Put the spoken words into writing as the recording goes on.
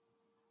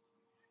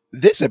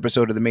This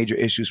episode of the Major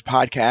Issues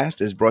Podcast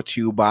is brought to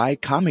you by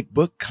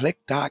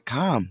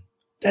comicbookclick.com.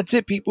 That's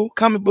it, people.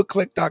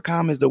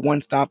 Comicbookclick.com is the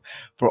one stop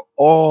for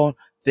all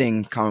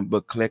things Comic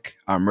Book Click,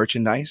 our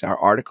merchandise, our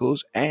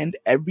articles, and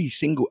every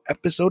single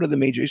episode of the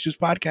Major Issues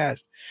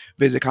Podcast.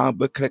 Visit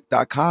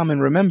comicbookclick.com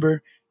and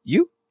remember,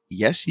 you,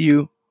 yes,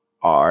 you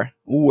are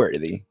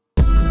worthy.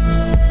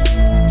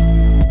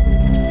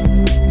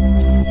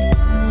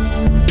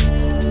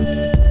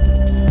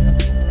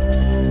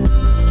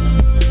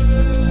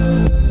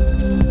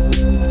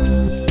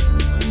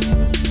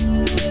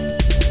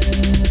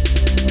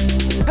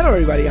 Hello,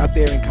 everybody out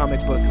there in comic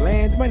book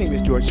land. My name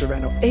is George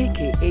Serrano,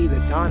 aka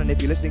The Don, and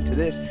if you're listening to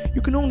this,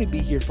 you can only be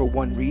here for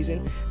one reason,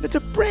 and it's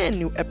a brand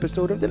new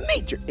episode of the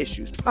Major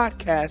Issues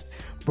Podcast,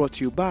 brought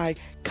to you by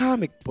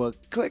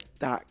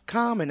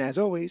comicbookclick.com. And as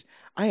always,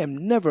 I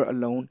am never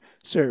alone.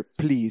 Sir,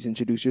 please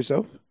introduce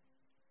yourself.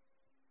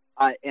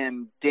 I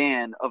am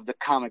Dan of the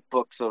Comic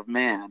Books of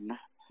Man.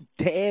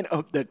 Dan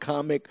of the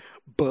Comic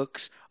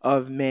Books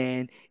of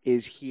Man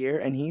is here,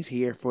 and he's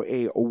here for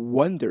a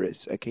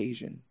wondrous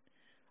occasion,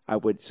 I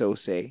would so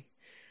say.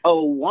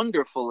 A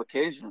wonderful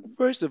occasion.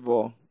 First of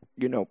all,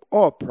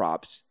 all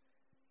props.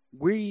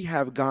 We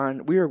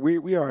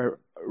are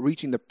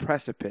reaching the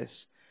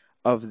precipice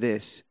of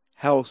this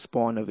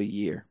hellspawn of a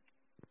year.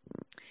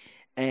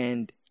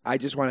 And I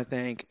just want to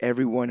thank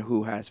everyone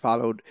who has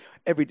followed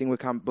everything with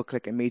Comic Book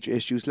Click and Major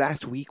Issues.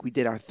 Last week, we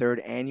did our third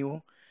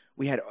annual.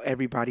 We had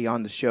everybody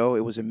on the show.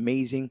 It was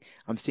amazing.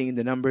 I'm seeing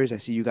the numbers. I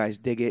see you guys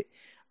dig it.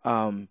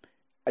 I'm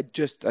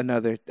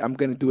going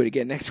to do it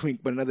again next week,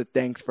 but another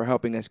thanks for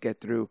helping us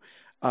get through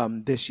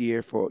this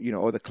year for,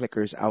 all the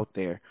clickers out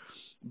there.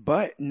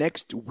 But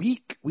next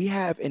week, we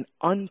have an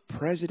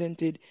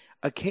unprecedented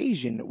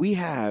occasion. We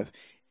have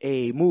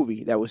a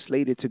movie that was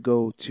slated to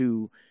go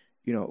to,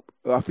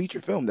 a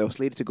feature film that was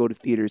slated to go to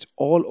theaters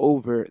all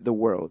over the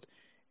world,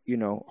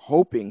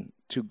 hoping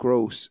to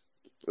gross,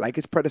 like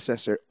its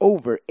predecessor,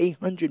 over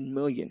 800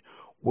 million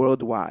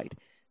worldwide.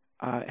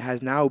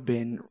 Has now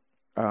been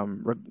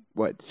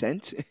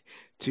sent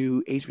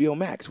to HBO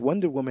Max.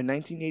 Wonder Woman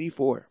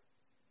 1984,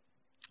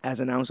 as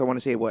announced, I want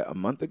to say, a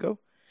month ago,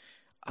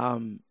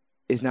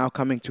 is now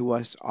coming to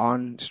us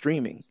on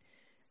streaming.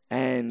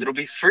 And it'll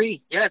be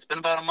free. Yeah, it's been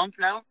about a month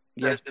now.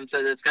 Yeah. It's been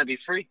said that it's going to be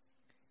free.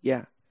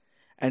 Yeah.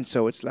 And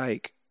so it's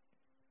like,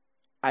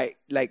 I'm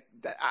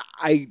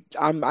at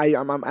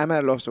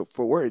a loss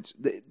for words.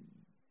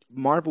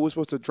 Marvel was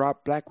supposed to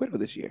drop Black Widow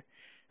this year,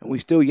 and we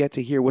still yet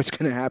to hear what's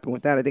going to happen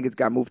with that. I think it's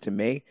got moved to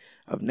May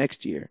of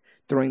next year,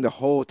 throwing the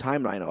whole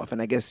timeline off.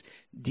 And I guess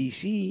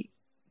DC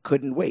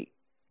couldn't wait.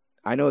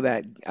 I know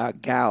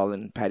that Gal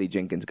and Patty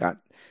Jenkins got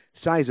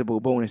sizable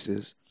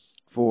bonuses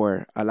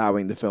for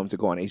allowing the film to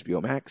go on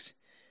HBO Max,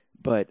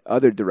 but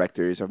other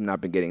directors have not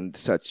been getting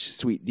such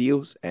sweet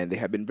deals, and they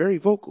have been very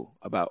vocal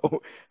about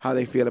how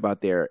they feel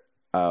about their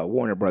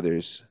Warner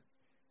Brothers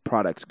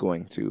products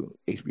going to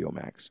HBO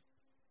Max.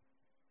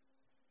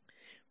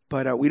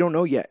 But we don't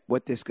know yet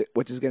what this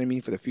is going to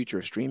mean for the future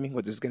of streaming,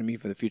 what this is going to mean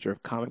for the future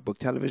of comic book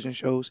television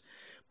shows.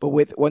 But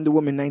with Wonder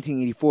Woman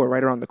 1984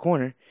 right around the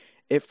corner,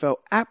 it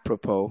felt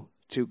apropos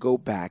to go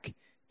back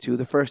to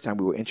the first time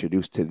we were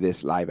introduced to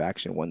this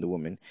live-action Wonder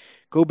Woman.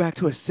 Go back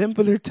to a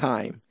simpler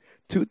time,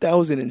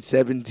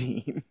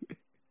 2017,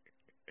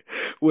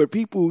 where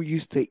people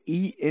used to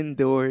eat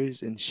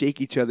indoors and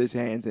shake each other's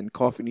hands and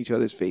cough in each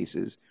other's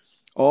faces,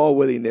 all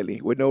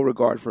willy-nilly, with no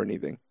regard for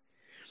anything.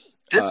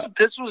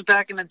 This was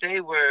back in the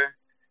day where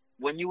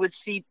when you would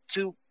see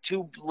two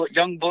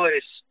young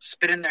boys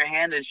spit in their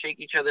hand and shake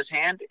each other's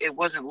hand, it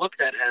wasn't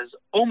looked at as,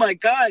 oh my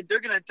God, they're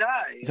going to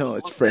die. No,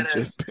 it's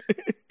friendship.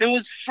 It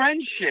was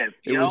friendship.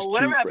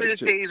 Whatever happened to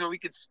the days where we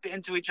could spit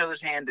into each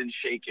other's hand and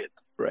shake it.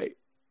 Right.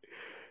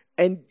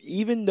 And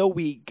even though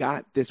we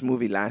got this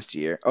movie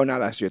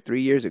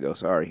 3 years ago,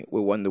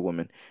 with Wonder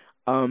Woman,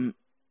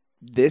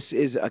 this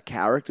is a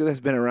character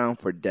that's been around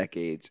for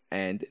decades.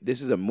 And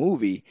this is a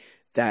movie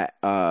that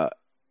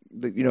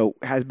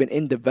has been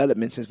in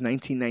development since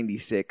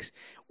 1996,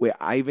 where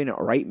Ivan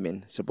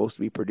Reitman supposed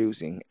to be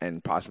producing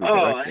and possibly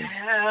directing. Oh,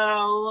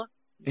 hell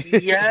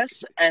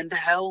yes and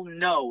hell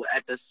no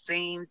at the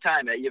same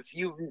time.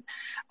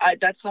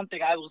 That's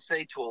something I will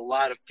say to a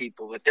lot of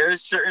people, but there are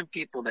certain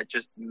people that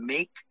just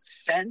make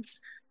sense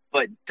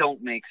but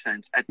don't make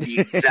sense at the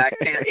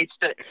exact same. It's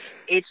the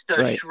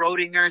right.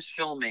 Schrodinger's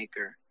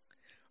filmmaker.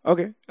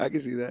 Okay, I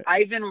can see that.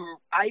 Ivan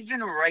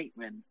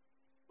Reitman,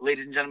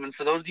 ladies and gentlemen,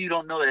 for those of you who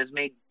don't know, that has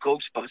made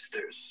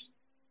Ghostbusters,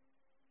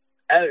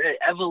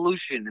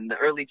 Evolution in the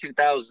early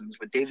 2000s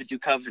with David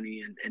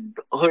Duchovny and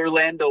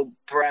Orlando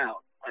Brown.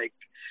 Like,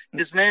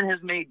 this man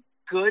has made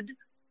good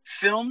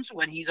films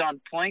when he's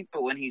on point,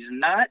 but when he's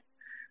not,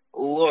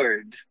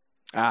 Lord.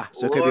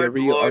 So it could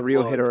be a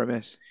real hit or a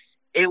miss.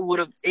 It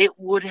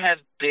would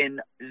have been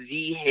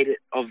the hit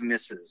of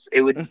misses.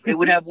 It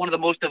would have one of the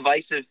most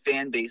divisive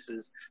fan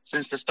bases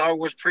since the Star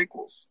Wars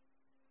prequels.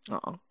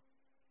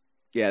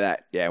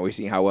 Yeah, we've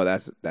seen how well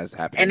that's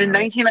happening. And in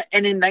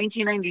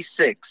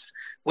 1996,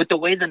 with the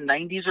way the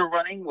 90s are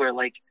running, where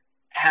like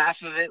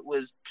half of it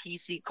was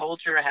PC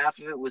culture, half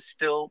of it was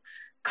still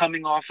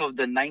coming off of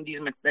the 90s,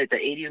 like the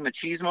 80s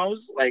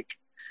machismos. Like,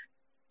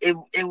 it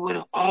would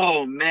have,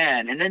 oh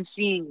man. And then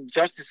seeing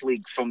Justice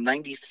League from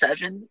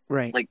 97,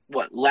 Right. like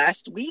what,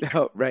 last week?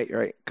 Oh, right.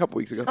 A couple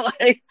weeks ago.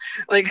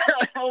 like,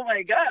 oh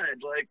my God.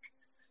 Like,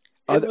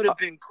 it would have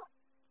been,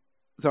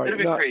 sorry, it would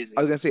have been crazy.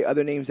 I was going to say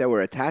other names that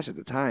were attached at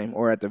the time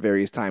or at the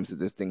various times that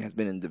this thing has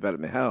been in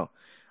development hell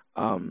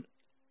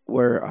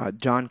were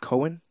John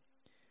Cohen,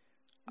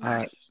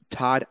 Nice.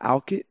 Todd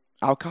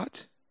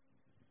Alcott,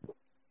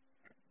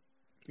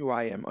 who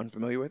I am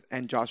unfamiliar with,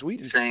 and Josh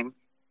Whedon. Same.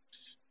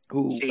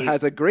 Who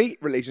has a great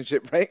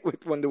relationship, right,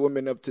 with Wonder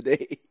Woman of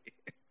today.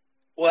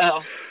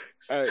 Well,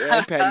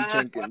 and Patty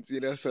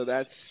Jenkins, so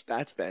that's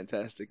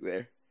fantastic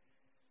there.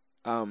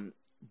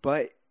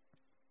 But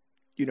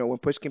when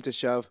push came to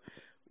shove,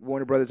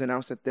 Warner Brothers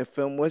announced that their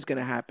film was going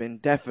to happen,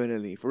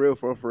 definitely, for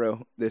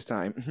real, this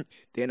time.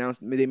 They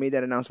made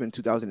that announcement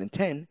in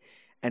 2010,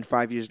 and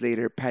 5 years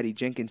later, Patty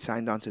Jenkins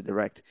signed on to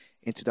direct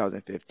in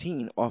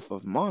 2015 off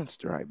of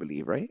Monster, I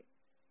believe, right?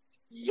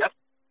 Yep.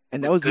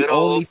 And that was the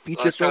only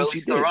feature film she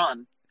did.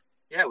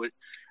 Yeah,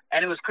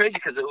 and it was crazy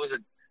because it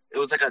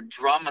was like a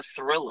drama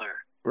thriller,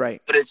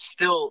 right? But it's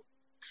still,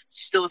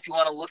 if you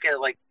want to look at it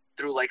like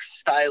through like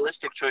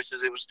stylistic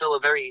choices, it was still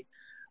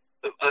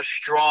a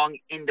strong,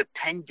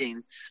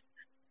 independent,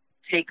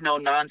 take no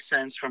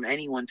nonsense from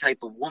anyone type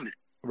of woman,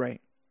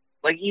 right?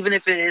 Like even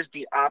if it is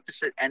the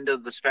opposite end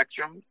of the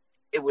spectrum,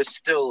 it was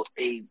still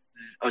a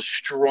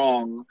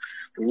strong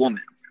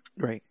woman,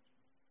 right?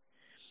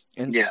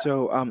 And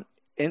so,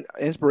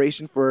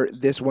 inspiration for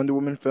this Wonder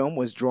Woman film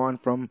was drawn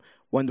from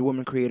Wonder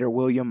Woman creator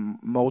William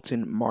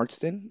Moulton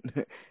Marston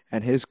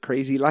and his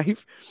crazy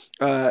life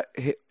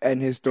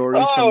and his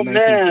stories from the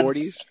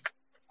 1940s.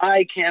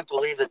 I can't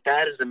believe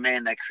that is the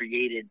man that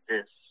created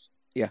this.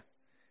 Yeah.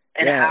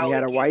 And how he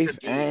had a wife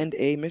and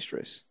a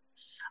mistress.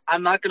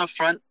 I'm not going to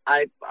front.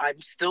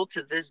 I'm still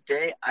to this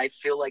day, I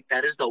feel like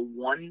that is the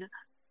one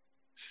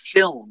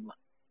film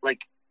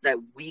like that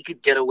we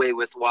could get away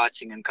with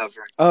watching and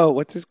covering. Oh,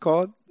 what's this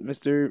called?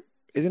 Mr.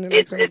 Isn't it?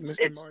 It's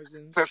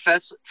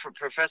Professor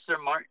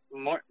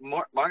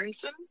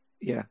Martinson.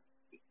 Yeah,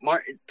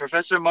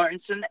 Professor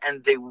Martinson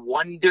and the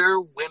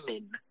Wonder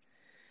Women.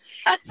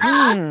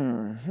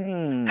 And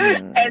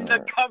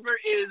the cover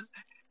is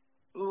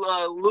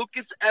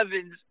Lucas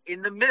Evans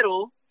in the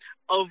middle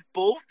of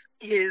both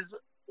his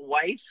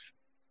wife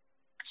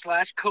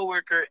 /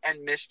 coworker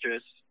and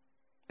mistress.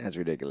 That's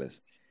ridiculous.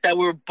 That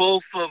were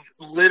both of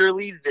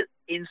literally the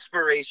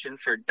inspiration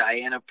for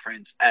Diana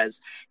Prince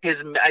as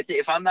his,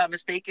 if I'm not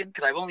mistaken,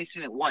 because I've only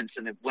seen it once,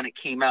 and when it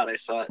came out, I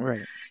saw it.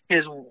 Right.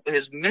 His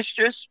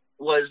mistress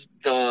was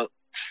the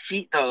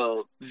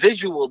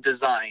visual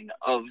design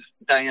of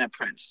Diana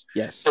Prince.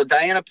 Yes. So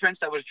Diana Prince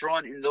that was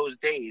drawn in those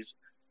days,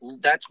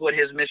 that's what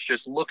his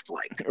mistress looked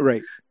like.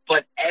 Right.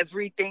 But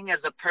everything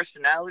as a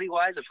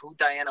personality-wise of who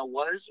Diana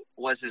was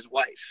his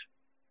wife.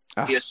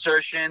 The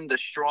assertion, the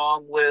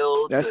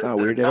strong-willed, that's not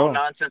weird at all.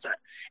 Nonsense.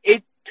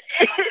 It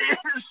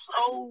is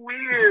so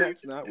weird.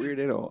 That's not weird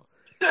at all.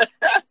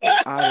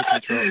 Out of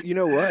control. You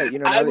know what?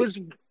 I was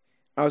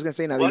gonna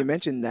say, now that you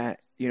mentioned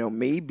that,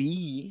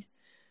 maybe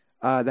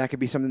that could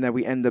be something that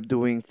we end up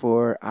doing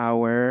for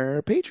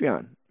our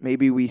Patreon.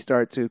 Maybe we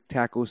start to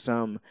tackle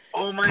some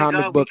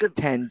comic book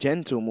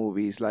tangential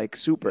movies like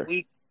Super.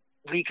 We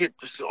could.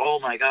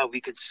 Oh my God,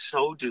 we could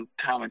so do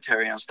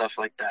commentary on stuff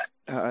like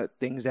that.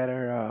 Things that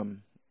are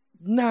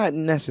not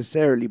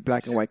necessarily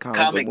black and white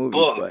comic book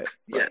movies, but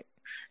yeah,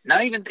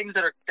 not even things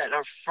that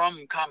are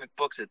from comic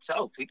books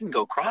itself. We can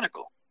go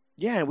Chronicle.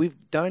 Yeah, and we've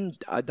done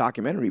a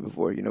documentary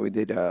before. We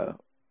did Bill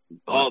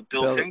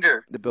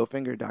Finger, the Bill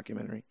Finger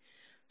documentary.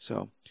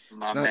 So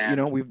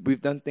man.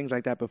 We've done things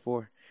like that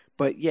before.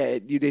 But yeah,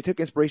 they took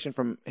inspiration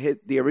from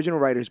the original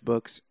writer's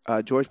books.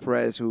 George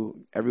Perez,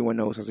 who everyone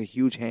knows has a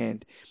huge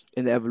hand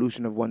in the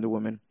evolution of Wonder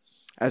Woman,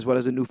 as well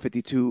as the New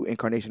 52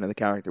 incarnation of the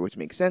character, which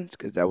makes sense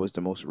because that was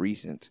the most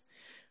recent.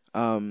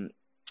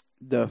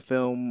 The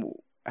film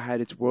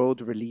had its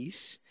world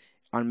release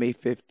on May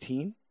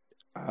 15th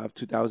of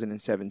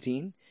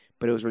 2017,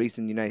 but it was released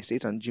in the United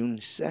States on June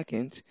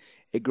 2nd.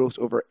 It grossed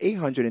over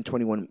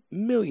 $821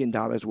 million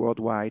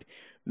worldwide,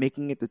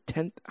 making it the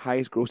 10th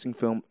highest grossing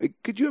film.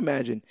 Could you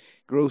imagine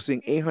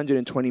grossing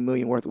 $820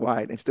 million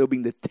worldwide and still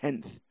being the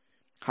 10th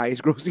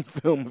highest grossing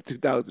film of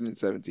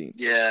 2017?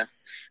 Yeah.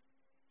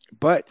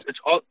 But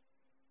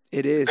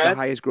it is the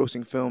highest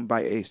grossing film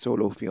by a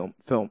solo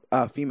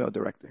female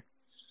director.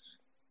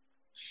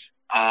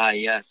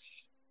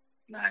 Yes.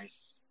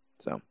 Nice.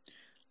 So,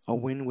 a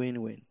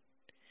win-win-win.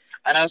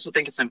 And I also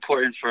think it's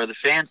important for the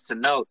fans to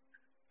note,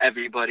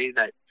 everybody,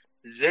 that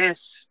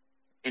this,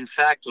 in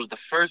fact, was the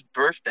first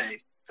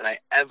birthday that I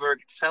ever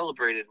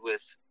celebrated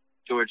with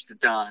George the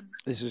Don.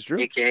 This is true.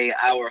 AKA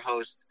our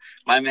host.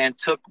 My man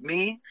took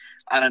me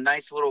on a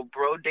nice little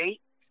bro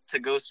date to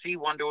go see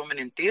Wonder Woman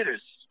in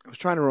theaters. I was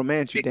trying to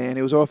romance you, Dan.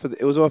 It was all for this.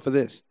 It was all for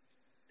this.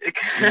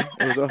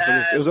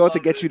 It was all to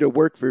get you to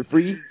work for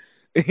free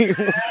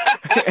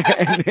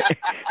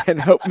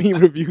and help me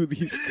review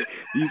these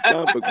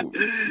comic book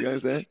movies. You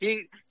understand?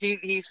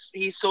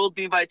 He sold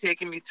me by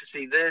taking me to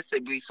see this.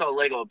 We saw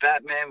Lego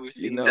Batman. We've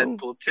seen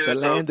Deadpool 2. The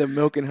land of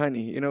milk and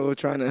honey. We're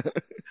trying to.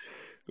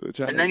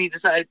 And then he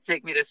decided to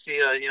take me to see,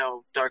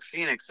 Dark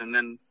Phoenix, and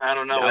then I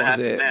don't know what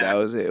happened there. That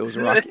was it. It was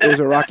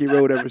a rocky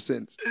road ever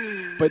since.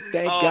 But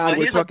thank God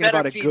we're talking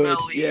about a good.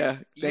 Yeah,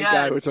 thank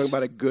God we're talking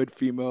about a good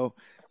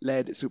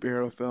female-led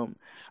superhero film.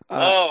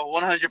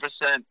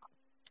 100%.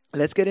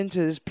 Let's get into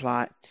this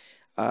plot,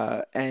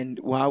 and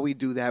while we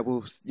do that,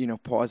 we'll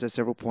pause at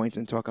several points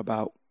and talk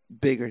about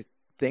bigger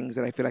things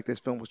that I feel like this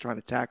film was trying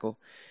to tackle.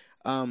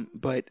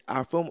 But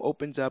our film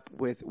opens up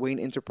with Wayne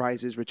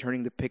Enterprises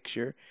returning the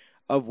picture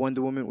of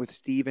Wonder Woman with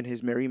Steve and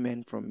his merry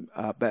men from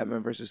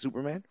Batman vs.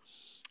 Superman.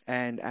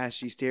 And as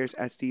she stares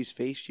at Steve's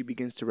face, she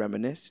begins to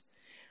reminisce.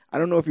 I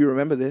don't know if you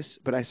remember this,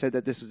 but I said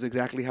that this was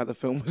exactly how the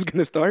film was going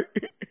to start.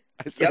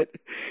 I said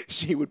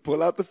she would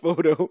pull out the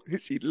photo,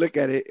 she'd look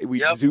at it,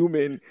 we'd zoom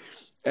in,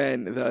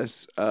 and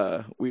thus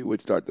we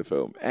would start the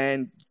film.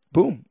 And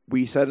boom,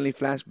 we suddenly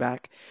flash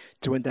back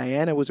to when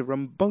Diana was a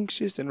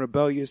rambunctious and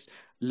rebellious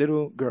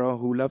little girl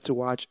who loved to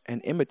watch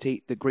and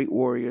imitate the great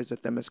warriors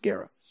of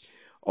Themyscira.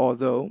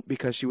 Although,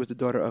 because she was the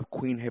daughter of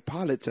Queen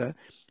Hippolyta,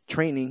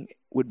 training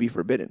would be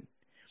forbidden.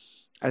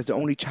 As the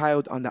only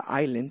child on the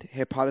island,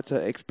 Hippolyta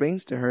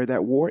explains to her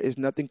that war is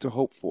nothing to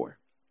hope for.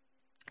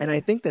 And I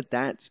think that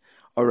that's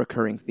a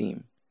recurring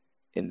theme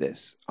in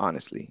this,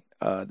 honestly.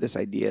 This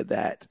idea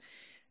that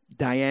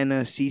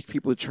Diana sees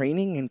people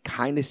training and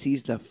kind of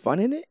sees the fun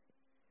in it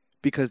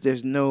because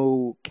there's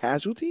no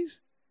casualties.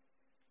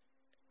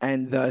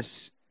 And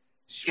thus,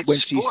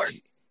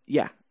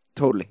 yeah,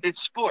 totally.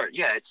 It's sport.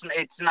 Yeah, it's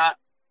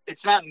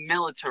not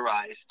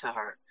militarized to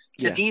her.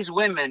 To these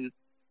women,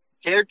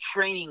 they're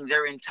training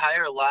their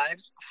entire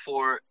lives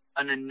for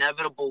an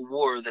inevitable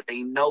war that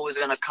they know is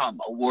going to come,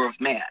 a war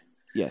of man.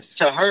 Yes.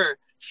 To her,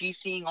 she's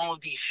seeing all of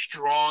these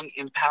strong,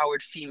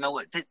 empowered female.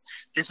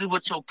 This is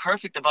what's so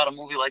perfect about a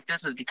movie like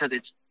this, is because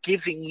it's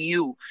giving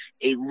you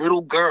a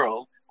little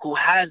girl who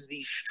has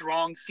these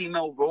strong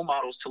female role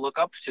models to look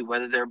up to,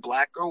 whether they're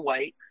black or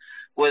white,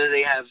 whether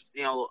they have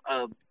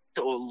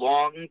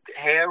long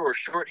hair or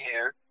short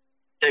hair.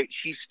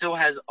 She still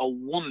has a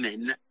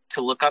woman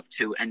to look up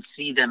to and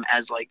see them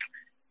as like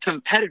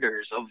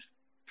competitors of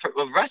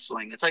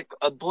wrestling. It's like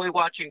a boy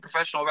watching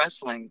professional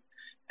wrestling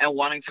and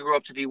wanting to grow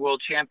up to be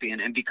world champion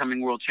and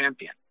becoming world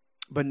champion,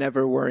 but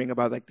never worrying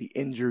about like the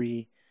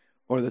injury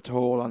or the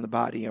toll on the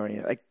body or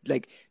anything.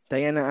 Like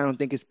Diana, I don't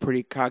think is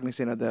pretty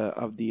cognizant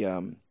of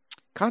the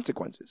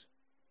consequences.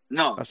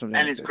 No,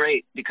 and it's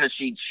great because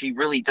she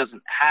really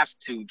doesn't have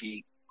to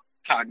be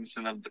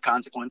cognizant of the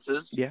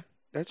consequences. Yeah.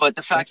 But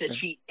the fact that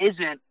she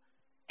isn't,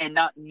 and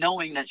not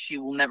knowing that she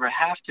will never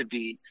have to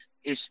be,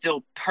 is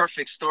still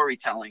perfect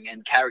storytelling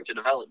and character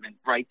development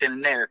right then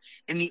and there.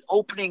 In the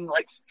opening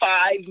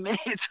 5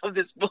 minutes of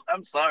this book,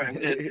 I'm sorry,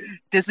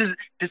 this is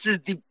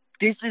the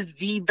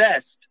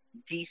best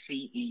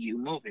DCEU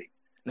movie.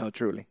 No,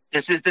 truly.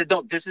 This is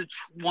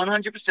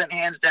 100%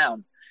 hands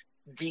down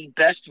the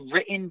best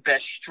written,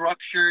 best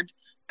structured,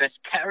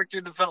 best character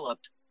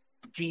developed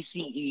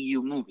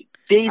DCEU movie.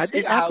 I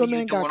think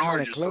Aquaman got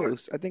kind of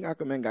close. I think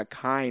Aquaman got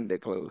kind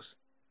of close,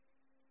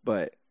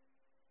 but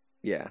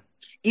yeah.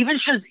 Even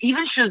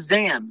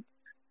Shazam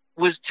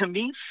was, to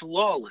me,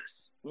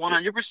 flawless.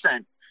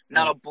 100%.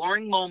 Not a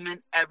boring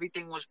moment.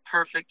 Everything was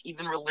perfect.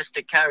 Even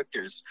realistic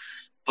characters.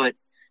 But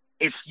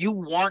if you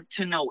want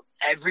to know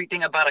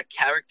everything about a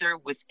character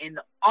within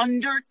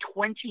under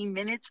 20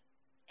 minutes,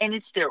 and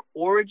it's their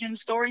origin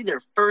story,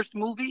 their first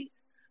movie,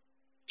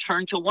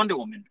 turn to Wonder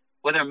Woman.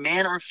 Whether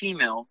man or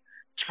female,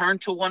 turn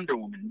to Wonder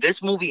Woman.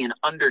 This movie in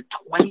under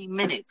 20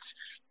 minutes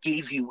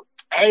gave you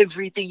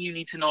everything you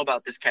need to know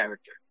about this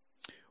character.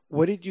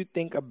 What did you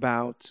think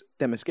about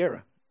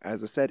Themyscira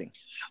as a setting?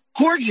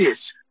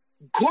 Gorgeous.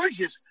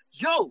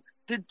 Yo,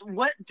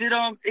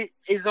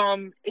 is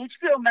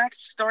HBO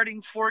Max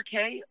starting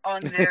 4K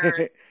on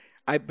their?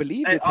 I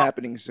believe it's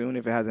happening soon.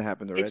 If it hasn't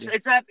happened already, it's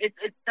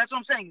that's what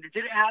I'm saying.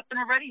 Did it happen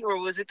already, or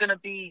was it going to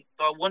be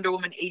Wonder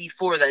Woman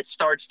 84 that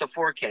starts the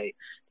 4K?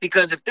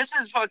 Because if this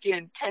is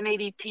fucking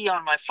 1080p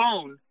on my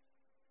phone,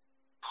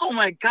 oh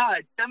my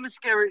god,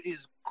 Themyscira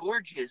is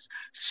gorgeous.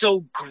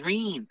 So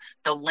green,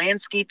 the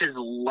landscape is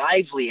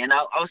lively, and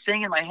I was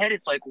saying in my head,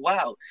 it's like,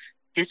 wow,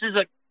 this is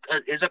a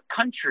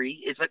country,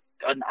 is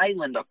an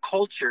island, a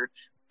culture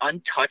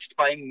untouched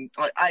by,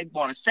 I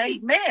want to say,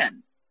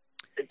 man.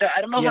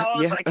 I don't know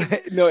how else I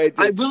can. No,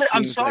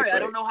 I'm sorry. I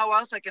don't know how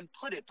else I can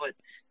put it, but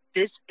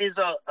this is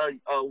a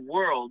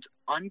world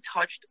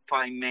untouched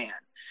by man,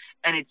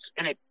 and it's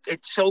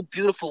so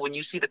beautiful when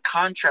you see the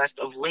contrast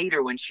of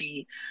later when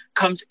she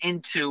comes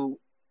into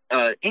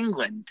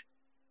England,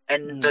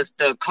 and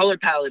the color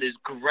palette is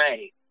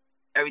gray,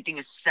 everything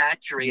is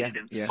saturated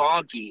and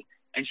foggy,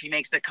 and she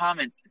makes the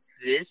comment,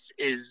 "This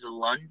is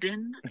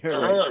London,"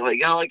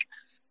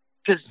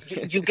 because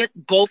you get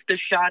both the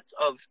shots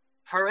of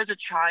her as a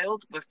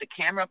child with the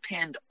camera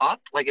panned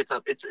up, like it's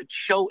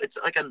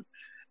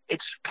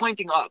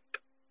pointing up,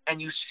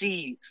 and you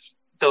see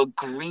the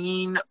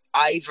green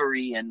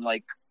ivory and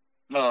like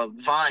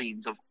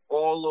vines of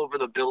all over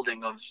the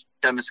building of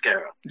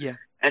Themyscira. Yeah.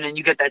 And then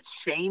you get that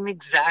same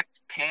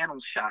exact panel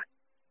shot,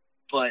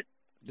 but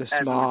The as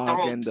an smog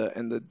adult,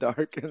 and the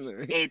dark and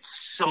the it's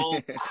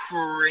so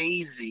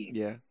crazy.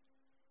 yeah.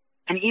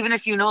 And even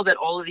if you know that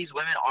all of these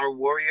women are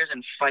warriors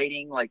and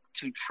fighting like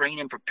to train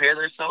and prepare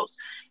themselves,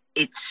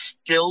 it's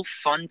still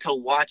fun to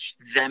watch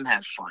them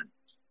have fun.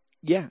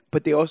 Yeah,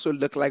 but they also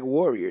look like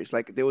warriors.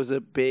 Like there was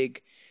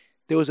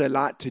a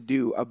lot to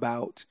do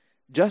about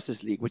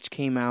Justice League, which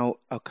came out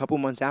a couple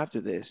months after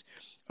this,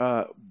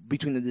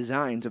 between the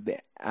designs of the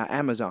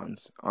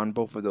Amazons on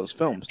both of those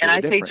films. They And were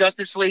I say different.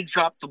 Justice League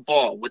dropped the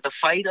ball with the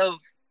fight of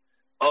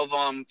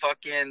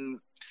fucking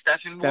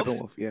Steppenwolf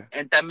Steppenwolf, yeah.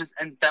 and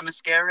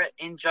Themyscira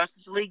in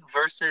Justice League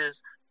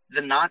versus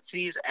the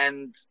Nazis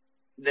and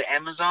the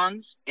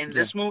Amazons in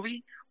this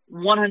movie.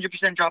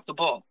 100% dropped the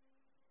ball.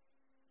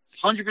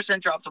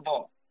 100% dropped the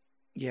ball.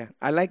 Yeah,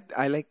 I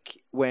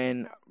like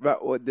when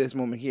this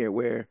moment here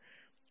where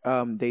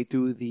they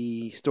do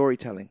the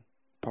storytelling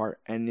part,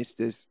 and it's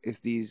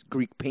these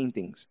Greek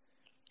paintings,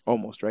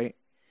 almost, right?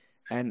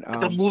 And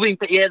the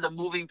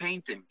moving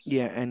paintings.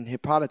 Yeah, and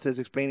Hippolyta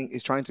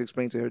is trying to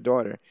explain to her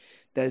daughter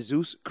that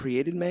Zeus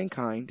created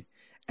mankind,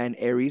 and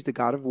Ares, the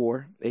god of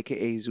war,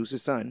 aka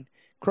Zeus' son,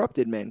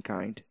 corrupted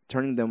mankind,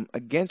 turning them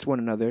against one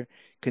another,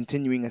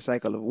 continuing a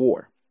cycle of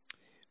war.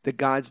 The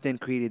gods then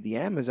created the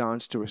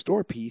Amazons to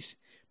restore peace,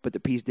 but the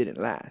peace didn't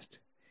last.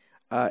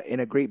 In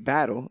a great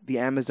battle, the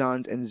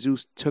Amazons and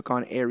Zeus took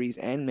on Ares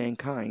and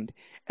mankind,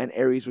 and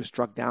Ares was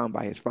struck down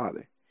by his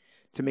father.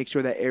 To make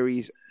sure that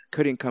Ares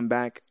couldn't come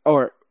back,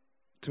 or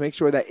to make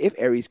sure that if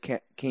Ares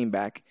came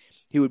back,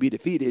 he would be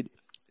defeated,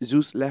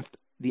 Zeus left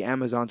the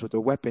Amazons with a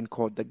weapon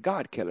called the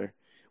God Killer,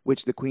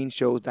 which the queen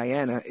shows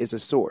Diana is a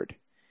sword.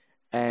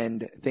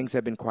 And things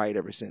have been quiet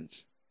ever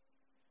since.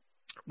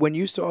 When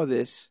you saw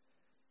this,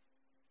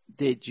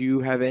 did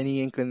you have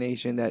any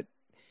inclination that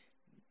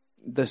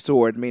the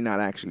sword may not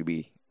actually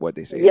be what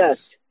they say?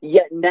 Yes.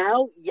 Yeah.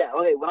 Now. Yeah.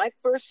 Okay. When I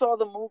first saw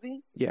the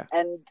movie. Yeah.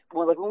 And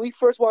when we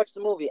first watched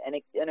the movie, and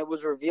it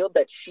was revealed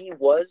that she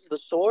was the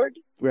sword.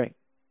 Right.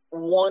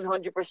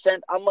 100%.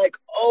 I'm like,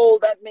 oh,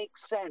 that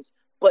makes sense.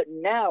 But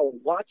now,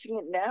 watching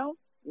it now,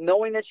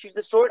 knowing that she's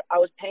the sword, I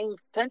was paying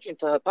attention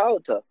to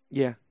Hippolyta.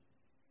 Yeah.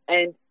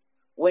 And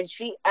when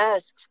she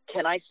asks,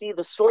 "Can I see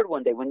the sword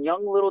one day?" When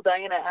young little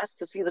Diana asks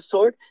to see the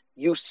sword,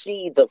 you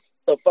see the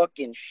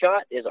fucking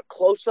shot is a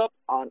close up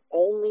on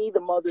only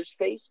the mother's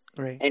face,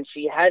 right? And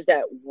she has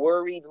that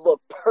worried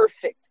look.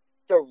 Perfect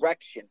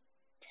directing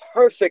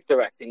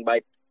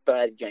by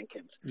Patty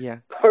Jenkins. Yeah,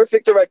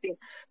 perfect directing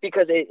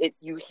because it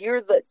you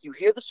hear the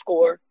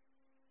score,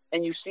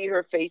 and you see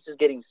her face is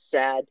getting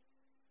sad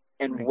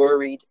and right.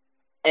 worried,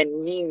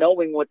 and me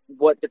knowing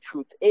what the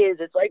truth is,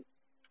 it's like,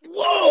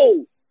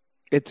 whoa.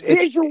 It's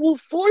visual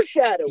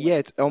foreshadowing. Yeah,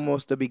 it's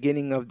almost the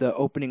beginning of the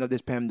opening of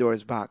this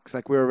Pandora's box.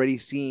 Like we're already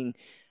seeing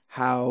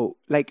how,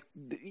 like,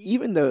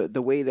 even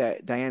the way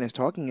that Diana's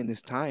talking in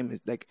this time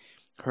is like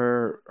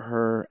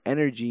her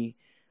energy.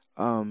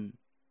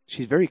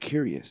 She's very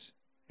curious,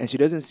 and she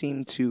doesn't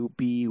seem to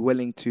be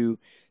willing to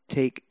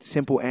take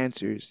simple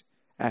answers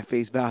at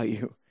face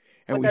value.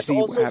 And but we see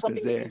what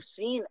happens there. That you've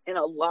seen in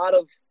a lot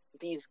of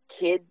these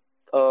kid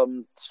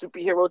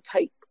superhero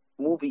type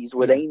movies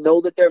where they know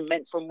that they're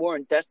meant for more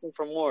and destined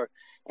for more,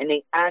 and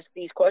they ask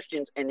these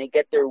questions, and they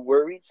get their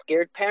worried,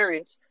 scared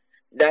parents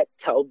that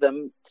tell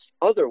them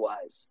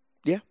otherwise.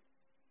 Yeah,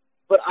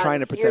 but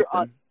trying to protect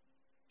them.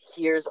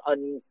 Here's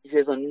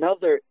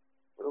another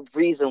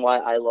reason why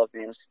I love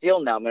Man of Steel.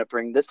 Now I'm going to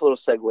bring this little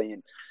segue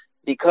in,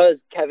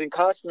 because Kevin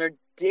Costner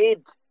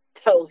did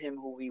tell him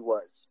who he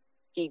was.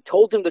 He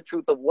told him the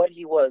truth of what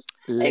he was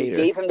and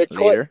gave him the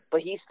choice,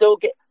 but he still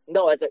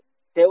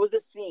there was a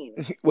scene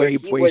where he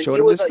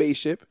showed him the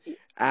spaceship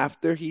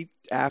after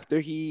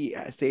he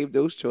saved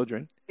those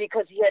children.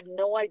 Because he had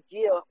no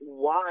idea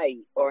why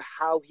or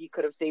how he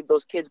could have saved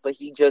those kids, but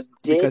he just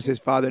did. Because his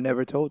father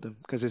never told him.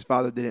 Because his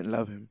father didn't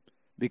love him.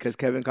 Because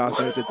Kevin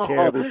Costner is a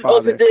terrible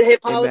father. So did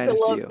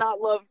Hippolyta not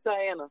love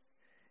Diana?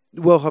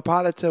 Well,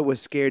 Hippolyta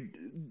was scared.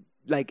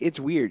 Like, it's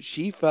weird.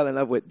 She fell in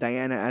love with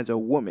Diana as a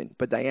woman,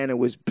 but Diana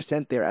was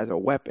sent there as a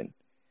weapon.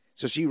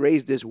 So she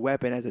raised this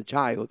weapon as a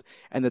child,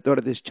 and the thought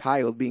of this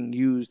child being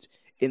used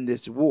in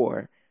this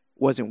war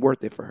wasn't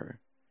worth it for her.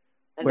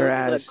 And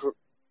whereas,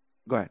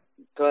 go ahead.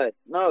 Go ahead.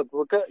 No,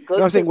 go.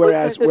 No, I'm saying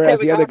whereas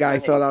the other guy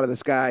fell out of the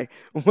sky,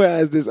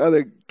 whereas this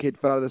other kid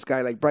fell out of the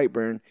sky like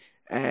Brightburn,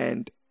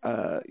 and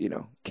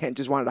Kent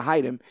just wanted to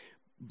hide him,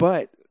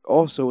 but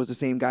also was the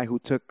same guy who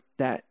took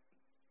that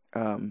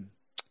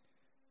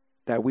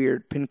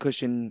weird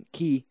pincushion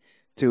key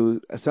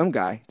to some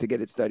guy to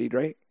get it studied,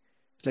 right?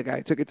 It's like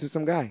I took it to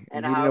some guy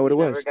and he didn't know what it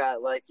was. Never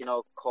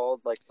got called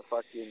the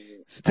fucking.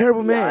 It's a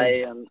terrible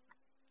man.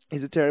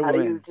 He's a terrible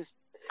man.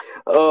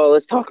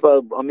 Let's talk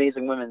about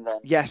Amazing Women then.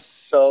 Yes.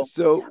 So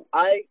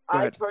I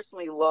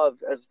personally love,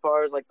 as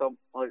far as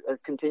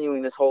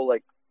continuing this whole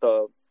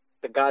the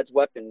God's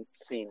weapon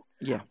scene.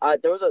 Yeah.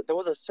 There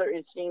was a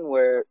certain scene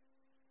where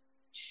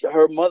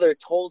her mother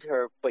told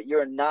her, "But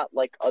you're not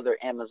like other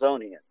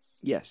Amazonians."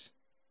 Yes.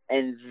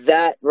 And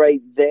that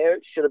right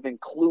there should have been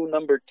clue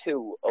number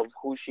 2 of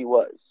who she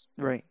was.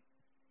 Right.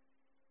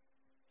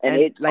 And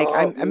And it, like oh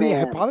I mean,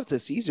 man, Hippolyta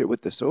sees her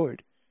with the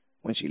sword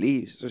when she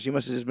leaves, so she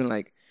must have just been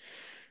like,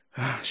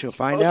 she'll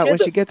find oh, out when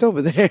she gets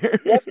over there.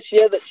 yep, she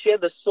had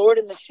the sword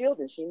and the shield,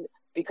 and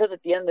because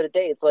at the end of the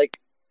day, it's like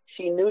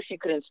she knew she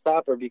couldn't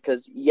stop her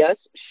because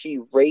yes, she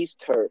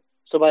raised her.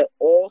 So by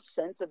all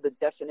sense of the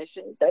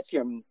definition, that's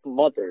your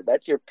mother,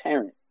 that's your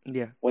parent.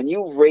 Yeah. When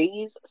you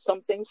raise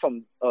something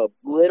from a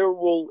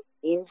literal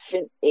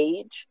infant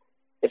age,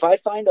 if I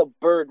find a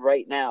bird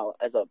right now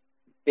as a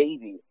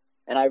baby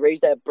and I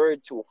raise that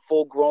bird to a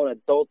full grown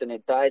adult and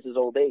it dies as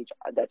old age,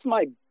 that's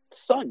my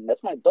son,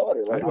 that's my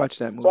daughter. I'd watch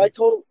that movie.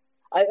 So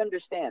I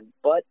understand,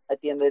 but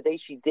at the end of the day,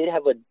 she did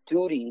have a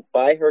duty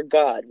by her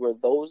God where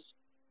those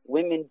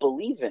women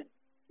believe in.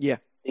 Yeah.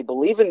 They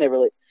believe in their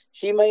religion.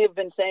 She may have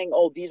been saying,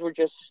 "Oh, these were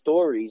just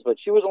stories," but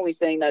she was only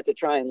saying that to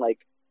try and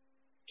like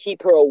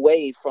keep her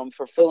away from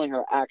fulfilling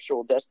her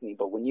actual destiny.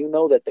 But when you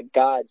know that the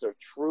gods are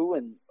true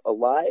and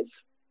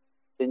alive,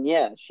 then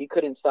yeah, she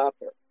couldn't stop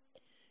her.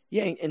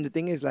 Yeah, and the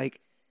thing is, like,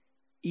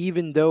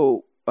 even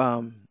though,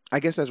 I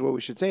guess that's what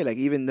we should say. Like,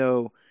 even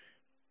though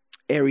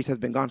Ares has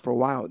been gone for a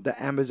while, the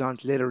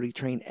Amazons literally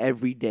train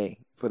every day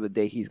for the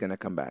day he's gonna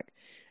come back,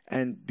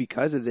 and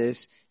because of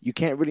this, you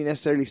can't really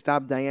necessarily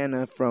stop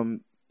Diana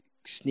from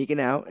sneaking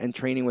out and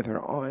training with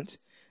her aunt,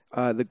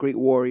 the great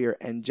warrior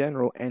and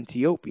general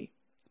Antiope,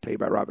 played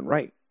by Robin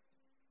Wright.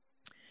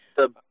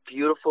 The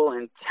beautiful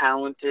and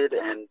talented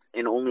and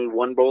in only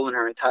one role in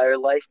her entire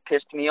life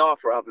pissed me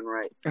off, Robin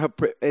Wright.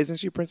 Isn't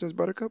she Princess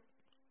Buttercup?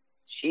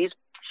 She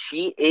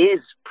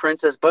is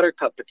Princess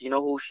Buttercup, but do you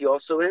know who she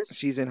also is?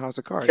 She's in House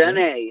of Cards. Jenny.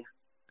 Right?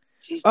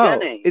 She's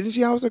Jenny. Isn't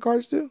she House of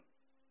Cards too?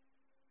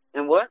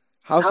 And what?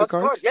 House of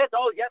Cards? Yeah,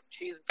 yep.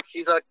 She's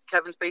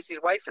Kevin Spacey's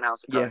wife in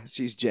House of Cards. Yeah,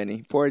 she's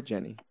Jenny. Poor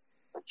Jenny.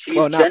 She's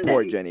not Jenny.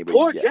 poor Jenny, but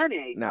poor yes.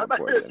 Jenny. Not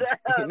poor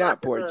Jenny.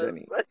 Not poor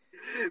Jenny.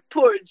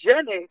 Poor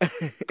Jenny.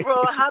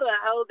 Bro, how the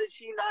hell did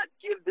she not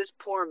give this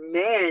poor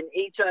man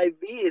HIV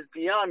is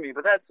beyond me,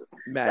 but that's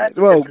a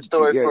different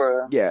story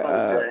for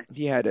another day.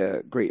 He had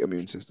a great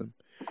immune system.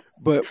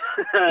 But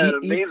an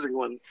amazing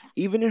one.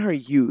 Even in her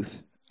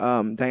youth,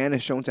 Diana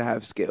is shown to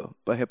have skill,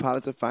 but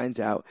Hippolyta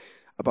finds out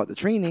about the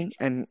training,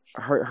 and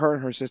her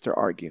and her sister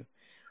argue.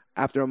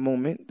 After a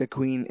moment, the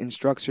queen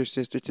instructs her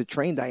sister to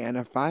train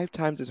Diana 5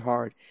 times as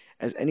hard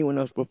as anyone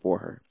else before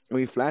her. And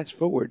we flash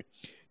forward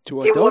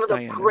to adult one of the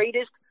Diana.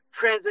 Greatest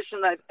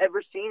transition I've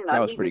ever seen. That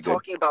was pretty good.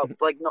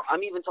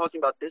 I'm even talking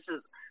about this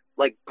is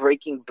like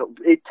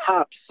it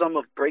tops some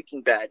of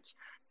Breaking Bad's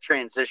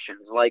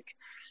transitions. Like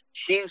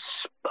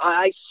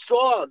I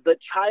saw the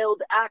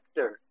child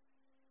actor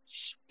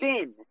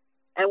spin,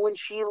 and when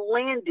she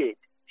landed,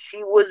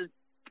 she was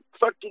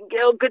fucking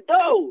Gal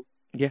Gadot.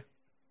 Yeah.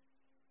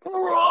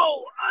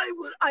 Bro,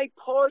 I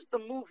paused the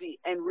movie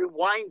and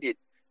rewinded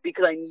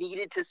because I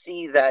needed to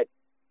see that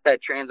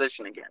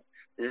transition again.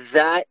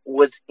 That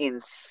was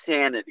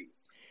insanity.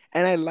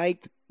 And I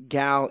liked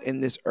Gal in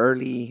this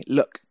early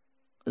look.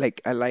 Like,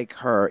 I like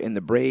her in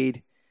the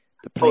braid,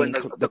 the plain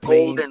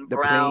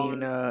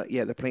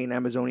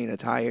Amazonian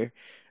attire.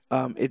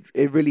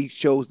 It really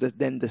shows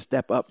the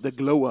step up, the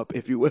glow up,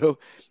 if you will,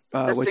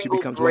 when she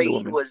becomes Wonder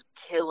Woman. The single braid was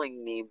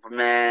killing me,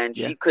 man.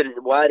 Yeah. She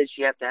couldn't. Why did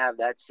she have to have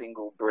that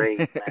single braid,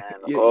 man?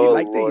 You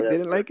liked it? You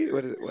didn't like it?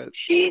 What?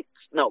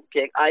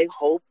 I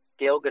hope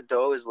Gal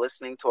Gadot is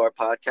listening to our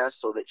podcast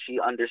so that she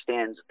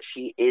understands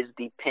she is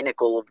the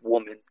pinnacle of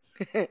woman.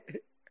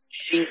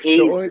 She is.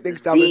 The only thing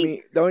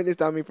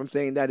stopping me from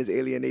saying that is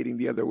alienating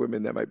the other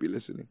women that might be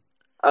listening.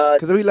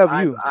 Because we love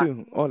you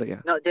too, all of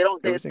you. No, they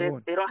don't.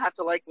 They don't have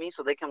to like me,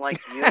 so they can like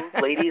you,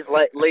 ladies.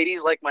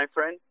 Like my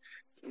friend.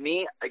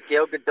 Me,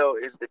 Gal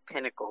Gadot is the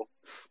pinnacle.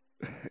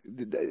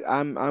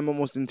 I'm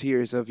almost in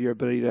tears of your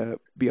ability to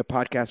be a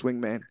podcast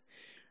wingman.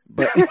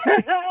 But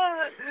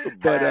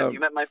have you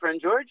met my friend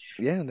George?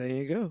 Yeah, there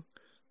you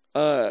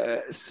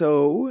go.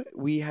 So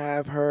we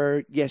have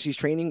her. Yeah, she's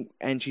training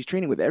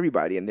with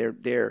everybody, and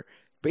they're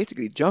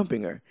basically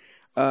jumping her.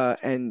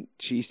 And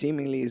she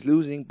seemingly is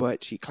losing,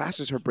 but she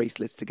clashes her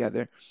bracelets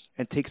together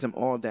and takes them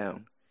all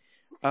down.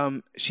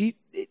 Am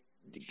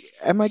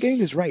I getting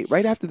this right?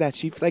 Right after that,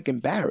 she's like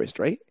embarrassed,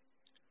 right?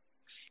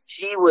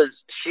 She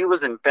was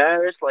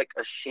embarrassed, like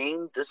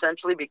ashamed,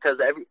 essentially,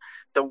 because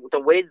the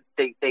way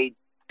they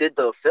did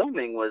the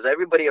filming was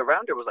everybody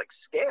around her was like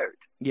scared.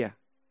 Yeah.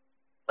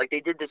 Like they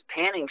did this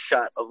panning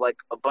shot of like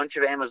a bunch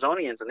of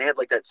Amazonians, and they had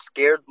like that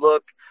scared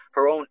look.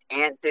 Her own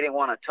aunt didn't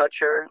want to touch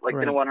her,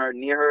 didn't want her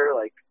near her,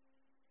 like.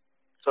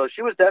 So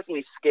she was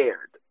definitely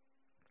scared.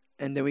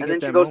 And then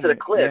she goes to the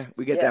cliff. Yeah,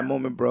 we get that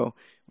moment, bro.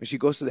 When she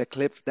goes to that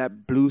cliff,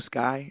 that blue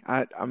sky.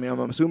 I mean, I'm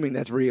assuming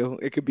that's real.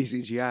 It could be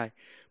CGI.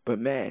 But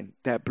man,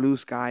 that blue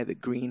sky, the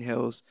green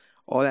hills,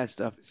 all that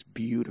stuff is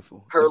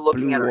beautiful. Her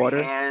looking at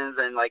her hands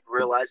and like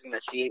realizing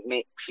that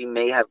she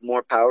may have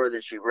more power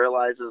than she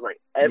realizes. Like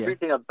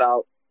everything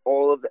about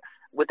all of that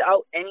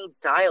without any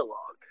dialogue.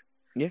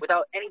 Yeah.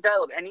 without any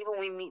dialogue. And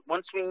even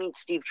once we meet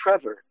Steve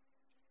Trevor,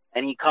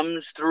 and he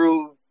comes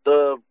through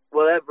the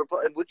whatever,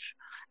 which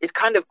is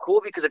kind of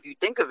cool because if you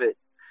think of it,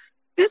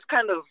 this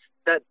kind of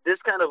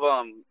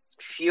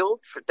shield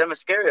for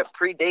Themyscira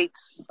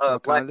predates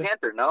Black Wakanda.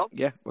 Panther, no?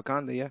 Yeah,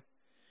 Wakanda. Yeah.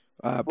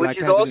 Which Black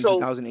is Panther's in also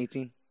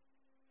 2018.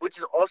 which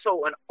is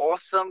also an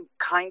awesome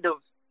kind of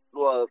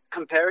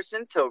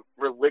comparison to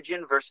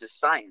religion versus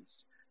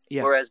science.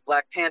 Yeah. Whereas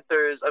Black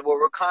Panther's,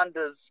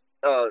 Wakanda's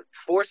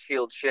force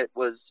field shit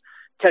was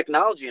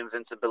technology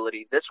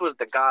invincibility. This was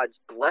the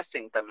gods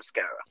blessing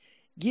Themyscira.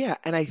 Yeah,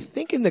 and I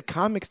think in the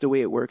comics the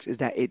way it works is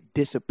that it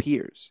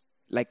disappears,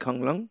 like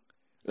Kung Lung,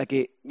 like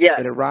it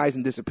arrives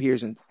and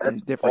disappears in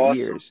different awesome.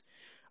 years,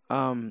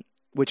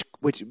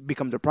 which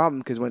becomes a problem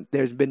because when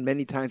there's been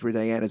many times where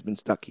Diana's been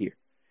stuck here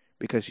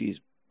because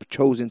she's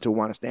chosen to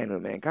want to stand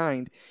with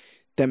mankind.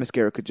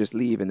 Themyscira could just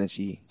leave and then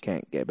she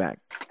can't get back,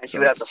 and she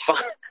would have to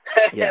find.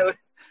 Yeah.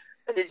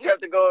 And then you have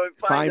to go and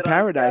find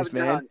paradise,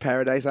 man.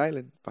 Paradise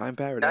Island. Find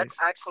paradise.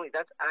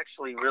 That's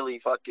actually really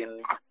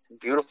fucking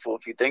beautiful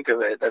if you think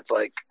of it. That's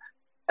like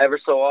ever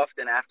so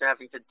often after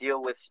having to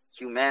deal with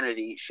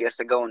humanity, she has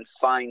to go and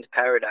find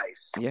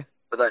paradise. Yeah.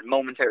 For that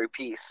momentary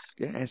peace.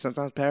 Yeah, and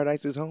sometimes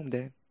paradise is home,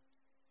 Dan.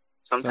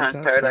 Sometimes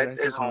paradise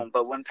is home.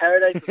 But when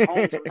paradise is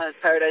home, sometimes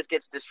paradise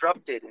gets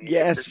disrupted. And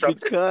yes, gets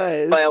disrupted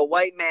because by a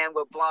white man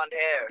with blonde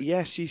hair.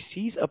 Yeah, she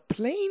sees a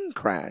plane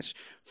crash.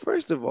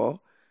 First of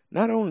all,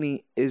 not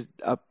only is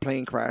a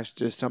plane crash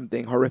just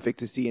something horrific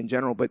to see in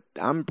general, but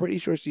I'm pretty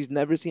sure she's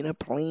never seen a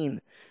plane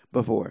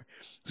before.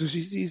 So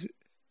she sees,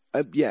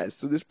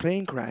 so this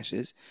plane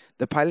crashes.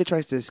 The pilot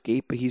tries to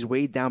escape, but he's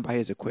weighed down by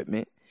his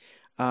equipment.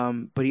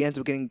 But he ends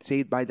up getting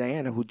saved by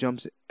Diana, who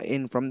jumps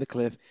in from the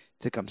cliff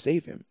to come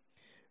save him.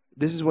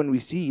 This is when we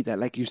see that,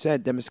 like you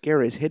said,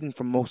 Themyscira is hidden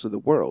from most of the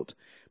world.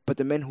 But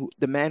the men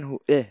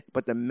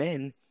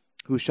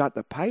who shot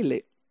the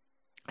pilot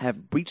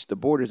have breached the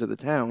borders of the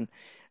town.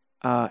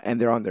 And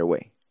they're on their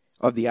way,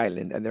 of the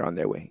island, and they're on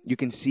their way. You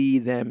can see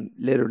them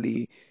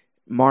literally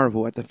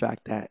marvel at the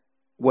fact that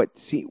what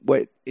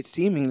it's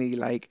seemingly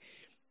like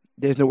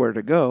there's nowhere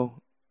to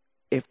go.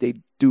 If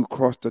they do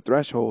cross the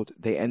threshold,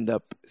 they end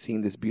up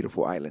seeing this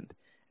beautiful island,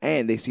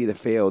 and they see the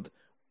felled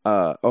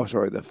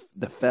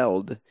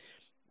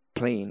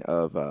plane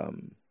of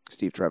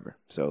Steve Trevor.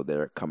 So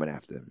they're coming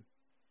after him.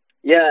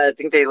 Yeah, I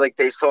think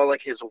they saw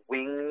like his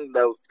wing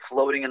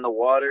floating in the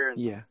water.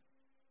 And... Yeah.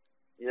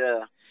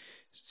 Yeah.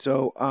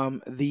 So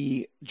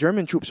the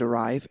German troops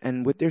arrive,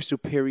 and with their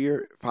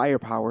superior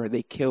firepower,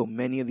 they kill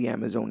many of the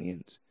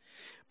Amazonians.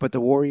 But the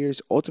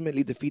warriors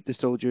ultimately defeat the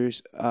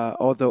soldiers,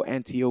 although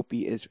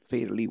Antiope is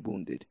fatally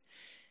wounded.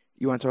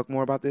 You want to talk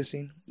more about this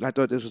scene? I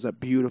thought this was a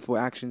beautiful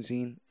action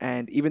scene.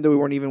 And even though we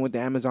weren't even with the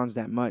Amazons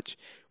that much,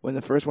 when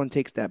the first one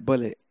takes that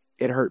bullet,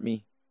 it hurt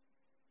me.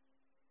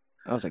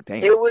 I was like,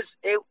 dang. It was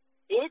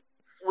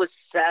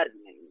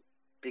saddening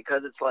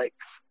because it's like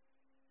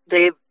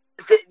they've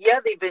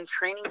been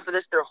training for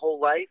this their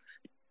whole life,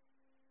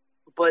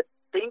 but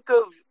think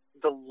of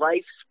the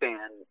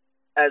lifespan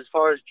as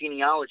far as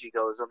genealogy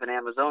goes of an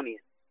Amazonian.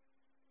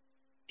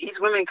 These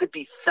women could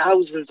be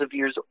thousands of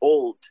years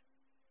old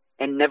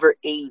and never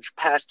age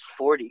past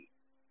 40.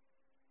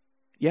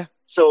 Yeah.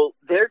 So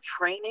they're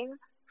training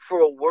for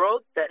a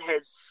world that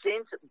has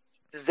since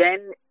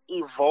then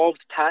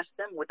evolved past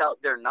them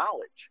without their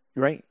knowledge.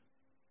 Right.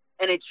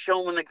 And it's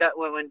shown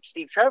when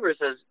Steve Trevor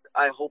says,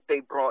 "I hope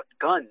they brought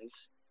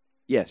guns."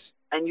 Yes.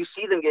 And you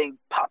see them getting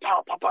pop,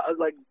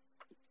 like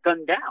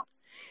gunned down.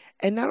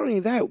 And not only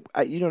that,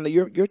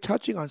 you're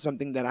touching on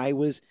something that I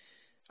was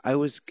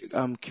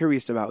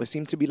curious about. It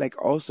seemed to be like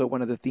also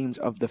one of the themes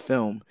of the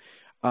film,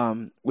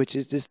 which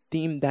is this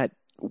theme that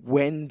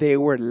when there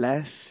were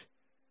less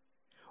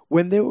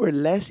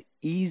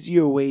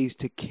easier ways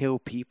to kill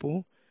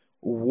people,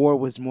 war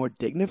was more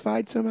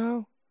dignified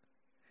somehow.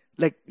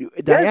 Like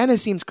Diana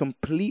seems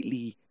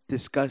completely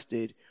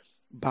disgusted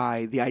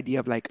by the idea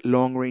of like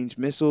long range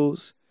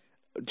missiles,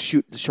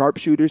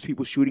 sharpshooters,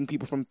 people shooting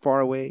people from far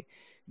away,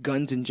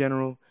 guns in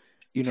general.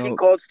 She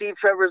called Steve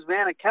Trevor's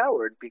man a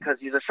coward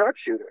because he's a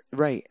sharpshooter.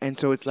 Right, and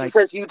so it's she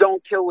says you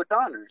don't kill with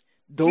honor.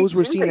 Those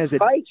were seen as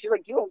fight. She's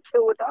like, you don't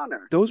kill with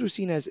honor. Those were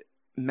seen as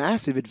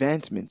massive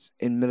advancements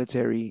in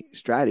military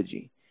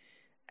strategy,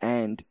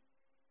 and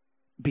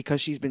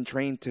because she's been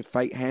trained to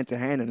fight hand to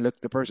hand and look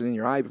the person in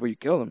your eye before you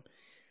kill them.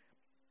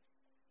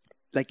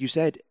 Like you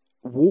said,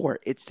 war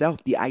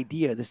itself, the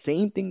idea, the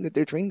same thing that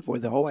they're training for,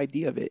 the whole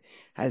idea of it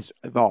has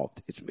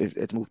evolved.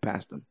 It's moved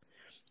past them.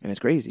 And it's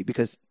crazy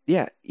because,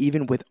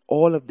 even with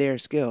all of their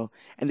skill,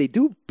 and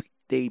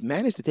they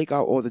managed to take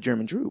out all the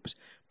German troops,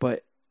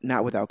 but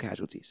not without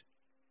casualties.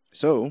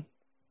 So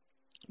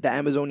the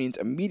Amazonians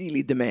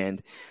immediately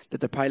demand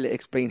that the pilot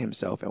explain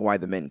himself and why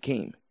the men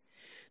came.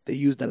 They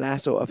use the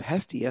lasso of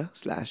Hestia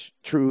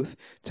 /Truth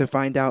to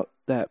find out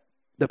that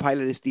the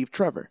pilot is Steve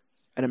Trevor,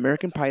 an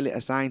American pilot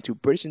assigned to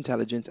British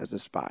intelligence as a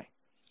spy.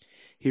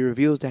 He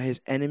reveals that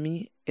his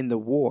enemy in the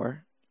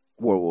war,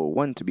 World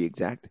War I to be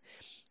exact,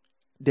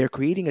 they're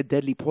creating a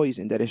deadly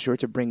poison that is sure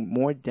to bring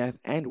more death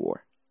and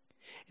war.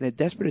 In a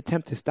desperate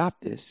attempt to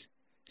stop this,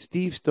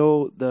 Steve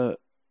stole the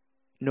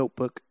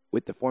notebook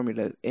with the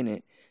formula in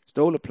it,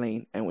 stole a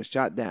plane, and was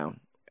shot down,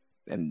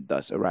 and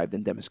thus arrived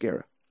in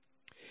Themyscira.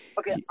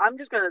 Okay, I'm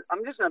just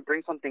gonna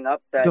bring something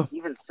up that Go.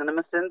 even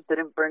CinemaSins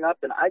didn't bring up,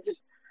 and I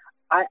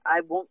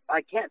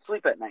can't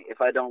sleep at night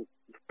if I don't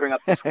bring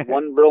up this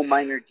one little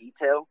minor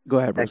detail Go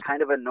ahead, bro. that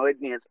kind of annoyed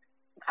me. Is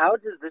how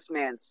does this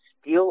man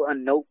steal a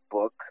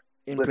notebook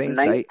In with plain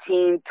sight.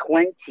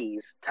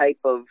 1920s type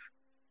of?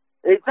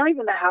 It's not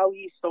even how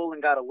he stole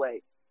and got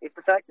away. It's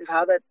the fact of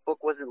how that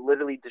book wasn't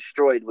literally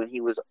destroyed when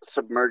he was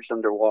submerged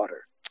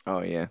underwater.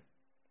 Oh yeah.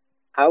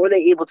 How were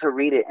they able to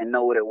read it and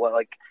know what it was?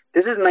 Like,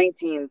 this is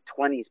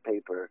 1920s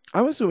paper.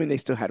 I'm assuming they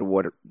still had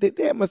water.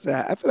 They must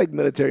have. I feel like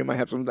military might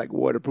have some like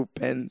waterproof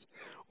pens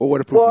or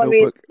waterproof Well, I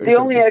mean, notebook. the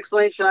only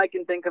explanation I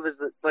can think of is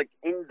that, like,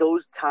 in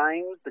those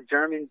times, the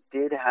Germans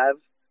did have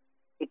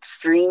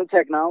extreme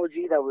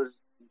technology that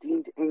was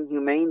deemed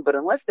inhumane. But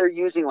unless they're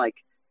using like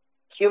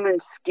human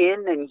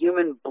skin and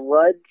human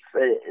blood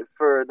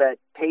for that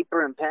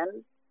paper and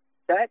pen,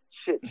 that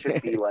shit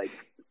should be like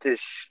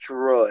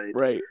destroyed.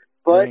 Right.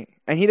 But right.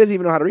 And he doesn't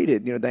even know how to read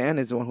it. You know,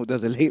 Diana is the one who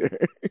does it later.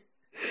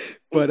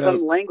 But in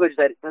some language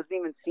that it doesn't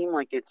even seem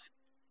like it's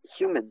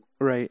human.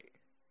 Right.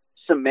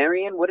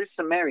 Sumerian? What is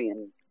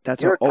Sumerian?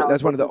 That's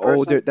one of the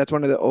older. That's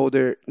one of the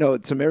older. No,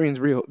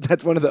 Sumerian's real.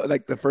 That's one of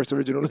the first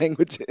original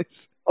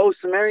languages. Oh,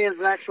 Sumerian's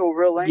an actual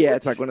real language. Yeah,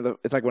 it's like one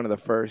of the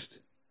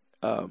first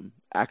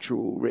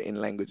actual written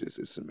languages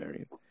is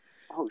Sumerian.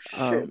 Oh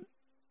shit!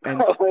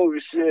 Oh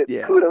shit!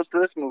 Yeah. Kudos to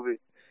this movie.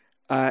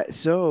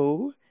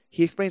 So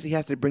he explains that he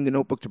has to bring the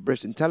notebook to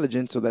British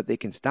intelligence so that they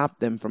can stop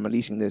them from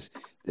unleashing this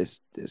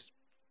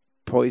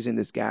poison,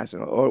 this gas,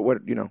 or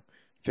what,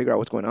 figure out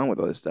what's going on with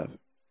all this stuff.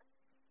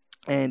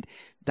 And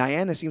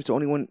Diana seems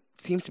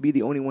to be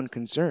the only one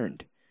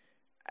concerned,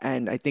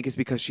 and I think it's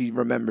because she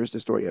remembers the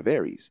story of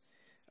Ares.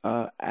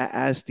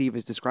 As Steve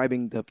is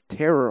describing the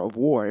terror of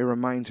war, it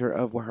reminds her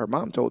of what her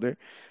mom told her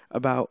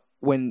about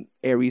when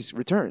Ares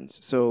returns.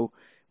 So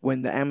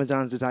when the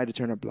Amazons decide to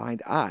turn a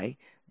blind eye,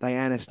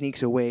 Diana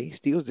sneaks away,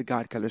 steals the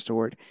God-Killer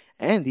sword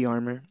and the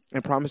armor,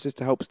 and promises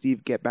to help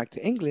Steve get back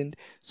to England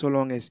so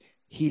long as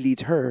he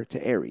leads her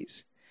to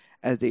Ares.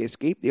 As they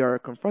escape, they are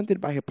confronted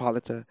by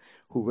Hippolyta,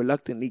 who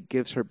reluctantly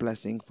gives her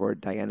blessing for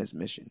Diana's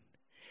mission.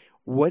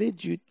 What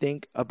did you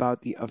think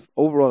about the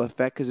overall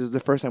effect? Because it's the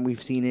first time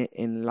we've seen it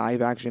in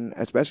live action,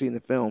 especially in the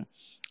film,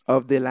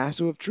 of the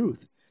lasso of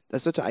truth.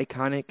 That's such an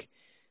iconic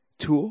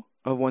tool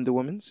of Wonder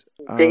Woman's.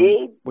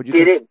 They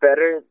did it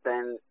better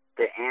than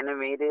the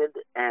animated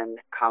and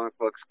comic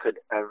books could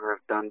ever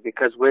have done,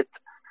 because with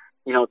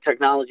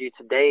technology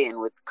today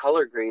and with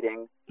color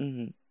grading,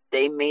 mm-hmm.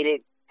 they made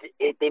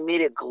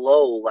it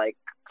glow like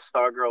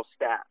Stargirl's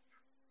staff.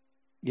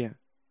 Yeah,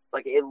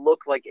 like it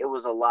looked like it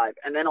was alive.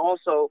 And then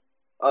also,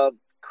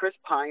 Chris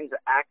Pine's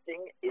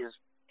acting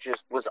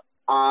was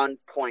on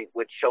point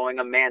with showing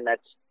a man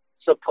that's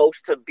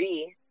supposed to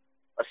be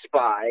a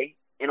spy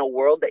in a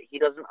world that he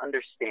doesn't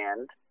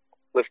understand,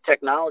 with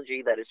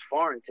technology that is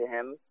foreign to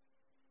him,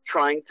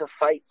 trying to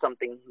fight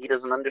something he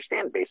doesn't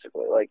understand.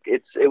 Basically,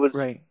 it was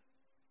right.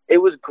 It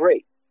was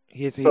great.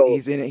 He's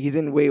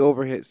in way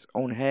over his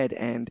own head,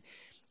 and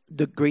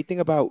the great thing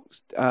about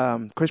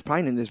Chris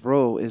Pine in this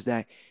role is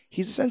that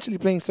he's essentially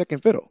playing second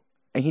fiddle,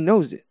 and he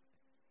knows it.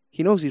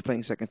 He knows he's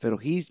playing second fiddle.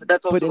 He's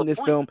put in this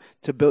film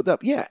to build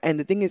up. Yeah, and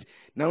the thing is,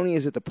 not only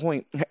is it the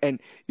point,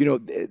 and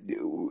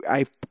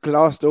I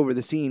glossed over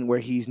the scene where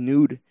he's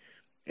nude,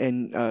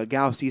 and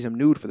Gal sees him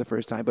nude for the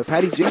first time. But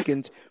Patty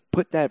Jenkins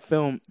put that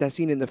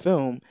scene in the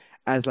film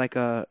as like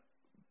a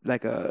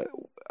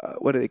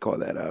what do they call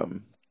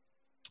that?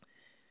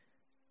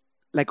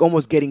 Like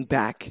almost getting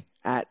back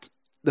at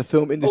the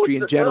film industry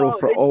in general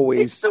for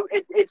always.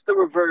 It's the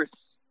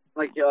reverse,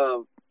 like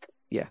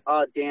yeah.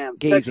 Damn.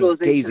 Gazing,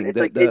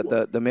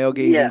 the male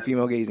gazing, yes.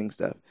 Female gazing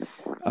stuff.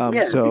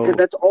 So because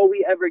that's all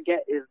we ever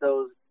get is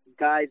those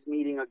guys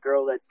meeting a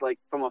girl that's like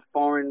from a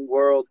foreign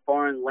world,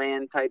 foreign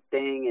land type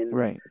thing, and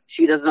right.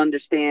 She doesn't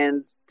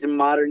understand the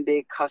modern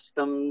day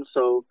customs,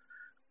 so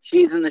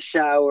she's in the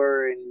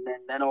shower, and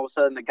then all of a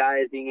sudden the guy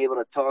is being able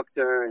to talk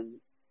to her, and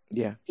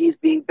yeah, he's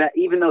being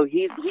even though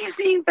he's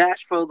being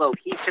bashful, though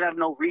he should have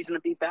no reason to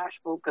be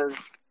bashful,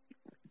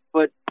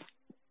 but.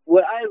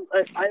 What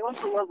I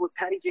also love what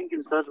Patty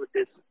Jenkins does with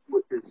this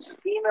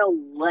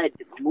female-led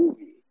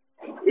movie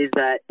is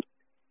that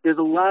there's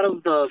a lot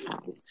of the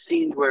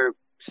scenes where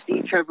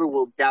Steve Trevor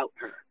will doubt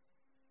her,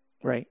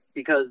 right?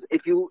 Because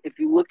if you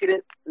look at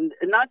it, and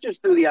not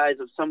just through the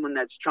eyes of someone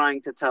that's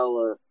trying to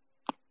tell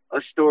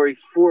a story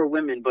for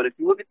women, but if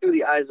you look at it through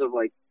the eyes of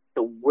like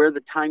where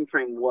the time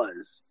frame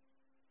was,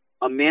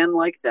 a man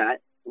like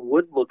that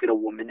would look at a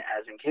woman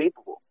as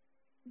incapable.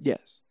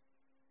 Yes.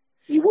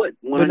 He would.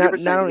 But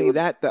not only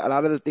that, a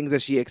lot of the things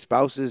that she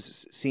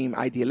espouses seem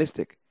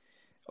idealistic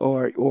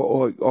or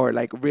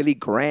like really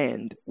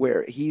grand,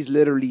 where he's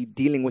literally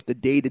dealing with the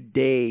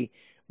day-to-day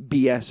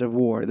BS of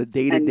war, the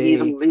day to And day.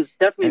 he's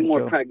definitely a And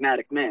more so-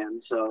 pragmatic man.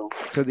 So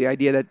So the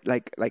idea that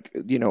like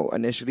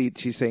initially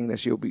she's saying that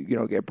she'll be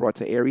get brought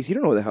to Ares. He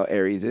don't know what the hell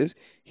Ares is.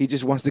 He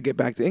just wants to get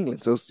back to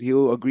England. So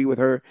he'll agree with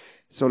her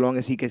so long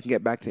as he can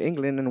get back to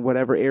England, and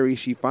whatever Ares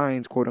she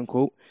finds, quote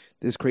unquote,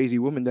 this crazy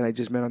woman that I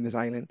just met on this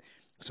island,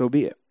 so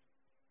be it.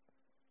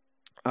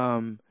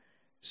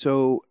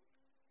 So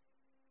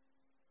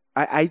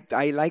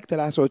I like that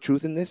I saw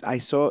truth in this. I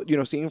saw,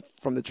 seeing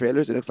from the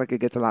trailers, it looks like it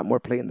gets a lot more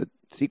play in the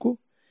sequel.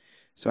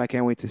 So I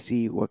can't wait to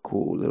see what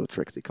cool little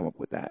tricks they come up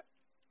with that.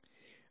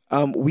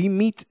 We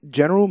meet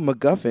General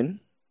MacGuffin,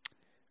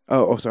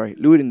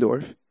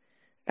 Ludendorff,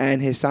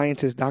 and his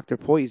scientist, Dr.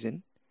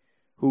 Poison,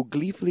 who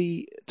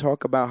gleefully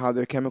talk about how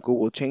their chemical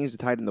will change the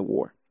tide in the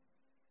war.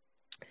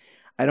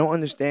 I don't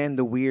understand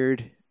the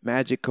weird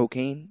magic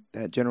cocaine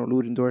that General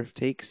Ludendorff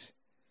takes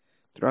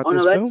throughout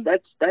this film.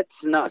 That's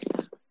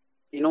snus.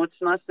 You know what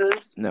snus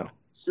is? No.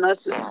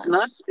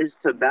 Snus is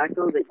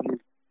tobacco that you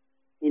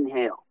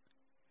inhale.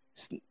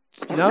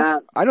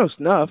 Snuff? I know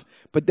snuff,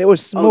 but there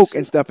was smoke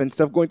and stuff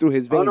going through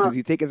his veins. Is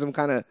he taking some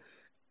kind of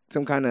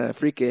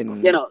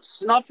freaking...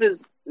 Snuff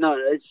is... No,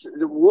 it's...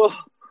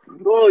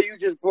 Whoa, you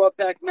just brought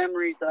back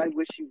memories that I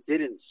wish you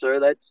didn't, sir.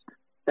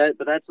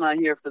 But that's not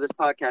here for this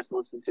podcast to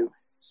listen to.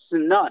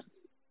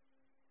 Snus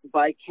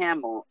by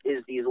Camel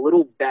is these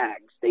little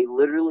bags. They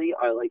literally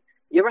are like...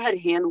 You ever had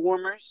hand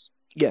warmers?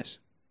 Yes.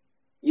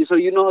 So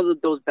you know how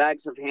those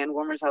bags of hand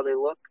warmers, how they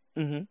look?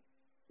 Mm-hmm.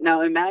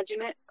 Now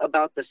imagine it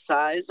about the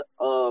size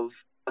of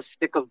a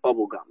stick of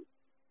bubble gum.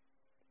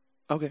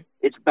 Okay.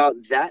 It's about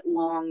that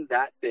long,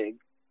 that big,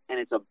 and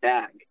it's a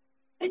bag.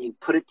 And you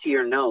put it to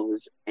your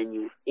nose and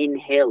you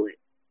inhale it.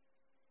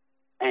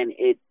 And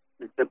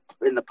the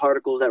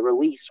particles that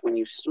release when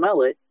you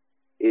smell it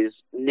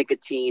is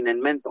nicotine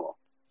and menthol.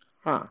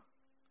 Huh.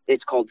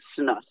 It's called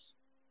snus.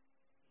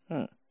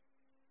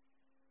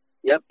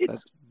 Yep,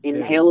 it's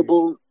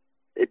inhalable. Weird.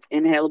 It's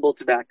inhalable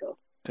tobacco.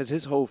 Because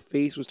his whole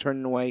face was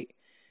turning white.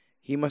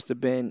 He must have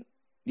been,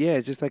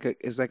 it's like a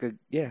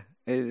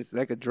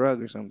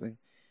drug or something,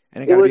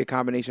 and it got to be a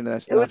combination of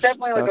that stuff. It was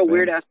definitely like a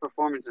weird ass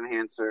performance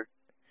enhancer.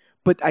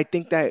 But I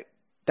think that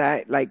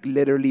like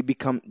literally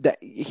become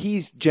that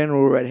he's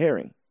General Red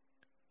Herring,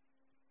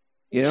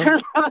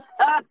 and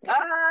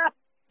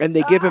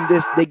they give him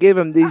this. They give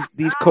him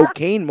these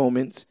cocaine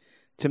moments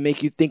to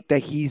make you think that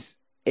he's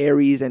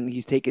Ares and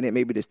he's taking it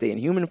maybe to stay in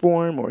human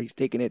form, or he's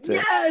taking it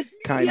to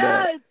kind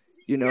of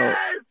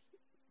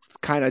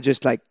kind of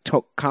just like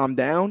calm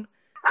down.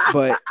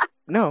 But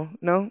no,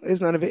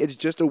 it's none of it. It's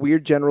just a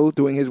weird general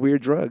doing his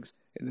weird drugs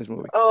in this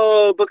movie.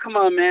 Oh, but come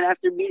on, man!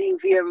 After meeting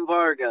VM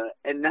Varga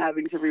and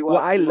having to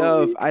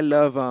rewatch, I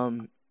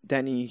love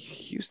Danny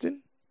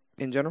Houston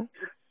in general.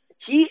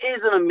 He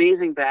is an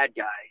amazing bad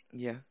guy.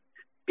 Yeah,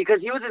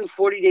 because he was in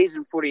 40 Days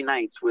and 40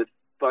 Nights with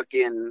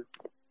fucking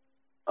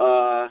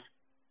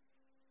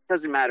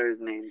doesn't matter his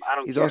name. I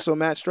don't. He's care. also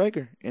Matt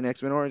Stryker in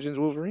X-Men Origins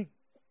Wolverine.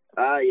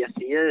 Yes,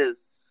 he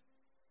is.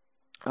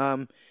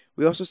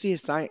 We also see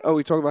his science. Oh,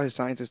 we talked about his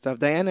science and stuff.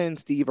 Diana and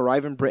Steve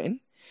arrive in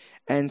Britain,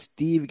 and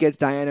Steve gets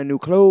Diana new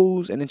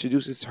clothes and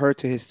introduces her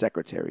to his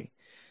secretary.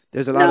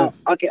 There's a lot of.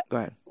 Okay. Go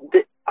ahead.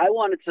 I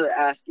wanted to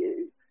ask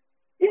you.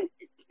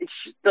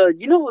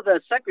 You know who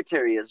the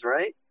secretary is,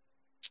 right?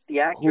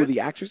 The actress. Who the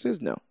actress is?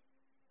 No.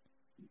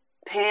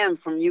 Pam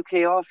from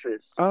UK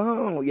Office.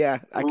 Oh yeah,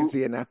 I can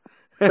see it now.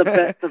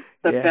 the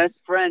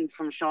best friend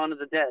from Shaun of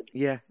the Dead.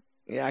 Yeah,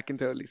 I can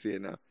totally see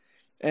it now.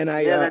 And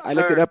I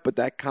looked it up, but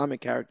that comic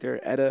character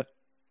Etta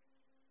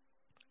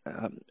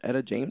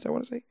James, I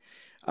want to say,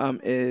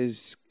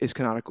 is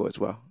canonical as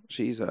well.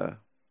 She's a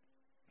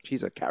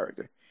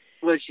character.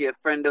 Was she a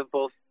friend of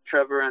both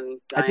Trevor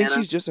and Diana? I think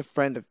she's just a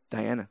friend of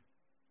Diana,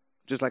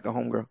 just like a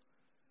homegirl.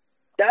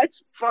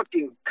 That's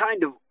fucking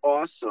kind of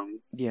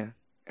awesome. Yeah,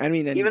 I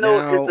mean, even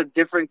though it's a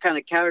different kind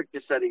of character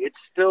setting,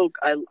 it's still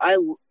I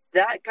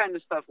that kind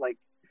of stuff like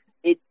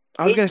it.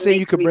 I was gonna say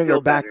you could bring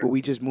her back, but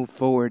we just moved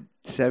forward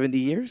 70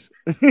 years.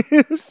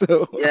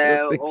 So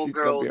yeah, old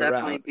girl will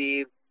definitely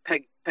be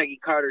Peggy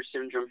Carter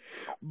syndrome.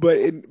 But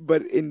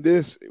in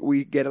this,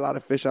 we get a lot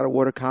of fish out of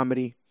water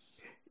comedy.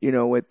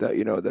 With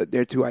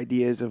their two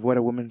ideas of what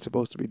a woman's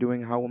supposed to be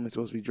doing, how a woman's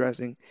supposed to be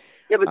dressing.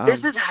 Yeah, but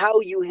this is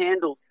how you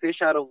handle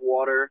fish out of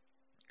water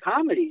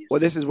comedies.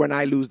 Well, this is when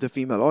I lose the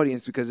female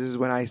audience, because this is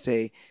when I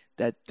say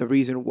that the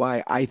reason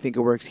why I think it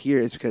works here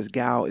is because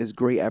Gal is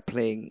great at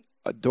playing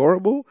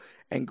adorable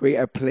and great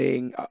at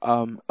playing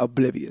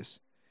oblivious.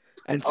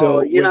 And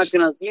so you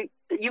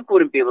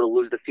wouldn't be able to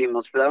lose the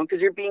females for that one,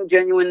 because you're being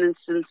genuine and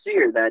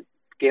sincere. That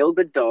Gal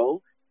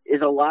Gadot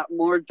is a lot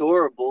more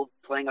adorable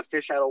playing a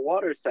fish out of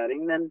water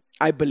setting than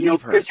I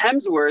believe her. Chris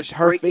Hemsworth.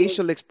 Her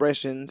facial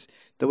expressions,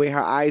 the way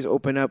her eyes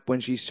open up when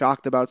she's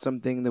shocked about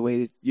something, the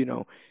way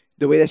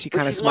the way that she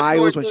kind of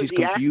smiles when she's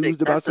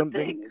confused about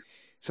something.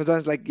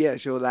 Sometimes,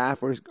 she'll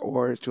laugh or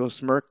she'll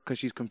smirk because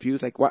she's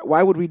confused. Like,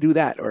 why would we do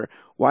that? Or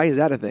why is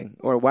that a thing?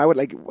 Or why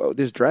would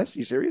this dress?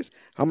 You serious?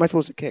 How am I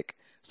supposed to kick?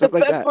 The stuff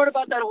like best that. part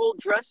about that whole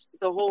dress,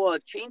 the whole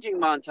changing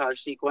montage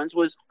sequence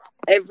was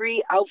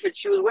every outfit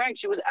she was wearing,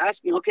 she was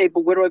asking, okay,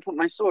 but where do I put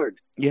my sword?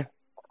 Yeah.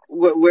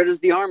 Where does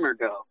the armor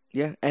go?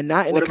 Yeah, and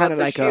not in What a kind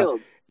about of the like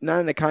shield? not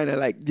in a kind of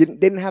like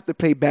didn't have to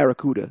play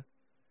Barracuda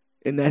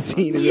in that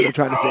scene. Is what I'm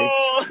trying to say.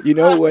 Oh! You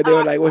know, where they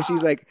were like, where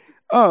she's like,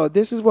 oh,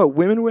 this is what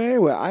women wear.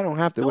 Well, I don't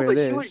have to No, wear but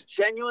she was this.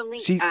 genuinely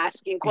She,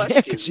 asking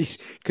yeah,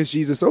 questions. because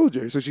she's a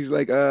soldier, so she's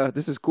like,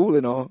 this is cool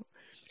and all.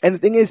 And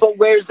But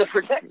where's the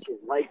protection?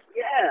 Like,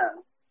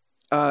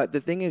 yeah. the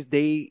thing is,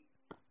 they,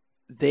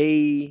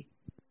 it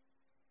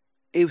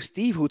was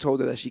Steve who told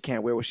her that she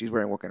can't wear what she's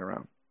wearing walking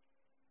around.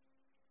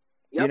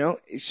 Yep. You know,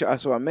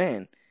 so a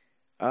man,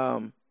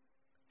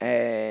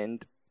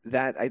 and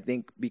that I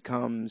think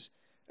becomes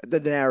the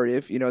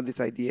narrative. You know, this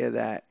idea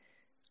that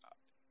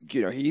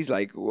he's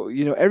like, well,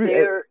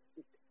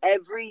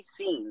 every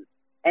scene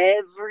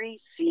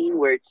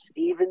where it's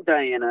Steve and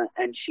Diana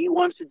and she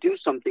wants to do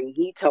something,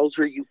 he tells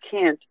her you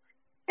can't,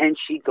 and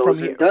she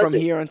goes and does from it.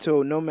 here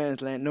until No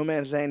Man's Land. No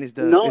Man's Land is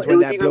No, is it when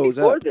was that even blows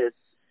before up.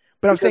 this.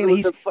 But I'm Because saying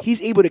it that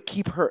he's able to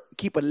keep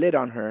a lid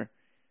on her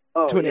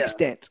to an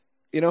extent,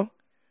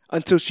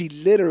 until she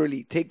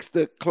literally takes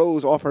the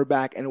clothes off her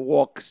back and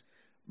walks,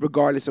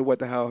 regardless of what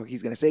the hell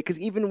he's gonna say. Because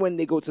even when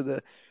they go to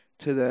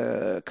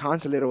the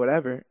consulate or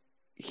whatever,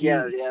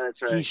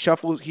 that's right. he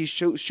shuffles,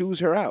 shoos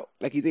her out,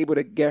 like he's able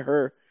to get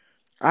her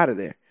out of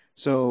there.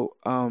 So,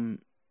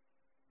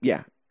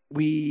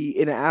 we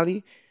in an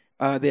alley,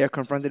 they are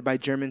confronted by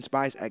German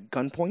spies at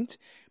gunpoint,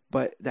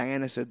 but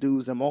Diana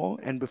subdues them all,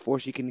 and before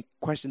she can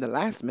question the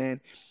last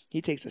man,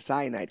 he takes a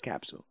cyanide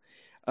capsule.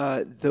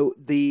 Another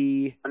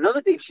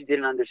thing she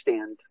didn't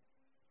understand,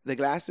 the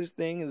glasses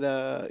thing,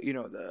 the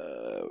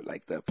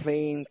like the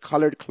plain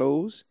colored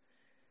clothes,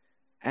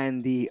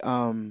 and the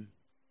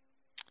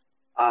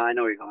I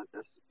know where you're going with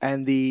this,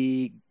 and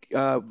the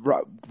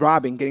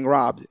getting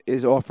robbed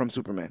is all from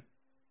Superman.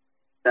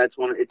 That's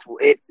one. It's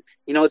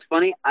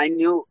funny. I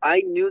knew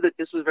that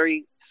this was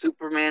very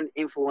Superman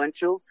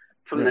influential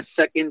from the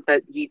second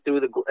that he threw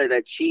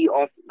that she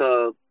off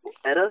the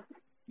Etta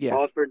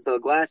offered the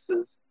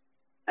glasses,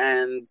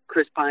 and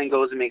Chris Pine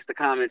goes and makes the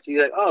comments.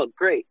 He's like, "Oh,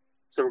 great!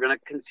 So we're gonna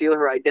conceal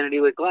her identity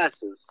with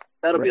glasses.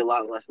 That'll be a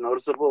lot less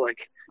noticeable."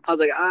 Like I was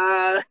like,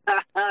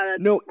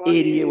 that's no funny.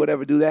 idiot would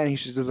ever do that. And he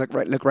should just look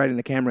right in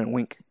the camera and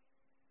wink.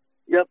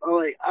 Yep. I'm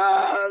like,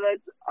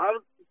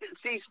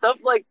 see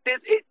stuff like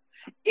this.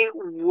 It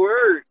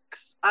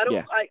works. I don't.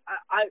 Yeah.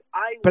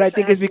 I but I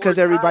think it's because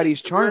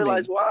everybody's charming.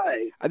 Realize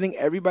why? I think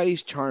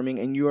everybody's charming,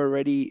 and you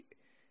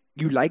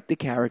like the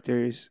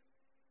characters.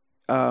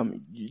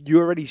 You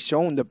already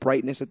shown the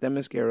brightness of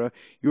Themyscira.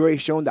 You already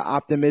shown the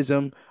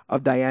optimism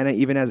of Diana,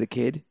 even as a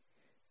kid.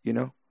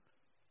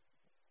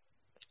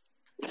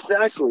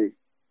 Exactly.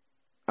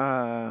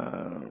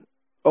 I'm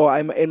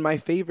in my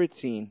favorite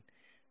scene.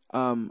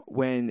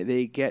 When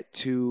they get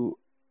to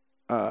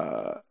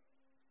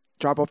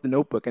drop off the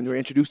notebook and they're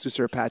introduced to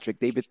Sir Patrick,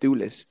 David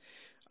Thewlis,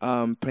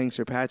 playing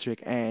Sir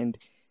Patrick, and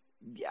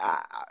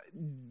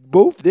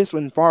both this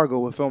one and Fargo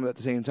were filmed at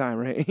the same time,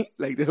 right?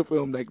 Like they were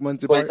filmed like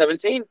months apart.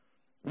 2017.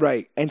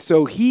 Right, and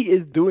so he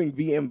is doing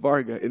VM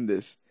Varga in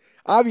this.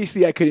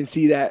 Obviously, I couldn't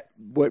see that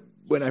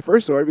when I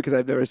first saw it because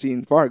I've never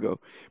seen Fargo.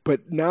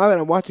 But now that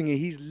I'm watching it,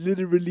 he's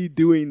literally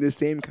doing the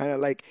same kind of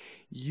like,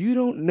 you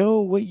don't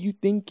know what you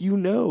think you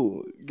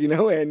know,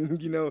 and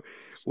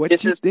what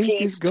this you is think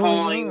peace is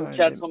going time, on.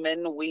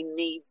 Gentlemen, we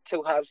need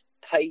to have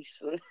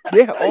pace.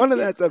 Yeah, all of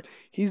that stuff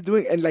he's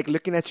doing, and like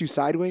looking at you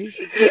sideways,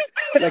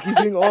 like he's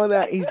doing all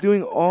that. He's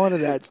doing all of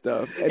that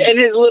stuff, and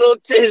his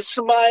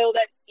smile,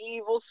 that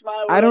evil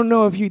smile. I don't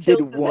know if he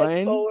did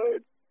one.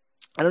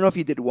 I don't know if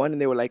he did one, and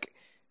they were like,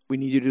 we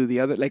need you to do the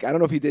other. Like, I don't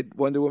know if he did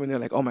Wonder Woman. They're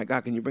like, oh my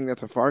God, can you bring that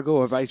to Fargo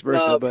or vice versa?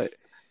 No, but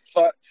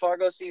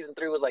Fargo season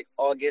 3 was like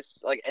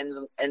August, like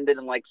ended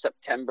in like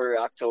September,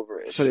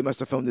 October-ish. So they must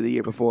have filmed it the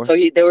year before. So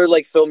they were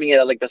like filming it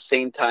at like the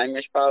same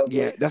time-ish, probably.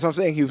 Yeah, that's what I'm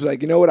saying. He was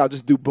like, you know what? I'll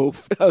just do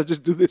both. I'll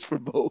just do this for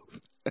both.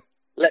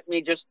 Let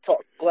me just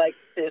talk like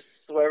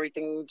this, where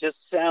everything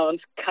just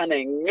sounds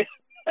cunning.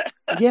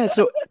 Yeah,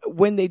 so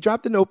when they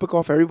drop the notebook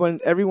off, everyone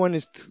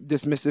is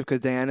dismissive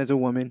because Diana's a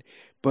woman,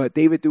 but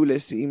David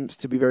Thewlis seems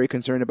to be very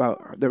concerned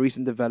about the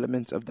recent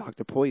developments of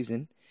Dr.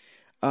 Poison.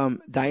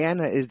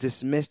 Diana is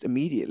dismissed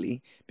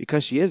immediately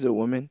because she is a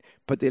woman,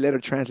 but they let her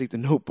translate the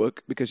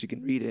notebook because she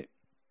can read it.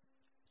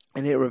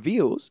 And it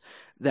reveals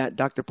that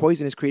Dr.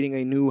 Poison is creating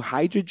a new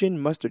hydrogen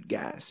mustard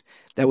gas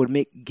that would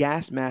make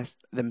gas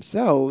masks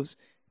themselves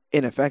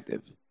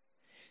ineffective.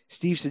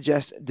 Steve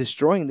suggests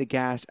destroying the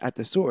gas at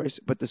the source,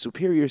 but the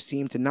superiors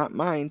seem to not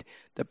mind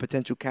the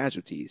potential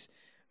casualties.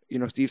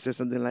 Steve says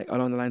something like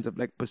along the lines of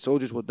like, but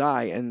soldiers will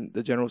die. And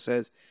the general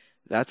says,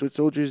 that's what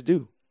soldiers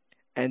do.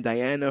 And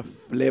Diana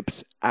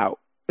flips out.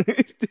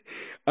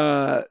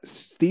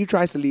 Steve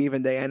tries to leave,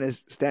 and Diana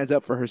stands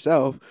up for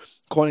herself,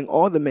 calling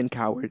all the men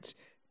cowards,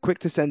 quick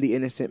to send the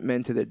innocent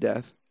men to their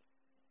death.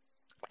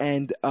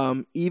 And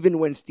even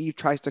when Steve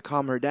tries to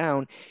calm her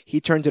down,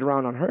 he turns it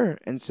around on her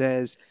and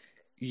says,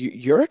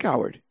 you're a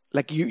coward.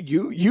 Like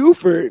you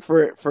for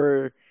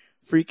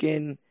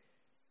freaking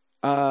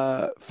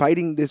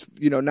fighting this,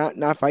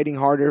 not fighting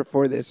harder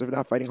for this, or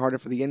not fighting harder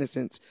for the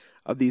innocence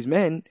of these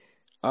men,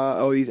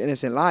 or these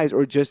innocent lives,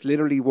 or just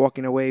literally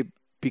walking away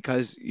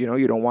because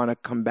you don't want to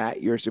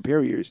combat your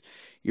superiors.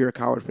 You're a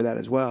coward for that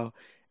as well.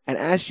 And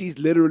as she's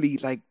literally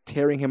like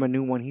tearing him a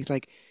new one, he's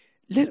like,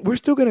 "We're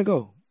still gonna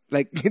go."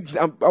 Like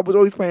I was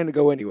always planning to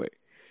go anyway.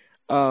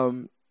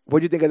 What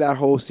do you think of that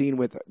whole scene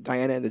with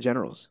Diana and the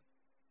generals?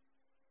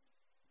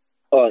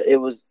 It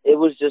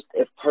was just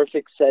a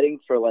perfect setting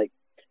for like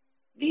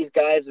these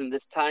guys in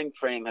this time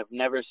frame have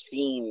never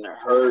seen,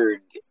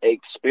 heard,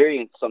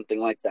 experienced something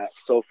like that.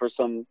 So for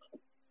some,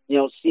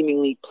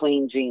 seemingly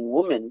plain Jane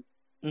woman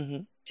Mm-hmm.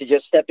 to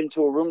just step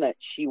into a room that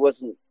she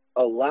wasn't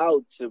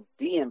allowed to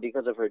be in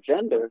because of her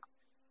gender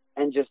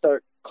and just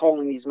start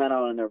calling these men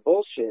out on their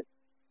bullshit.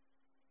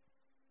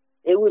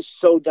 It was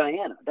so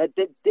Diana. That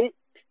did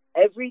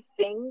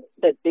everything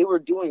that they were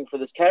doing for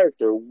this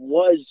character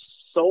was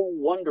so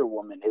Wonder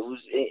Woman.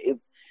 It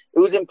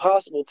was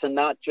impossible to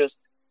not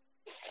just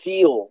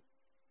feel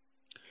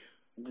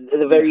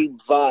the very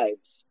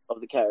vibes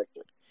of the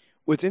character.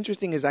 What's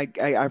interesting is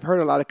I've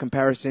heard a lot of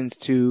comparisons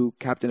to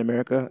Captain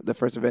America, the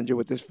first Avenger,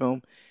 with this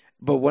film.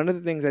 But one of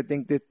the things I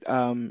think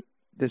that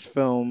this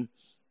film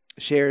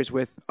shares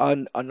with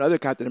another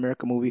Captain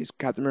America movie is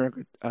Captain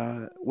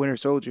America Winter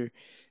Soldier,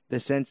 the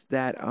sense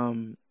that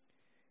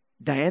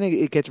Diana,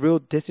 it gets real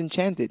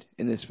disenchanted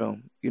in this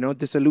film,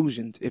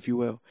 disillusioned, if you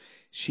will.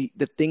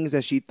 The things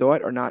that she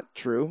thought are not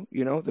true,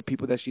 the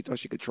people that she thought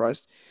she could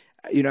trust.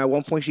 At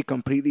one point she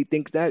completely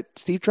thinks that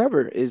Steve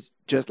Trevor is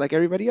just like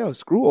everybody else.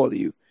 Screw all of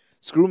you.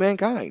 Screw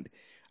mankind.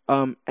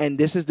 And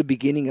this is the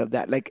beginning of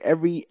that. Like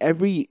every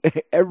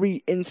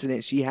every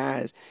incident she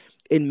has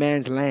in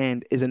man's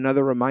land is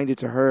another reminder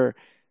to her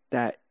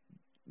that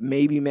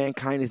maybe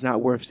mankind is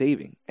not worth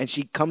saving. And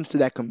she comes to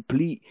that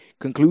complete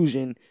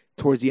conclusion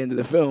towards the end of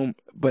the film,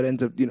 but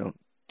ends up,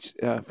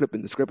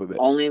 flipping the script a bit.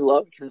 Only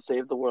love can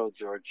save the world,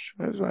 George.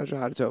 That's what I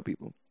try to tell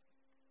people.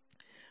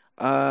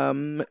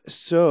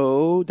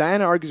 So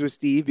Diana argues with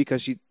Steve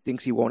because she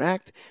thinks he won't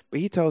act,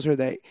 but he tells her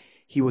that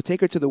he will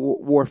take her to the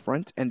war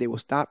front and they will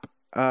stop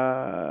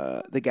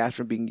the gas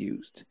from being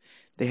used.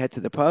 They head to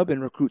the pub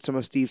and recruit some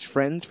of Steve's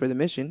friends for the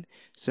mission.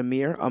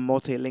 Samir,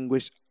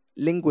 a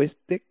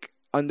linguistic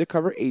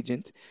undercover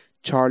agent,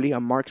 Charlie, a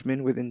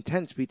marksman with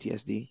intense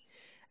PTSD,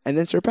 and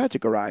then Sir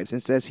Patrick arrives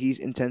and says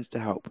he intends to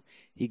help.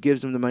 He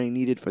gives them the money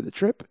needed for the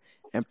trip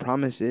and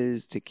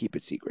promises to keep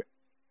it secret.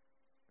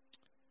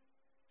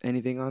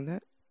 Anything on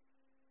that?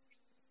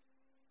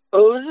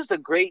 Oh, it was just a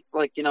great,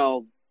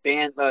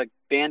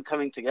 band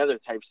coming together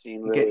type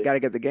scene. Really.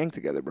 Gotta get the gang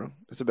together, bro.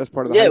 That's the best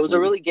part of the. Yeah, it was a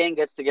really gang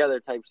gets together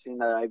type scene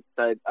that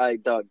I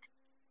dug.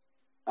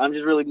 I'm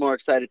just really more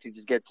excited to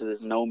just get to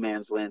this no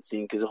man's land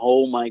scene because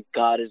oh my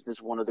god, is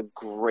this one of the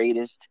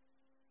greatest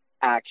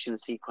action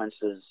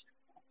sequences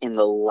in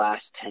the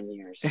last 10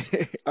 years?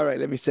 All right,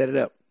 let me set it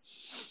up.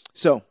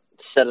 So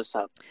set us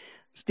up.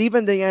 Steve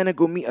and Diana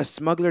go meet a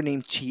smuggler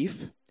named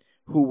Chief,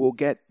 who will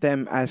get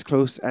them as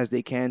close as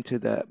they can to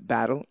the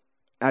battle.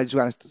 I just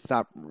want to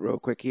stop real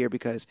quick here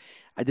because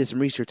I did some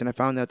research and I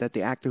found out that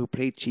the actor who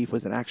played Chief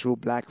was an actual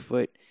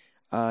Blackfoot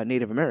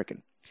Native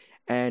American.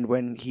 And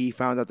when he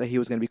found out that he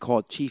was going to be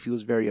called Chief, he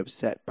was very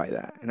upset by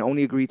that and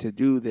only agreed to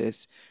do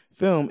this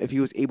film if he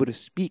was able to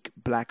speak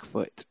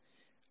Blackfoot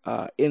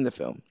in the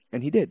film.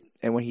 And he did.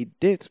 And when he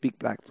did speak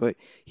Blackfoot,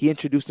 he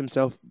introduced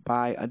himself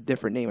by a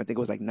different name. I think it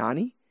was like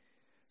Nani.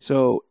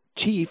 So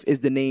Chief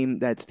is the name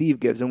that Steve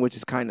gives him, which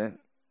is kind of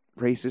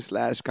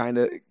racist / kind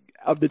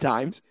of the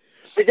times.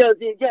 Yeah,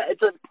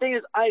 the thing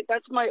is,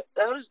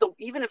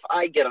 even if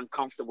I get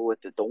uncomfortable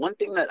with it, the one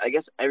thing that I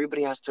guess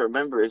everybody has to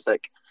remember is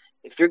like,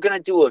 if you're gonna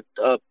do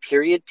a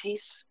period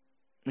piece,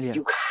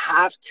 you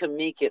have to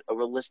make it a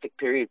realistic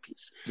period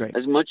piece. Right.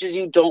 As much as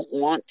you don't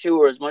want to,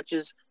 or as much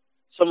as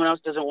someone else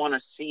doesn't want to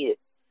see it,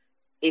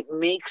 it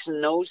makes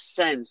no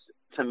sense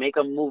to make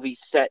a movie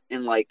set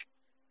in like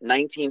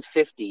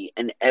 1950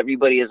 and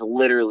everybody is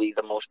literally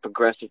the most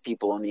progressive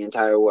people in the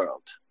entire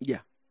world. Yeah.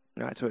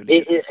 No, I totally.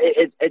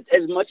 It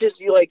as much as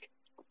you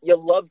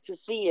love to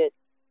see it,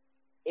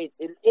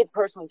 it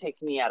personally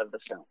takes me out of the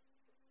film.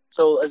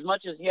 So as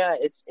much as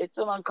it's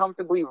an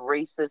uncomfortably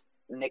racist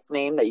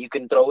nickname that you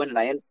can throw in,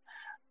 and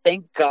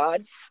thank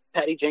God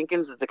Patty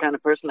Jenkins is the kind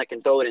of person that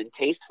can throw it in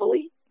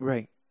tastefully.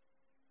 Right.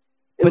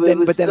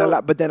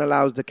 But then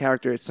allows the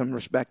character some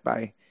respect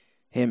by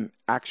him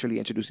actually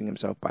introducing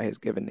himself by his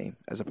given name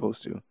as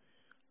opposed to,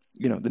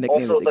 the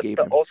nickname that they gave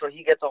him. Also,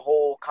 he gets a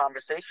whole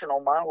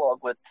conversational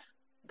monologue with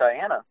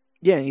Diana.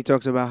 Yeah, and he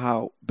talks about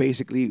how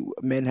basically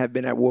men have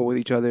been at war with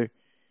each other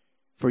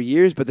for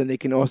years, but then they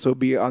can also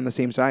be on the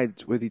same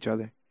side with each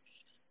other.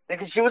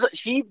 Because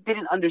she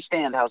didn't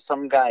understand how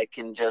some guy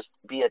can just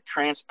be a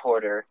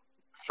transporter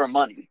for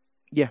money.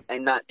 Yeah.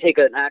 And not take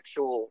an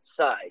actual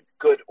side,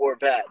 good or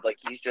bad. Like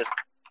he's just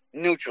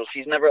neutral.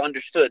 She's never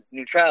understood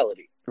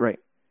neutrality. Right.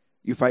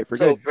 You fight for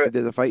good. If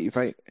there's a fight, you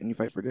fight, and you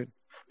fight for good.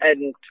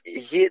 And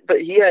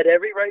he had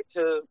every right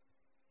to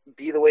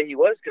be the way he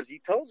was because he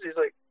tells you, he's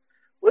like,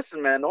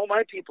 listen, man, all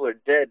my people are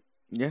dead.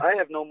 Yeah. I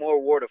have no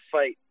more war to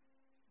fight.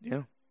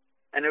 Yeah.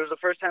 And it was the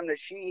first time that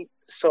she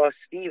saw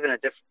Steve in a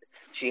different.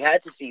 She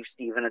had to see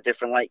Steve in a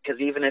different light,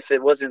 because even if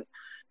it wasn't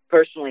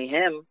personally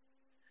him,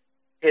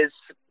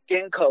 his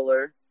skin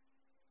color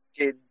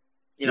did,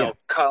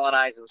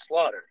 colonize and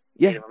slaughter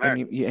Native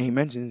Americans. And he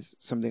mentions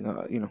something,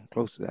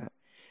 close to that.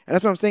 And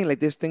that's what I'm saying. Like,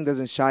 this thing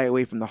doesn't shy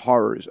away from the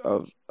horrors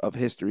of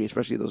history,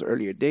 especially those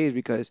earlier days,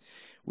 because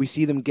we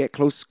see them get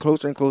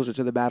closer and closer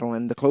to the battle.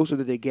 And the closer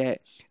that they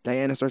get,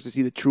 Diana starts to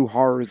see the true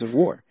horrors of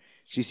war.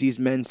 She sees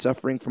men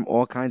suffering from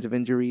all kinds of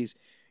injuries,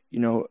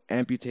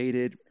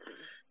 amputated,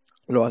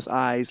 lost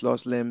eyes,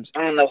 lost limbs.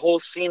 And the whole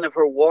scene of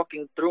her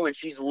walking through, and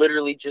she's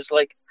literally just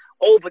like,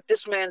 oh, but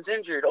this man's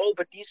injured. Oh,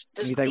 but these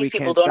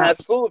people don't have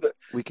food.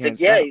 We can't.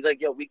 He's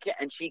like, yo, we can't.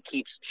 And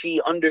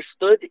she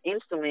understood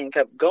instantly and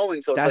kept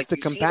going. So that's it's like,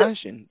 the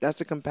compassion. That's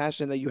the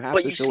compassion that you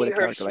have to show with a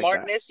character like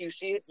that. But you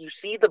see her smartness. You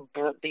see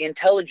the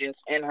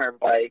intelligence in her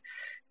by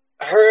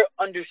her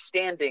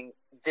understanding.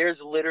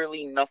 There's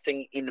literally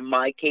nothing in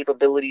my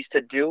capabilities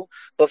to do,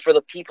 but for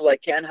the people I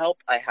can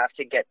help, I have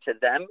to get to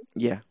them.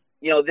 Yeah.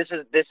 This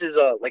is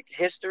like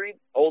history,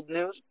 old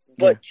news,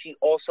 but she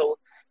also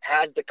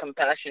has the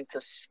compassion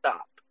to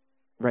stop.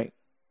 Right.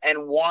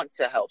 And want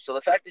to help. So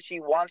the fact that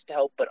she wants to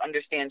help but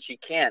understands she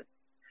can't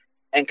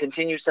and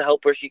continues to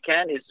help where she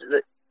can is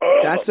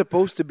that's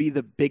supposed to be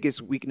the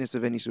biggest weakness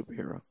of any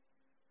superhero.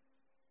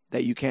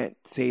 That you can't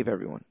save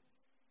everyone.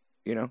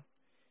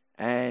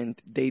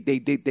 And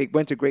they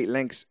went to great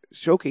lengths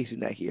showcasing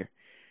that here.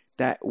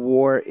 That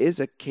war is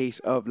a case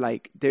of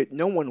like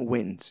no one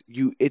wins.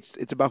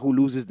 It's about who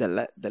loses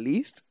the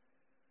least.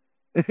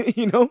 And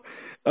it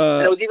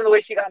was even the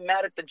way she got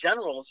mad at the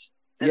generals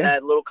in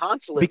that little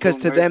consulate. Because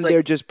to them,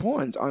 they're just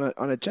pawns on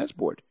a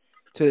chessboard.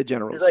 To the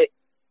generals,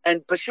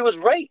 but she was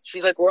right.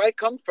 She's like, where I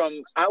come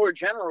from, our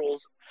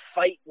generals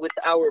fight with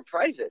our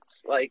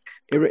privates. Like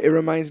it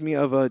reminds me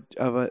of a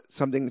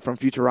something from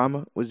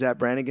Futurama with Zap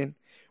Brannigan,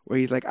 where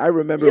he's like, I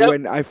remember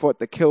when I fought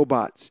the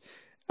Killbots.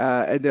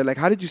 And they're like,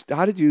 how did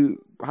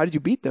you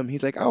beat them?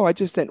 He's like, oh, I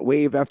just sent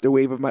wave after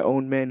wave of my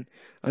own men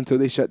until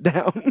they shut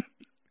down.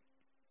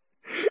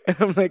 And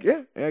I'm like,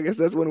 yeah, I guess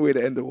that's one way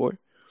to end the war.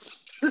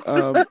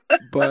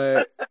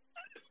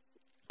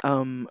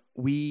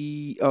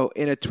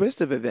 In a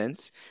twist of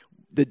events,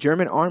 the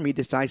German army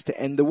decides to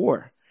end the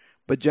war,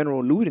 but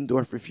General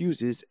Ludendorff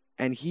refuses,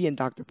 and he and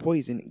Dr.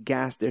 Poison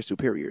gas their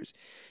superiors,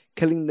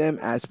 killing them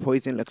as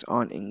Poison looks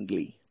on in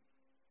glee.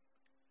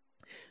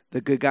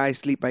 The good guys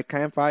sleep by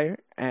campfire.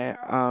 They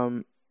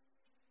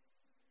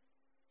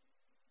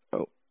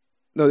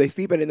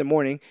sleep, and in the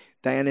morning,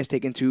 Diana is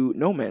taken to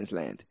no man's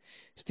land.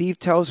 Steve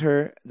tells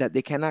her that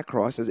they cannot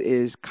cross, as it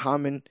is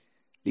commonly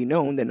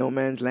known that no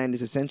man's land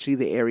is essentially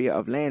the area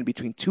of land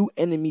between two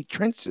enemy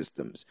trench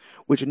systems,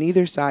 which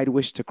neither side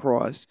wished to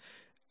cross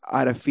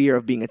out of fear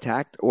of being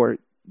attacked or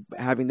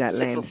having that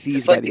land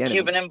seized by the enemy.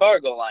 It's like the Cuban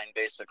embargo line,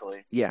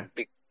 basically. Yeah.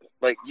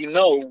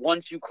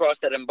 Once you cross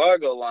that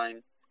embargo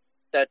line,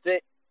 that's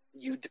it.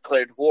 You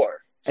declared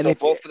war. And so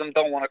both of them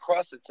don't want to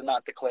cross it to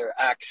not declare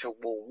actual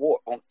war.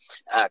 War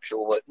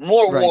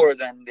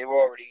than they were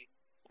already.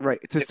 Right,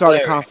 to start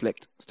a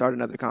conflict, start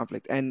another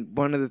conflict. And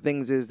one of the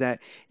things is that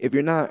if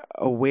you're not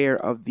aware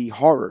of the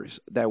horrors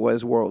that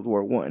was World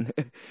War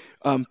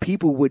I,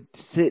 people would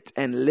sit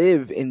and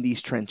live in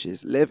these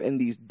trenches, live in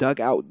these dug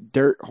out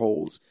dirt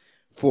holes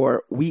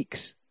for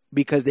weeks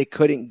because they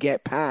couldn't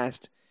get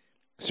past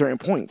certain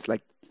points,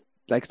 like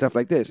stuff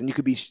like this. And you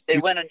could be... They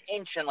went an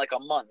inch in like a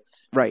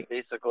month. Right.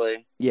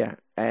 Basically. Yeah,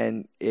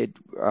 and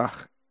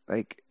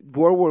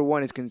World War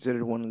I is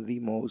considered one of the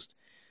most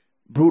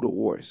brutal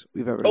wars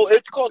we've ever. Oh,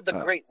 it's called the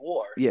Great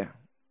War. Yeah.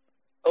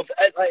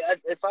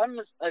 If I'm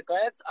like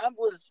I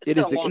was. It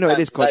is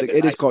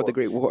called the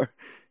Great War.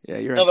 Yeah,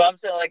 you're right. No, but I'm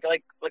saying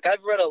like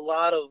I've read a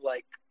lot of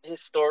like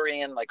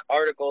historian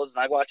articles,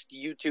 and I watched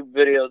YouTube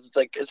videos. It's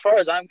like, as far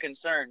as I'm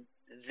concerned,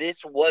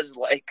 this was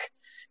like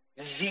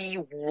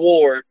the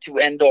war to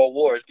end all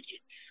wars.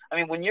 I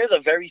mean, when you're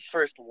the very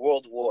first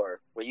World War,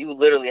 where you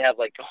literally have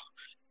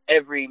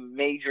every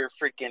major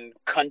freaking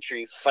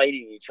country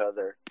fighting each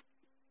other.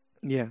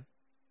 Yeah.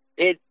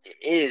 It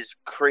is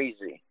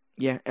crazy.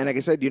 Yeah, and like I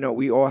said,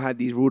 we all had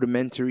these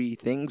rudimentary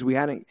things. We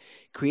hadn't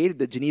created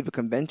the Geneva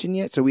Convention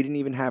yet, so we didn't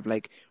even have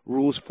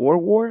rules for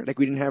war. We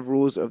didn't have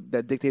rules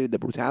that dictated the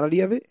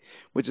brutality of it,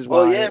 which is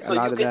why a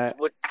lot of that.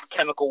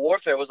 Chemical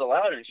warfare was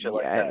allowed and shit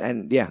like that.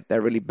 And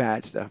that really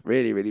bad stuff,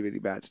 really, really, really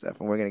bad stuff,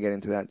 and we're gonna get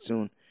into that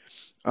soon.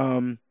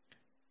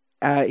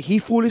 He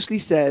foolishly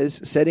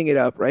says, setting it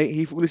up, right?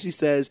 He foolishly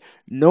says,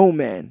 no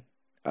man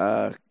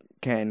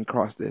can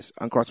cross this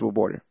uncrossable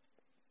border.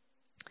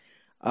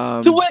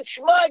 To which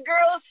my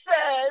girl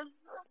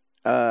says,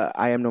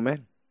 I am no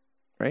man,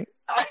 right?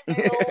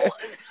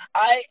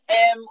 I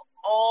am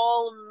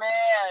all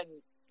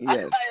man. Yes.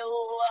 I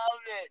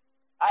love it.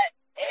 I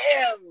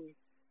am.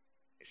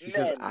 She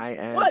says, I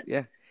am. What?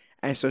 Yeah.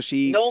 And so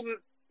she...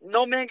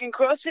 No man can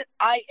cross it.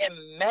 I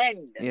am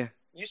men. Yeah.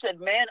 You said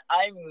man,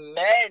 I'm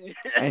men.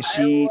 And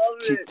she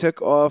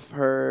took off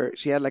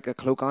she had a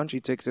cloak on.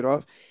 She takes it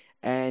off.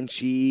 and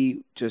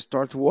she just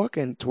starts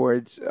walking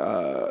towards,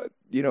 on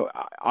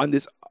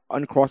this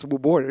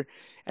uncrossable border,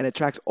 and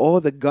attracts all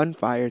the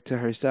gunfire to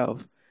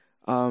herself,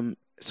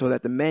 so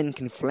that the men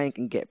can flank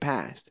and get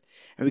past.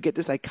 And we get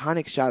this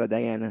iconic shot of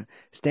Diana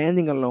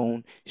standing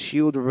alone,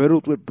 shield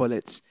riddled with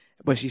bullets,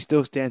 but she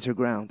still stands her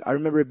ground. I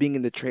remember it being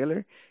in the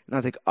trailer, and I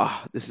was like,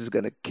 "Oh, this is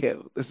gonna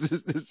kill. This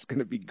is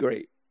gonna be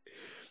great.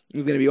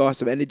 It's gonna be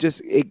awesome." And it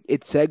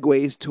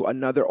segues to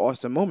another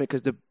awesome moment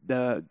because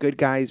the good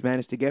guys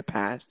managed to get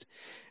past,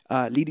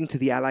 leading to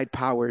the Allied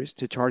powers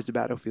to charge the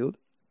battlefield.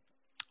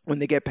 When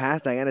they get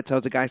past, Diana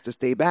tells the guys to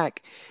stay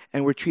back,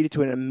 and we're treated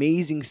to an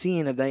amazing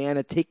scene of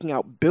Diana taking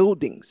out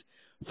buildings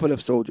full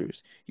of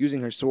soldiers using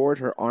her sword,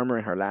 her armor,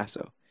 and her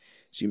lasso.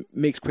 She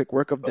makes quick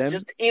work of them.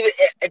 Just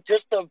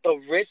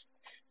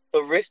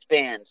the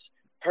wristbands.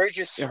 Her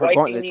just Yeah, her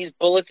swiping gauntlets. these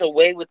bullets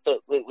away with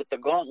the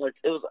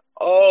gauntlets. It was,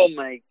 oh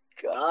my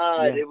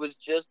God! Yeah. It was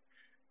just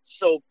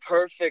so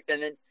perfect.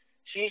 And then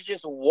she's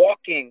just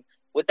walking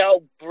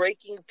without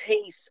breaking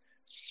pace,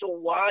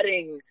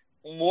 swatting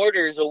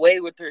mortars away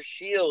with her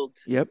shield.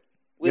 Yep.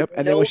 With Yep.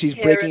 And no then when she's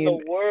care breaking in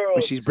the world.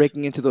 when she's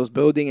breaking into those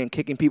buildings and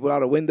kicking people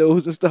out of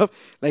windows and stuff,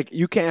 like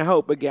you can't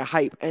help but get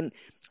hype. And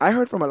I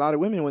heard from a lot of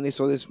women when they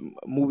saw this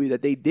movie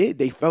that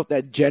they felt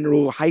that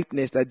general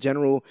hypeness, that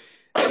general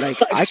like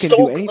I can so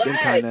do anything glad.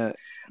 kind of.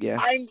 Yeah.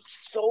 I'm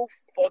so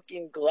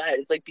fucking glad.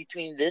 It's like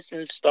between this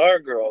and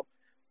Stargirl,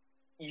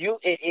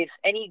 if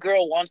any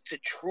girl wants to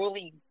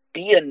truly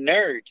be a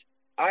nerd,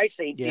 I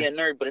say be Yeah. a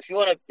nerd. But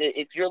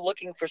if you're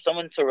looking for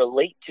someone to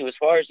relate to as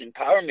far as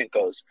empowerment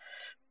goes,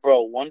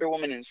 bro, Wonder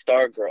Woman and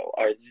Stargirl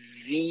are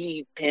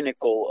the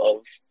pinnacle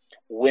of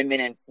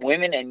women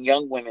and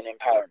young women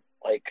empowerment.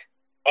 Like,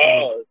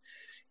 oh,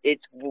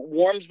 it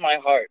warms my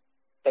heart.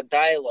 The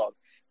dialogue.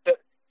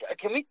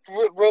 Can we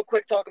real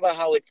quick talk about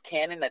how it's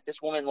canon that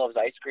this woman loves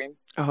ice cream?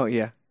 Oh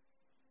yeah.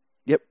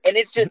 Yep. And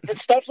it's just the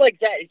stuff like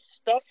that. It's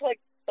stuff like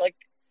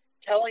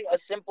telling a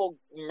simple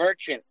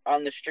merchant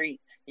on the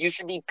street, you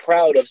should be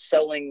proud of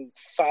selling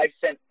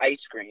 5-cent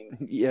ice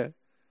cream. Yeah.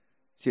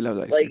 She loves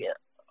ice Like, cream.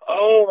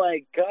 oh my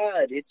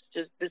God! It's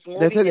just this movie.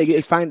 That's it. Is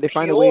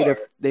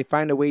They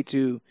find a way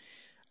to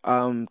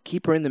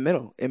keep her in the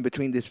middle, in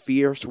between this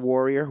fierce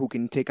warrior who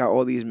can take out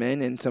all these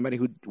men and somebody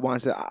who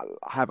wants to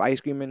have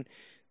ice cream and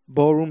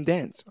ballroom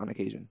dance on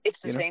occasion. It's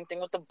the same thing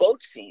with the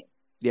boat scene.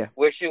 Yeah.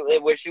 Where she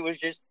was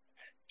just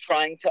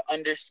trying to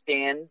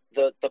understand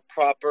the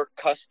proper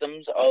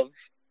customs of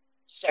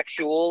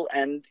sexual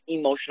and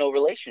emotional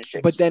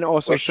relationships. But then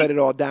also shut it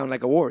all down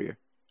like a warrior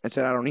and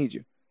said, "I don't need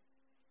you."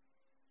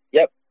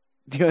 Yep.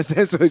 Do you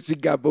understand? So she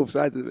got both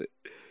sides of it.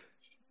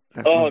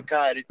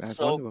 God, it's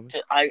so...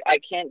 I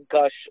can't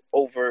gush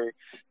over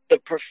the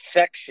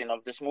perfection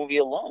of this movie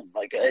alone.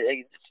 Like,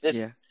 it's just...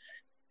 Yeah.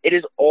 It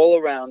is all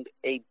around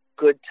a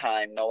good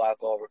time, no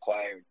alcohol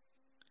required.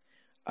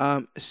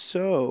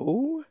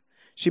 So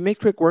she makes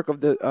quick work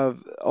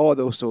of all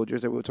those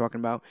soldiers that we were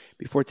talking about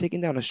before taking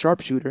down a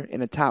sharpshooter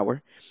in a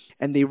tower,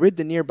 and they rid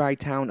the nearby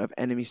town of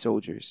enemy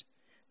soldiers.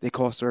 They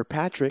call Sir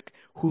Patrick,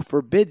 who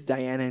forbids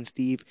Diana and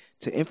Steve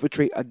to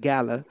infiltrate a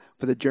gala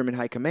for the German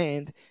High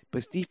Command,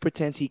 but Steve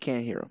pretends he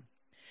can't hear him.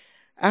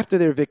 After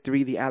their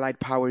victory, the Allied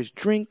powers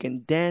drink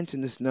and dance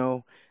in the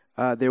snow,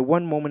 their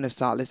one moment of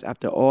solace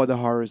after all the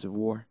horrors of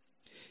war.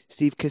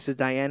 Steve kisses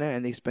Diana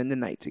and they spend the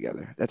night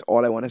together. That's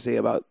all I want to say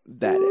about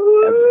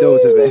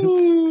those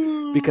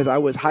events, because I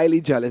was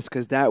highly jealous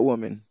because that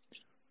woman.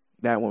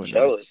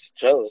 Jealous.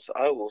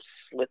 I will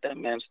slit that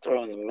man's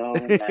throat in the middle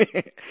of the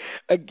night.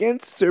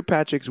 Against Sir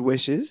Patrick's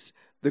wishes,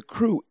 the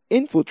crew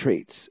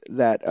infiltrates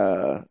that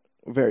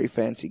very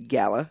fancy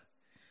gala.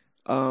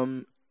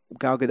 Gal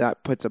Gadot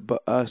puts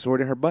a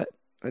sword in her butt,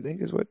 I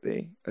think is what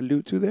they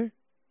allude to there.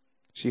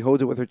 She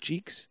holds it with her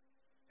cheeks.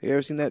 Have you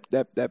ever seen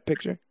that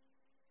picture?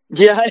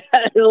 Yeah,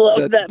 I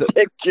love that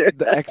picture.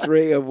 The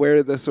X-ray of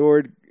where the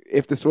sword,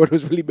 if the sword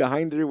was really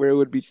behind her, where it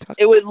would be tucked.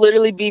 It would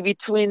literally be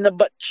between the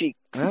butt cheeks.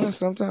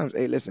 Sometimes.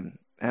 Hey, listen,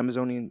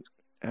 Amazonian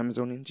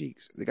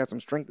cheeks. They got some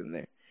strength in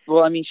there.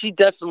 Well, I mean, she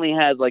definitely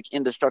has like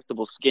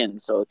indestructible skin,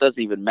 so it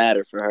doesn't even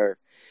matter for her.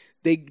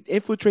 They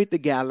infiltrate the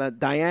gala.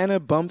 Diana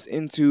bumps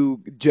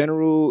into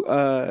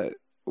General,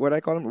 what I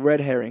call him,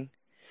 Red Herring,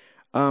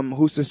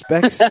 who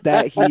suspects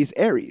that he's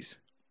Ares.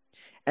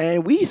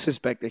 And we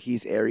suspect that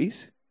he's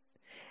Ares.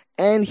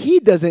 And he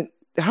doesn't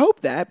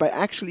help that by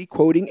actually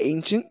quoting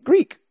ancient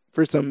Greek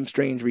for some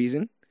strange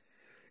reason,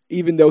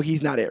 even though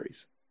he's not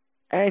Ares.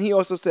 And he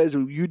also says,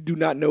 "You do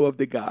not know of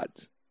the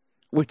gods,"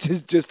 which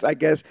is just, I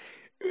guess,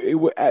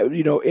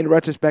 in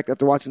retrospect,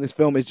 after watching this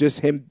film, is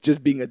just him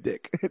just being a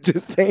dick,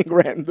 just saying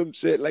random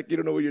shit like you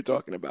don't know what you're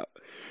talking about.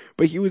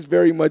 But he was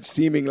very much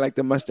seeming like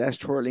the mustache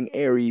twirling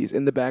Ares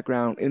in the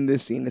background in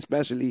this scene,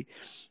 especially.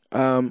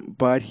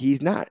 But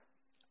he's not.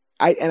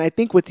 I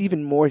think what's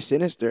even more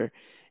sinister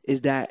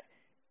is that,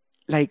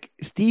 like,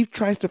 Steve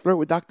tries to flirt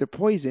with Dr.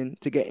 Poison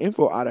to get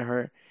info out of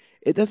her.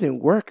 It doesn't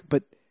work,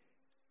 but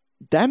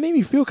that made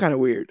me feel kind of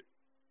weird.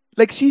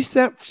 Like, she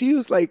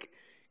was like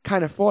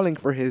kind of falling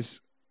for his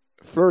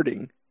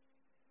flirting,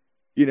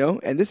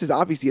 and this is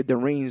obviously a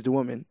deranged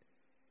woman.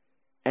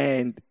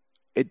 and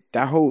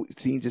that whole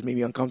scene just made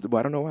me uncomfortable.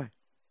 I don't know why.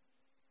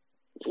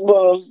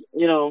 Well,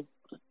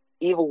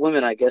 evil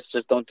women, I guess,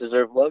 just don't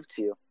deserve love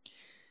to you.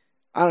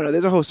 I don't know.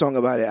 There's a whole song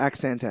about it. Axe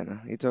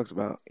Santana. He talks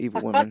about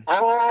evil women.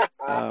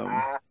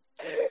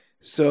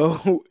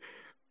 So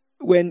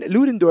when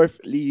Ludendorff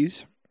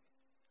leaves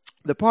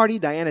the party,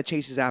 Diana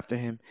chases after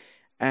him,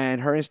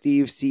 and her and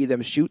Steve see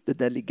them shoot the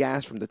deadly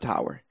gas from the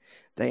tower.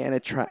 Diana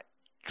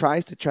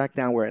tries to track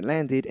down where it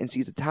landed and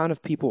sees a town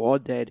of people all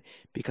dead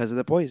because of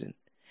the poison.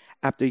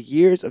 After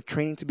years of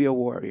training to be a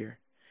warrior,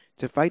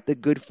 to fight the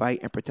good fight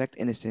and protect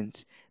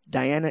innocents,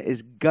 Diana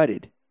is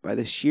gutted by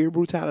the sheer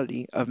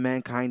brutality of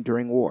mankind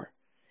during war.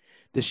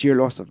 The sheer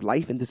loss of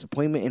life and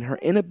disappointment in her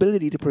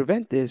inability to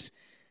prevent this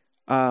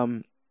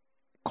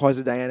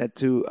causes Diana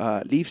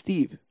to leave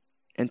Steve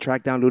and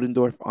track down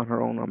Ludendorff on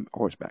her own on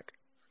horseback.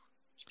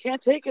 She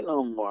can't take it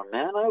no more,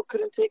 man. I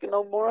couldn't take it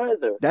no more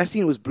either. That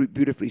scene was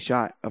beautifully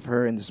shot of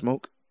her in the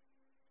smoke.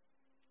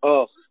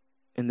 Oh.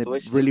 In the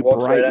really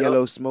bright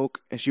yellow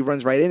smoke. And she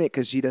runs right in it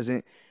because she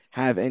doesn't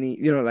have any,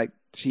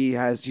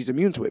 she's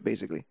immune to it,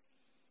 basically.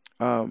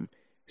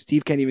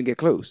 Steve can't even get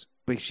close.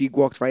 But she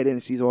walks right in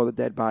and sees all the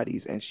dead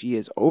bodies, and she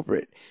is over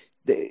it.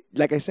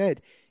 Like I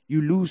said, you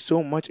lose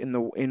so much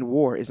in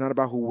war. It's not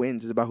about who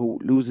wins. It's about who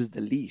loses the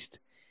least.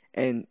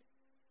 And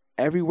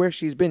everywhere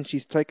she's been,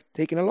 she's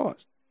taken a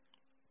loss.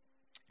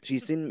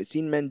 She's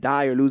seen men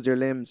die or lose their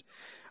limbs.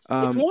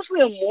 It's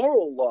mostly a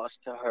moral loss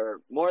to her,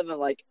 more than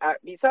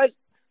besides,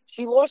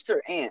 she lost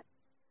her aunt.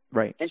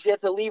 Right. And she had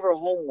to leave her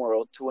home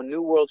world to a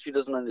new world she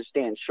doesn't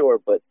understand, sure.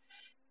 But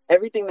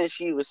everything that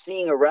she was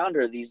seeing around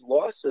her, these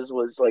losses,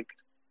 was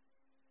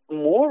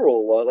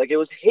moral law. It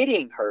was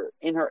hitting her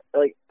in her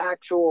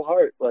actual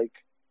heart.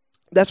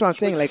 That's what I'm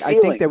saying. I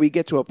think that we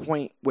get to a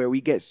point where we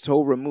get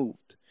so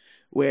removed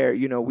where,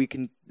 we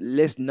can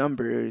list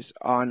numbers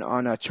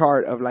on a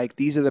chart of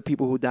these are the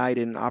people who died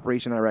in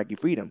Operation Iraqi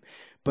Freedom.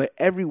 But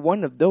every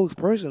one of those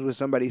persons was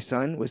somebody's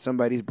son, was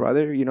somebody's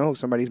brother,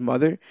 somebody's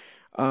mother.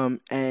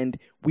 And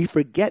we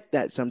forget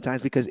that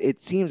sometimes because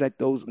it seems like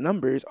those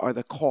numbers are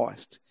the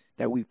cost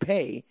that we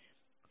pay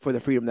for the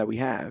freedom that we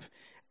have.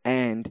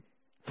 And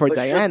for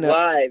Diana, should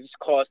lives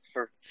cost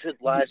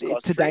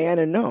to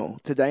Diana, no.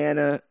 To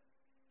Diana,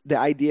 the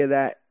idea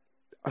that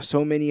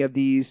so many of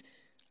these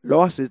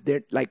losses,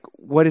 they're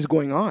what is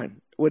going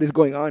on? What is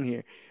going on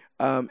here?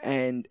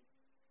 And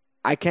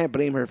I can't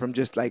blame her from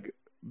just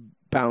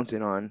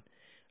bouncing on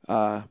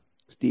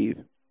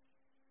Steve.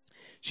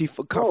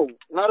 No,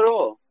 not at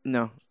all.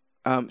 No.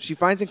 She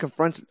finds and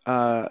confronts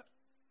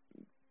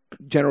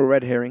General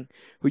Red Herring,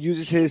 who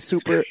uses his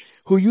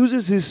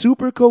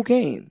super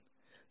cocaine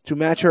to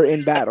match her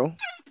in battle.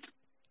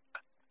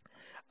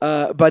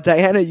 But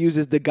Diana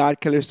uses the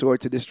God Killer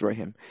sword to destroy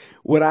him.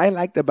 What I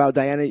liked about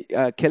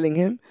Diana killing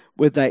him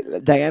was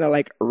that Diana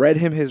read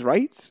him his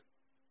rights.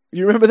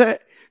 You remember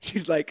that?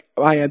 She's like,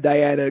 I am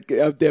Diana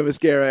of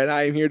Themyscira, and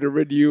I am here to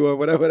rid you or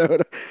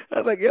whatever. I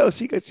was like, yo,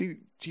 she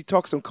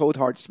talks some cold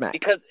hard smack.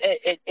 Because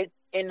it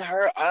in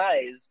her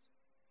eyes,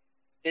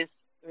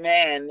 this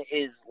man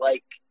is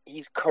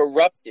he's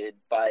corrupted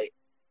by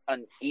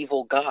an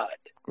evil god.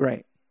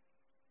 Right.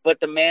 But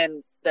the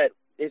man that,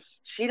 if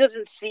she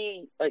doesn't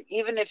see,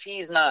 even if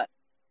he's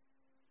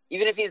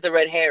the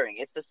red herring,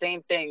 it's the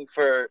same thing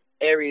for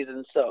Ares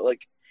and so.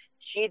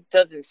 She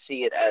doesn't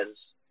see it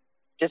as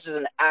this is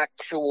an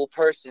actual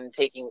person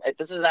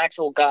this is an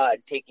actual god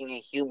taking a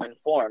human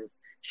form.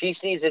 She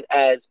sees it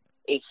as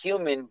a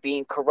human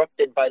being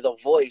corrupted by the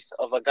voice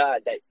of a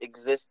god that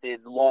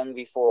existed long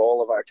before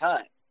all of our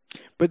time.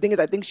 But the thing is,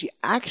 I think she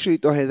actually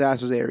thought his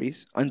ass was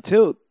Ares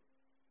until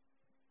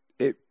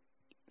it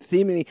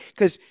seemingly,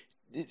 because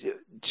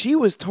she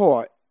was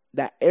taught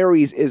that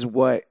Ares is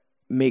what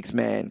makes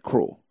man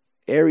cruel.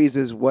 Ares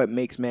is what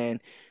makes man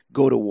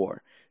go to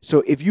war.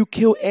 So if you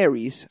kill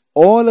Ares,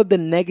 all of the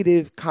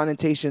negative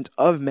connotations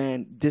of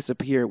man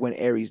disappear when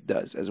Ares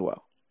does as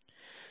well.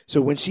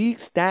 So when she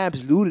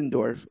stabs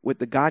Ludendorff with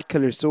the God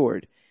Killer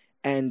sword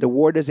and the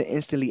war doesn't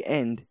instantly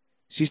end,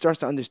 she starts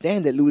to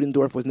understand that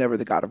Ludendorff was never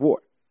the god of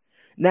war.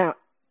 Now,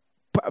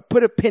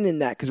 put a pin in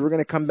that because we're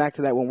going to come back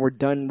to that when we're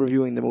done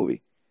reviewing the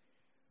movie.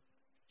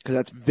 Because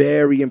that's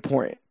very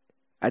important.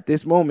 At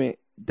this moment,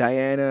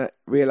 Diana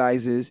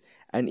realizes,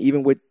 and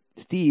even with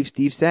Steve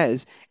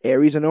says,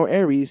 Ares or no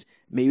Ares,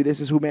 maybe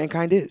this is who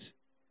mankind is.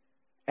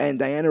 And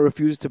Diana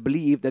refuses to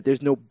believe that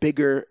there's no big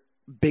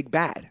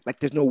bad.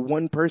 There's no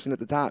one person at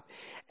the top.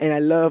 And I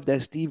love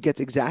that Steve gets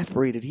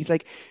exasperated. He's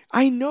like,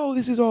 I know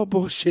this is all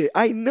bullshit.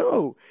 I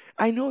know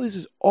this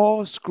is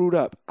all screwed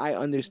up. I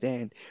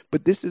understand.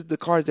 But this is the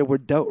cards that we're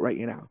dealt right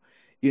now.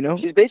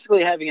 She's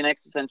basically having an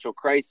existential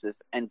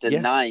crisis and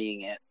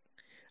denying it.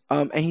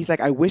 And he's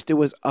like, I wish there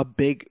was a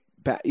big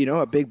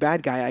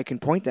bad guy I can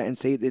point at and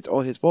say it's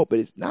all his fault, but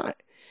it's not.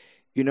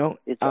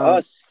 It's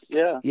us.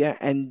 Yeah. Yeah,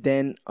 and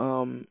then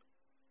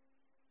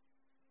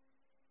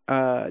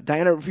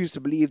Diana refused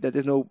to believe that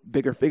there's no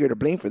bigger figure to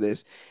blame for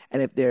this,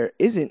 and if there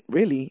isn't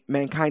really,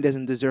 mankind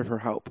doesn't deserve her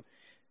help.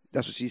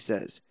 That's what she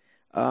says.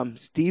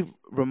 Steve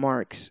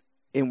remarks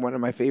in one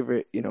of my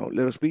favorite,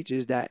 little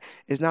speeches, that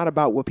it's not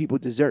about what people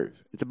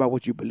deserve. It's about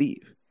what you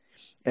believe.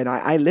 And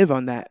I live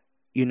on that.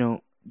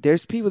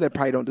 There's people that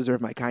probably don't deserve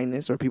my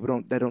kindness, or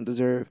people that don't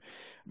deserve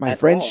my At all.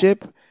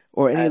 friendship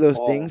or any of At those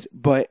all. things.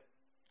 But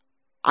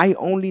I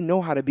only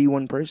know how to be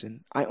one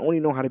person. I only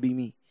know how to be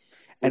me.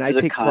 And Which is I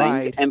a take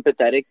kind, pride.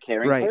 empathetic,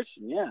 caring Right.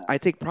 person. Yeah. I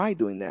take pride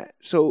doing that.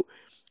 So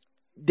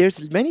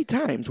there's many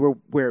times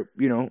where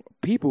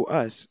people,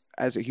 us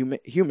as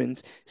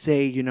humans,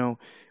 say,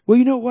 well,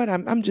 you know what,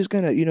 I'm just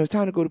gonna, it's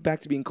time to go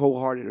back to being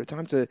cold-hearted, or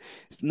time to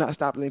not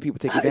stop letting people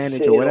take I advantage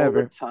say or it all the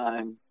whatever.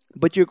 time.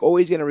 But you're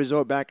always gonna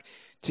resort back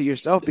to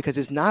yourself, because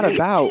it's not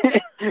about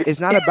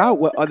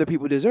what other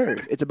people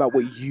deserve. It's about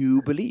what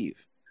you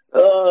believe.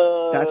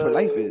 That's what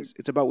life is.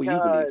 It's about what you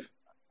God. believe.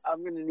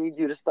 I'm gonna need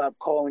you to stop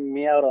calling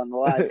me out on the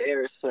live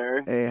air,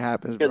 sir. It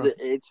happens, bro. Because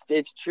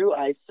it's true.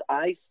 I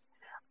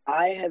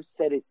have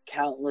said it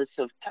countless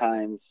of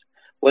times,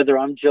 whether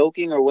I'm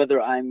joking or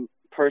whether I'm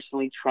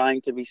personally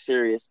trying to be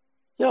serious.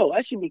 Yo,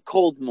 I should be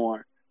cold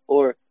more,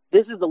 or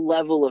this is the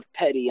level of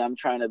petty I'm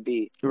trying to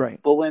be. Right.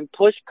 But when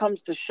push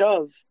comes to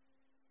shove,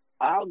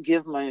 I'll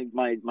give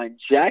my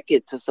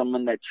jacket to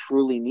someone that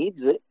truly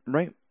needs it.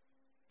 Right.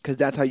 Because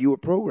that's how you were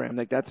programmed.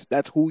 Like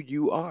that's who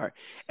you are.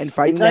 And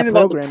fighting It's not that even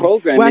about the programming.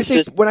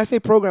 program. When I say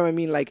program, I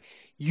mean like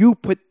you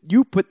put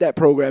that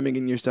programming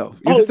in yourself.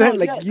 You understand?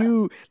 No, like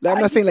yeah.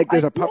 I'm not saying like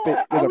there's a puppet,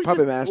 I there's a was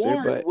puppet just master,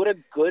 born but with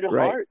a good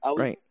heart.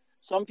 right.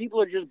 Some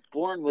people are just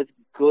born with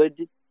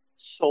good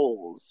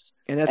souls,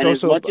 And that's and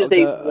as also much as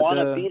they want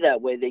to be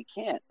that way, they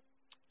can't.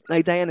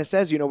 Like Diana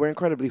says, we're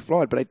incredibly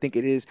flawed, but I think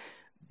it is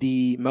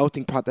the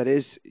melting pot that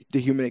is the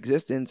human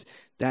existence,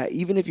 that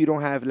even if you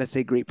don't have, let's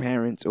say, great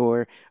parents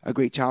or a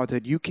great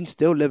childhood, you can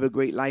still live a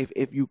great life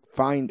if you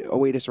find a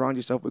way to surround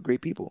yourself with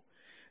great people,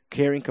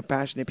 caring,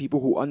 compassionate people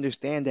who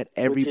understand that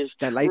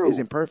that life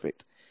isn't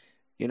perfect,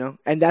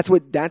 and that's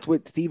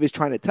what Steve is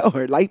trying to tell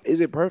her. Life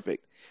isn't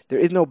perfect. There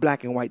is no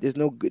black and white. There's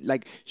no good,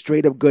 like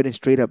straight up good and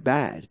straight up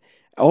bad.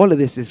 All of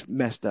this is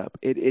messed up.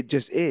 It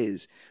just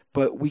is,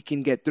 but we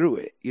can get through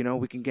it.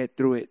 We can get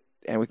through it,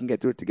 and we can get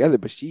through it together.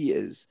 But she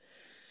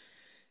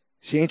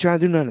ain't trying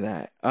to do none of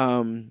that.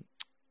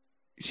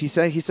 He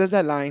says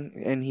that line,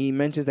 and he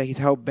mentions that he's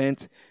hell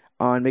bent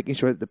on making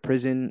sure that the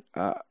poison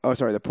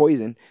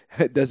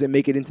doesn't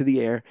make it into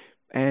the air.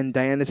 And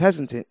Diana's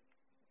hesitant,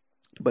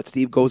 but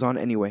Steve goes on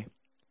anyway.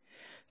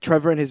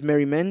 Trevor and his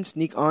merry men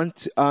sneak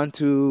onto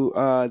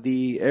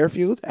the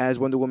airfield as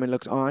Wonder Woman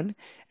looks on,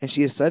 and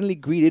she is suddenly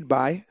greeted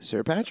by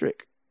Sir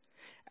Patrick.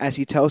 As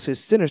he tells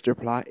his sinister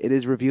plot, it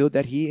is revealed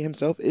that he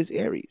himself is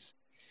Ares.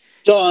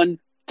 Done.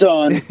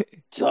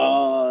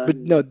 But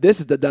no, this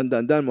is the dun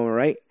moment,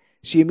 right?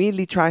 She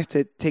immediately tries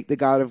to take the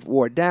god of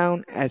war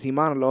down as he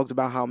monologues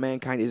about how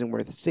mankind isn't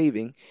worth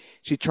saving.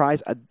 She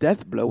tries a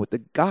death blow with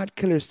the god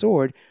killer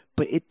sword,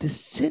 but it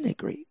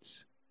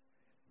disintegrates.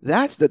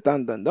 That's the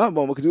dun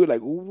moment, because we were like,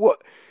 what?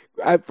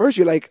 At first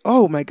you're like,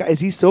 oh my god, is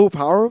he so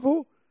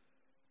powerful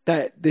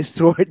that the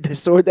sword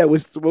that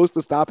was supposed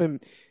to stop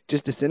him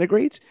just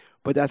disintegrates?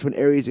 But that's when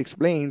Ares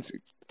explains,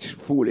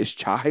 foolish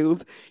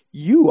child,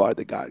 you are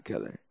the god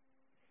killer.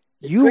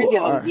 It's crazy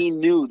how he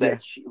knew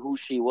that who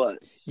she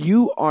was.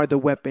 You are the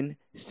weapon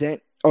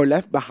sent or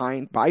left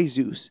behind by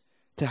Zeus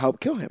to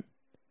help kill him.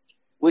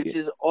 Which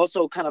is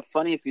also kind of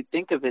funny if you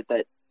think of it,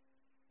 that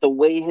the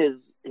way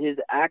his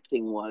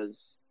acting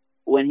was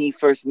when he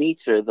first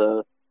meets her,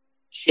 the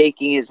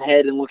shaking his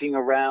head and looking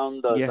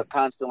around, the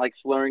constant like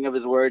slurring of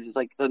his words, it's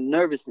like the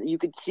nervousness. You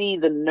could see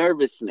the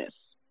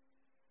nervousness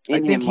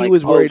in him. I think he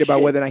was worried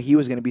about whether or not he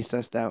was going to be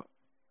sussed out.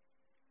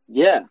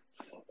 Yeah.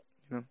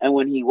 And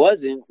when he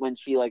wasn't, when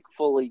she like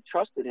fully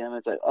trusted him,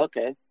 it's like,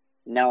 okay,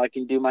 now I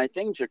can do my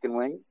thing, chicken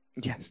wing.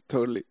 Yes,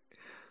 totally.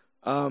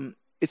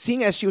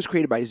 Seeing as she was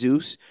created by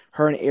Zeus,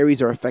 her and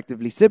Ares are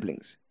effectively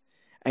siblings.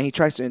 And he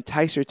tries to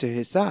entice her to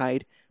his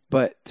side,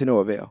 but to no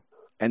avail.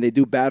 And they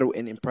do battle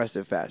in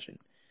impressive fashion.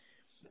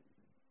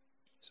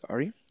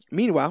 Sorry.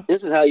 Meanwhile,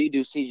 this is how you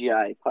do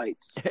CGI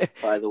fights,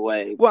 by the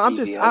way. Well,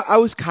 I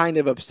was kind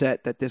of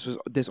upset that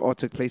this all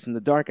took place in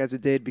the dark as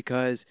it did,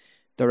 because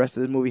the rest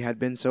of the movie had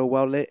been so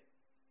well lit.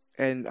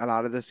 And a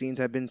lot of the scenes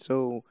have been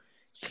so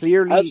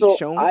clearly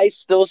shown. I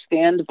still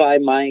stand by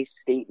my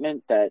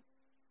statement that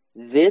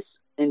this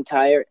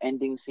entire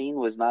ending scene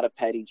was not a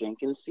Patty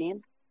Jenkins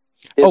scene.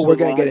 We're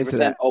going to get into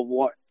that.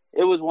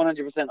 It was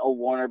 100% a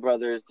Warner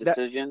Brothers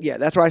decision.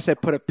 That's why I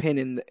said put a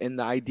pin in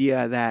the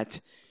idea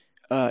that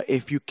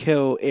if you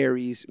kill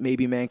Ares,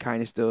 maybe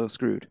mankind is still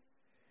screwed.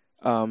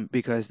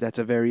 Because that's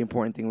a very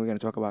important thing we're going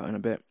to talk about in a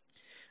bit.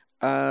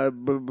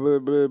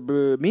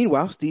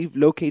 Meanwhile, Steve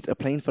locates a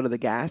plane full of the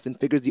gas and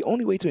figures the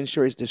only way to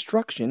ensure its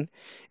destruction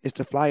is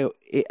to fly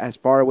it as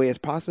far away as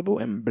possible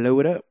and blow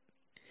it up.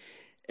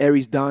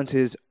 Ares dons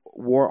his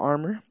war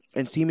armor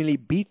and seemingly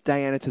beats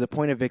Diana to the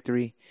point of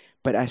victory,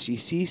 but as she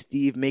sees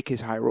Steve make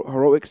his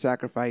heroic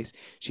sacrifice,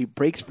 she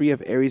breaks free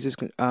of Ares'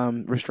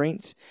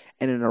 restraints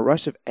and in a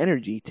rush of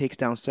energy takes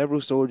down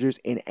several soldiers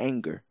in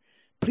anger,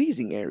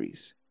 pleasing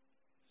Ares.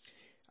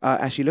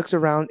 as she looks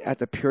around at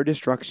the pure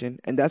destruction,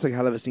 and that's like a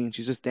hell of a scene.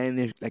 She's just standing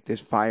there like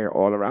there's fire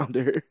all around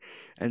her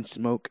and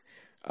smoke.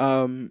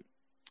 Um,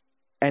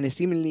 and it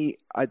seemingly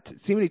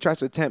tries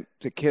to attempt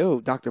to kill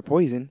Doctor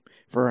Poison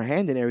for her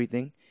hand and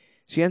everything.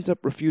 She ends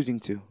up refusing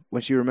to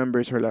when she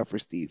remembers her love for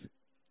Steve.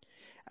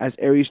 As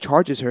Ares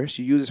charges her,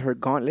 she uses her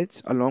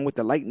gauntlets along with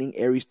the lightning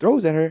Ares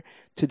throws at her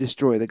to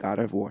destroy the god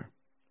of war.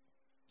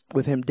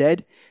 With him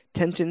dead,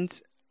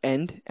 tensions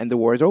end and the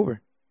war is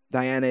over.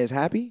 Diana is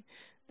happy.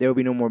 There will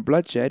be no more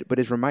bloodshed, but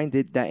is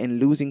reminded that in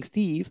losing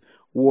Steve,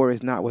 war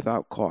is not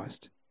without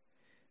cost.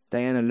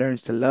 Diana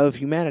learns to love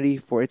humanity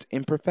for its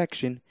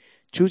imperfection,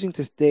 choosing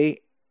to stay,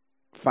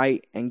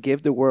 fight, and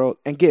give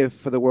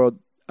for the world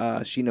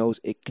she knows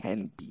it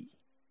can be.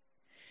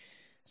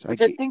 So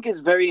Which I think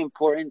is very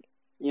important,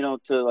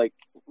 to like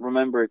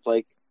remember. It's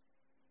like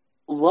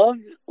love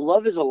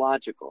is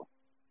illogical,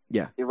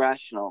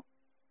 irrational,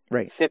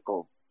 right,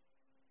 fickle.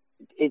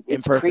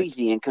 It's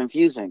crazy and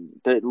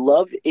confusing. That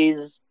love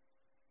is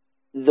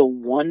the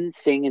one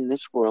thing in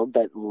this world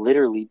that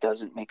literally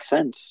doesn't make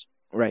sense.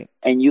 Right.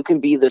 And you can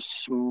be the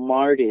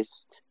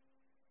smartest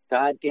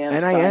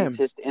goddamn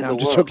scientist in the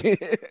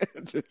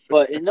world.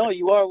 But no,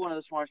 you are one of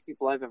the smartest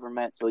people I've ever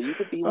met. So you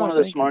could be one of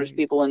the smartest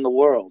people in the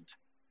world.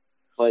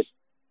 But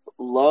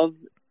love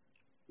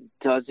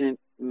doesn't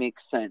make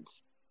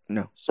sense.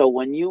 No. So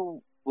when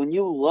you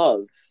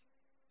love,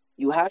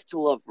 you have to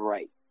love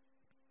right.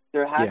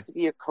 There has to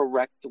be a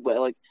correct way.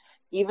 Like,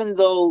 even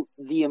though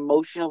the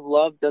emotion of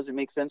love doesn't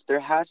make sense, there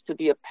has to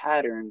be a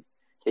pattern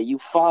that you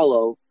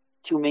follow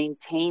to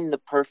maintain the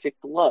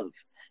perfect love.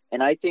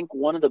 And I think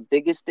one of the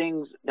biggest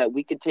things that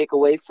we could take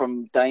away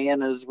from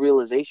Diana's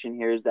realization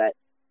here is that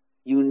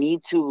you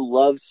need to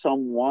love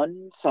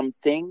someone,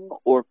 something,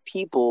 or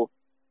people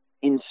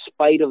in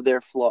spite of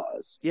their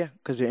flaws. Yeah,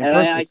 because they're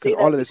imperfect. Because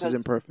all of this is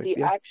imperfect.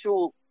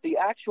 The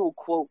actual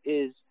quote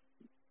is,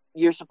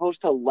 you're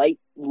supposed to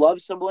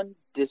love someone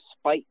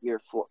despite their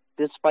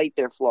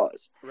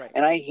flaws. Right.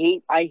 And I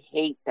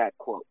hate that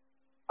quote.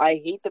 I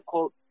hate the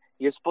quote,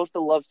 you're supposed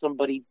to love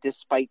somebody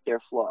despite their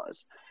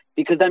flaws,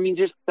 because that means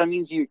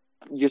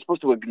you're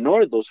supposed to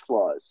ignore those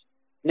flaws,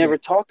 never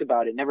talk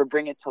about it, never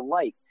bring it to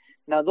light.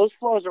 Now, those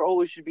flaws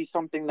should be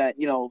something that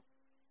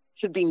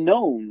should be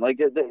known. Like,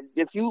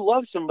 if you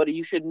love somebody,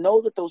 you should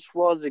know that those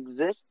flaws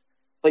exist,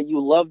 but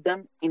you love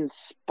them in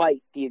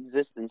spite the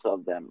existence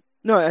of them.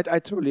 No, I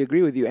totally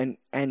agree with you.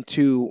 And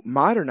to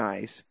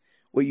modernize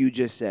what you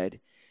just said,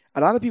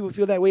 a lot of people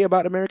feel that way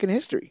about American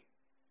history.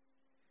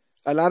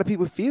 A lot of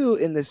people feel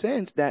in the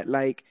sense that,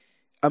 like,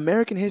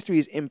 American history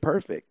is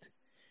imperfect,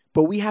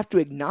 but we have to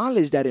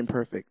acknowledge that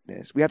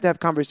imperfectness. We have to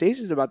have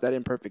conversations about that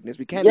imperfectness.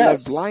 We can't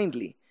love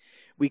blindly.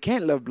 We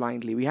can't love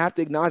blindly. We have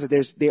to acknowledge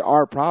that there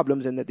are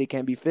problems and that they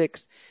can be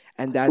fixed.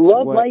 And that's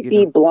love might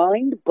be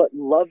blind, but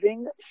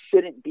loving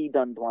shouldn't be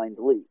done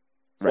blindly.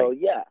 So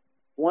right.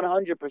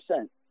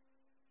 100%.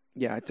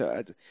 Yeah.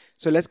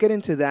 So let's get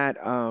into that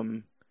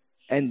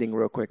ending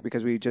real quick,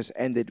 because we just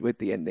ended with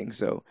the ending.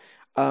 So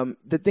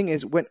the thing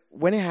is, when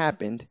it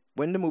happened,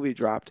 when the movie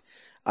dropped,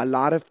 a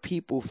lot of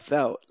people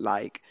felt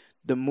like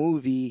the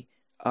movie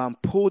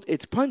pulled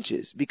its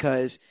punches,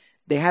 because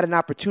they had an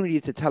opportunity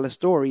to tell a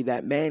story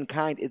that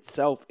mankind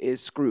itself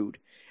is screwed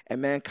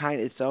and mankind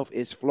itself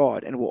is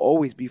flawed and will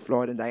always be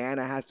flawed. And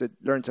Diana has to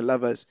learn to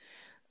love us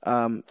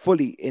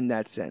fully in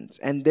that sense.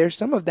 And there's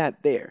some of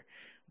that there,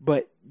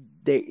 but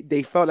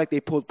they felt like they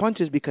pulled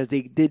punches because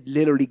they did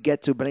literally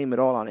get to blame it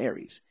all on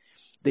Ares.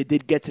 They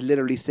did get to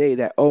literally say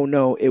that, oh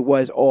no, it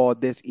was all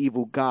this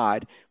evil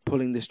god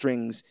pulling the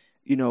strings,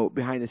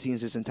 behind the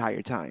scenes this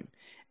entire time.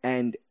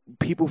 And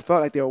people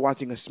felt like they were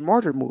watching a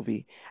smarter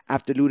movie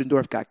after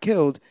Ludendorff got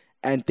killed,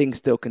 and things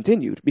still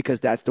continued, because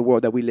that's the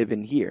world that we live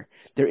in here.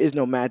 There is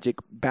no magic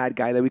bad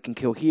guy that we can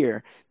kill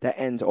here that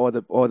ends all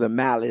the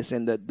malice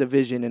and the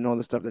division and all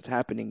the stuff that's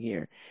happening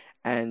here.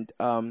 And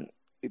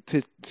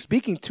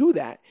speaking to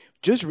that,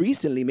 just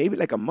recently, maybe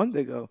like a month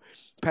ago,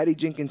 Patty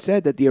Jenkins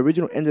said that the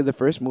original end of the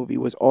first movie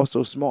was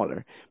also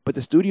smaller, but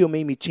the studio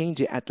made me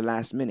change it at the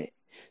last minute.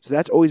 So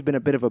that's always been a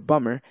bit of a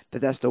bummer,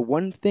 that's the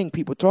one thing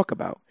people talk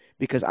about,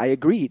 because I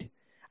agreed.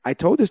 I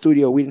told the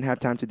studio we didn't have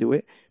time to do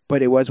it,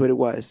 but it was what it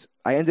was.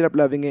 I ended up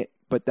loving it,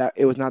 but that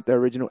it was not the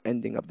original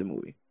ending of the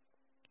movie.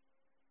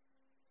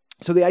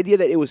 So the idea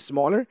that it was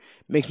smaller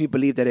makes me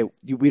believe that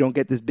we don't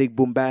get this big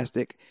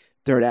bombastic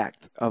third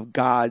act of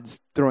gods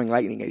throwing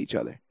lightning at each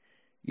other.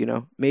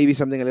 Maybe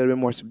something a little bit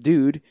more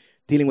subdued,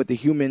 dealing with the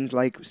humans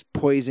like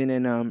Poison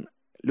and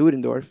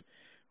Ludendorff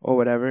or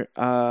whatever.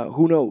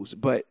 Who knows?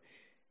 But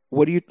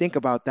what do you think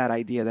about that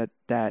idea?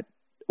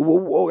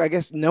 Well, I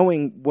guess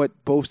knowing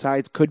what both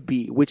sides could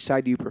be, which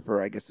side do you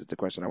prefer? I guess is the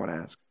question I want to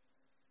ask.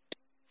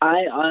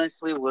 I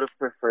honestly would have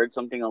preferred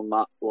something a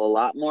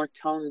lot more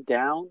toned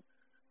down,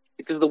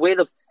 because the way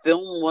the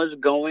film was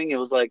going, it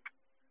was like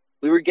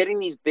we were getting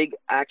these big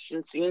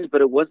action scenes, but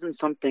it wasn't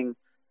something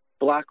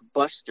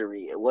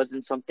blockbustery. It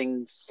wasn't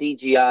something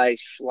CGI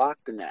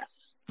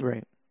schlockness.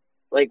 Right.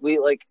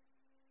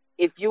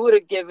 If you would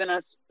have given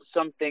us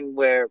something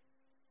where,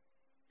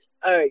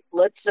 all right,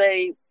 let's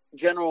say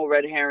General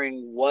Red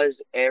Herring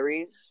was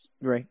Ares,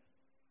 Right.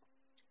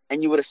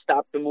 and you would have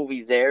stopped the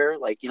movie there,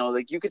 like,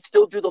 like you could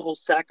still do the whole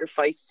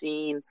sacrifice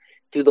scene,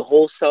 do the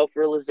whole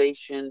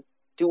self-realization,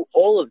 do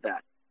all of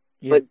that,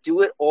 Yeah. but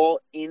do it all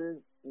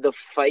in the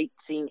fight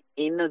scene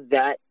in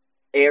that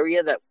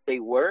area that they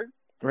were.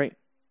 Right.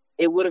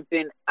 It would have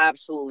been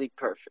absolutely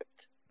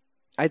perfect.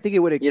 I think it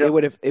would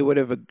have it would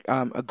have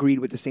agreed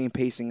with the same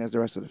pacing as the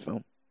rest of the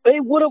film.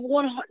 It would have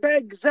won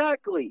that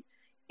exactly.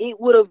 It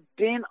would have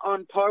been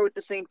on par with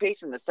the same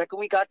pacing. The second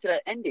we got to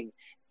that ending,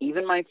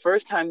 even my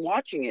first time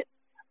watching it,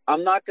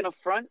 I'm not gonna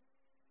front,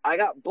 I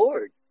got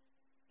bored.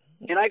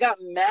 And I got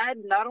mad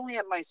not only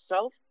at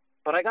myself,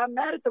 but I got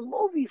mad at the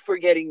movie for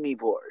getting me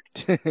bored.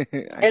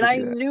 I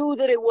knew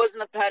that it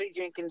wasn't a Patty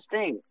Jenkins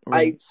thing.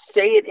 Right. I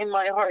say it in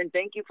my heart, and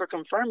thank you for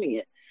confirming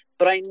it.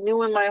 But I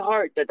knew in my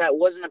heart that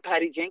wasn't a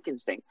Patty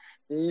Jenkins thing.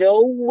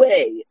 No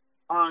way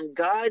on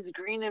God's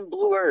green and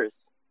blue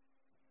earth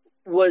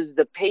was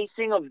the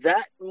pacing of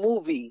that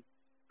movie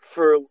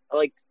for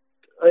like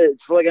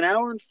an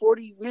hour and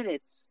 40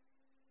 minutes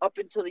up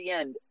until the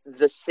end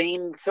the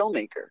same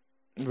filmmaker.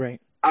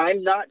 Right.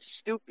 I'm not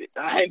stupid.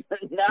 I'm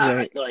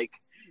not like,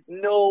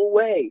 no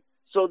way.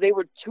 So they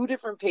were two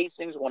different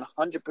pacings,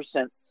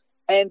 100%.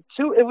 And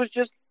two, it was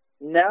just,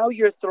 now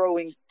you're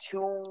throwing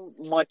too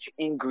much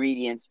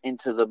ingredients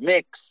into the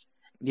mix.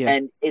 Yeah.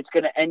 And it's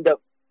going to end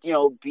up,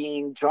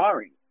 being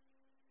jarring.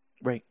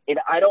 Right. And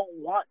I don't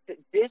want,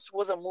 this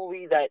was a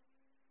movie that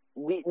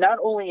we, not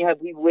only have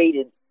we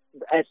waited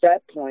at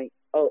that point,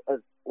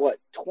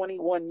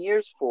 21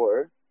 years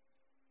for,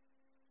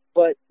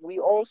 but we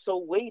also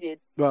waited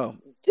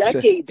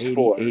decades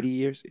 80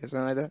 years, something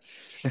like that.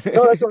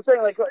 No, that's what I'm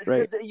saying. Like,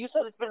 right. You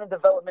said it's been in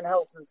development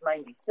hell since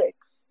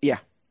 '96. Yeah.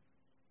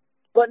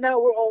 But now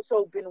we're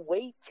also been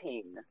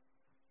waiting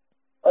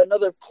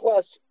another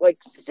plus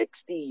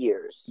 60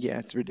 years. Yeah,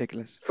 it's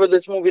ridiculous for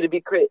this movie to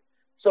be created.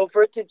 So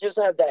for it to just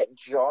have that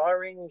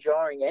jarring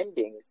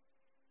ending,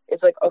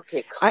 it's like,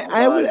 okay,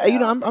 I would,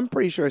 I'm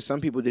pretty sure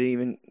some people didn't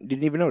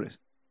even notice.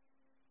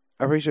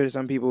 I'm pretty sure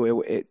some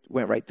people it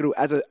went right through.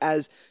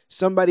 As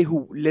somebody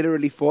who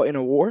literally fought in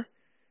a war,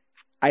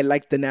 I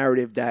like the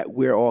narrative that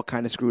we're all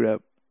kind of screwed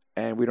up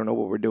and we don't know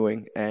what we're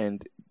doing,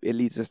 and it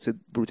leads us to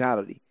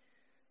brutality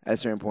at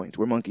certain points.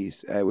 We're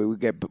monkeys. We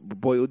get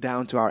boiled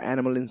down to our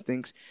animal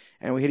instincts,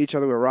 and we hit each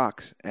other with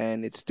rocks,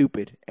 and it's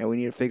stupid, and we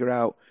need to figure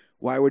out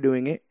why we're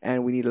doing it,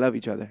 and we need to love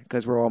each other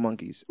because we're all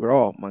monkeys. We're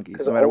all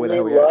monkeys, no matter where the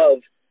hell we are.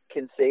 Love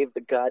can save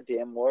the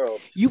goddamn world.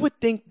 You would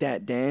think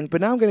that, Dan,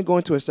 but now I'm going to go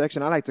into a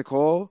section I like to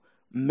call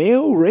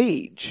male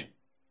rage.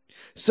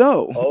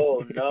 So,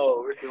 oh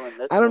no, we're doing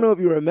this. I don't know if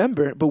you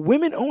remember, but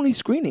women-only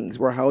screenings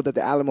were held at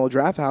the Alamo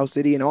Drafthouse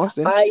City in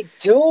Austin. I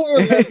do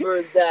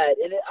remember that,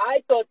 and I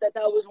thought that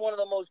was one of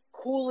the most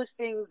coolest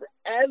things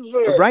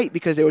ever. Right,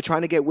 because they were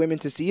trying to get women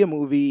to see a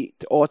movie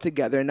all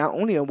together, not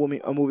only a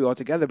movie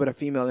altogether, but a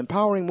female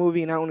empowering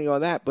movie. Not only all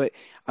that, but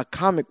a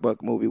comic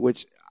book movie,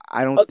 which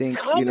I don't think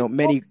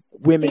many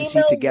women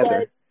see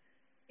together.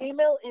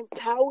 Female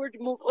empowered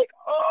movie,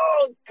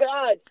 oh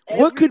God!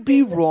 What could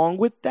be wrong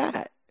with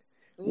that?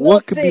 Nothing.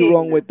 What could be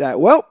wrong with that?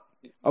 Well,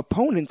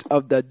 opponents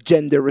of the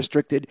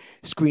gender-restricted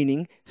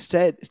screening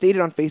stated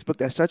on Facebook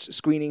that such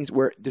screenings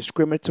were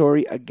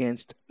discriminatory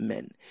against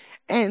men,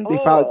 and they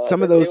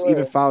some of those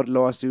even filed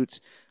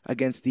lawsuits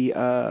against the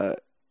Alamo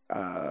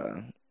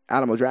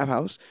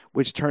Drafthouse,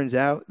 which turns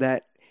out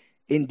that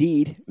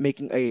indeed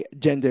making a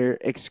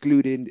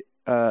gender-excluded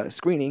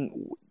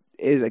screening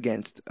is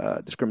against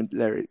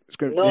discriminatory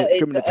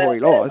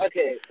laws.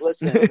 Okay,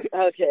 listen.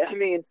 Okay, I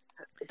mean.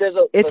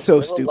 It's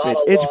so stupid.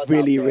 It's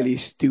really, really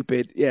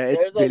stupid. Yeah,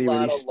 it's really,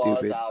 really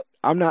stupid.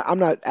 I'm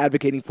not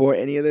advocating for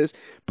any of this,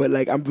 but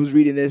I was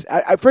reading this.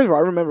 First of all, I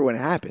remember when it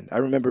happened. I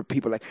remember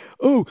people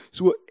oh,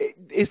 so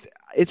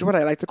it's what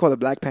I like to call the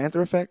Black Panther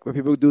effect, where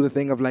people do the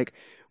thing of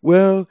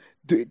well,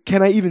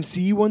 can I even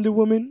see Wonder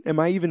Woman? Am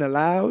I even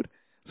allowed?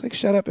 It's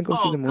shut up and go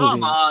see the movie.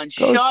 Come on,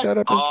 shut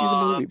up and see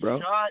the movie, bro.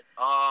 Shut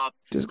up.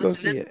 Just go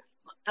see it.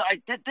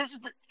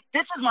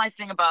 This is my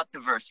thing about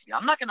diversity.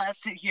 I'm not going to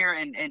sit here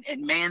and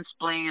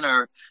mansplain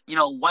or,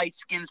 white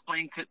skin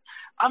splain.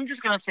 I'm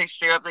just going to say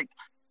straight up,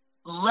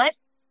 let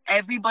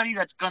everybody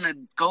that's going to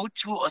go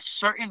to a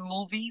certain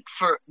movie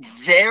for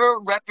their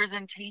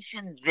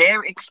representation,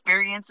 their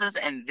experiences,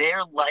 and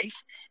their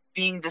life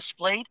being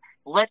displayed,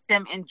 let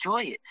them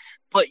enjoy it.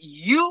 But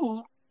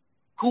you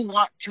who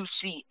want to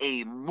see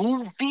a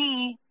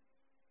movie,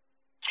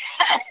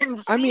 fucking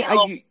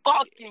movie.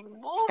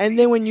 And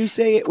then when you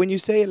say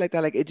it like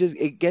that,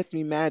 it gets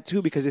me mad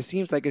too, because it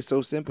seems like it's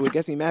so simple. It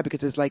gets me mad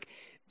because it's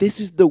this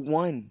is the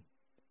one.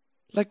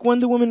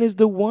 Wonder Woman is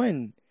the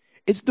one.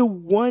 It's the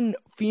one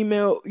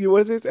female.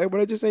 What did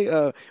I just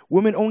say?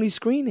 Women only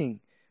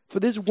screening for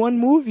this one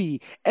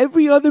movie.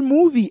 Every other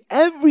movie,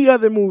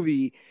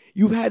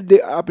 you've had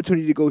the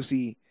opportunity to go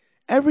see.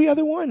 Every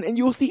other one, and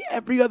you'll see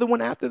every other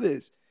one after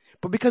this.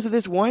 But because of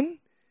this one.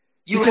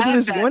 You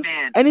have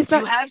Batman. And it's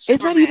not.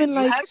 It's not even you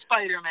have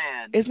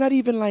Spider-Man. It's not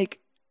even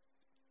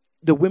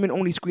the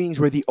women-only screenings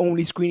were the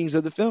only screenings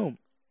of the film.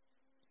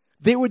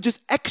 they were just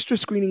extra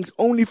screenings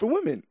only for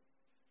women.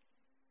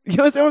 You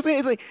understand what I'm saying?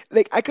 It's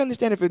like I can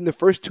understand if in the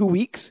first 2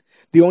 weeks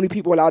the only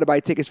people allowed to buy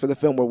tickets for the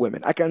film were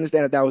women. I can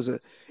understand if that was a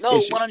No,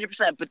 issue.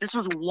 100%. But this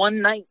was one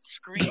night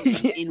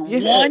screening in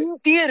Yeah. one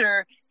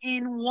theater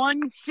in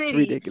one city, It's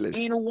ridiculous.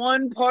 in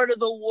one part of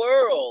the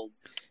world.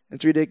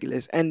 It's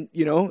ridiculous, and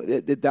you know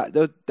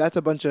that's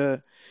a bunch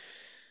of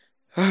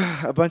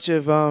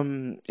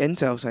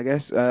incels, I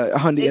guess,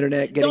 on the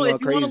internet getting all if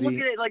you crazy. want to look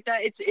at it like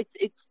that, it's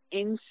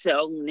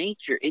incel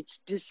nature. It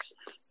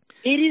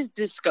is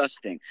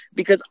disgusting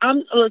because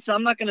I'm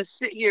not going to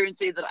sit here and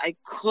say that I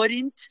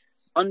couldn't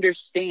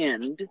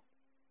understand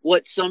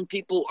what some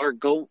people's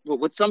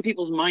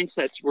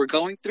mindsets were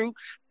going through,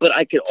 but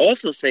I could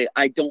also say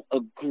I don't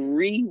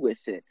agree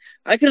with it.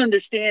 I can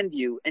understand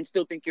you and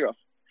still think you're a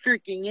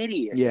freaking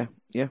idiot.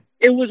 Yeah.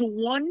 It was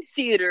one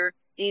theater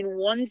in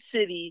one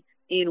city,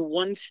 in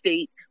one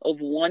state of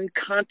one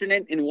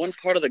continent, in one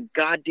part of the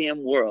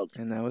goddamn world.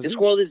 And that was this it.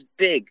 world is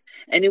big,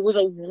 and it was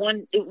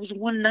one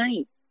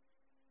night.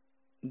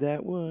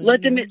 That was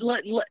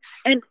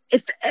and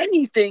if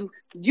anything,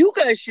 you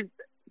guys should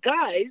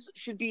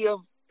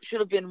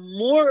have been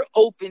more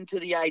open to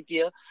the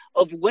idea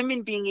of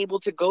women being able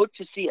to go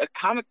to see a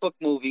comic book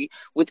movie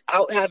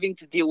without having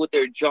to deal with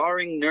their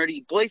jarring,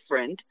 nerdy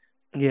boyfriend,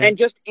 and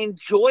just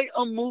enjoy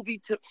a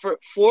movie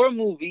for a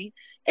movie.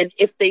 And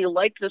if they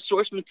like the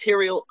source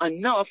material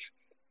enough,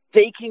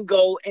 they can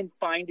go and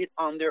find it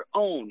on their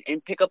own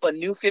and pick up a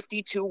New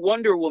 52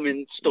 Wonder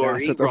Woman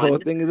story. That's what the whole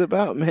thing is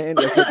about, man.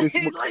 That's what this,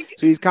 so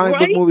these comic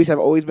book movies have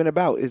always been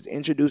about, is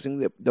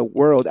introducing the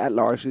world at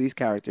large to these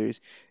characters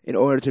in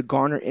order to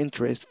garner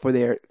interest for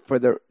their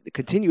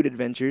continued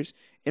adventures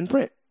in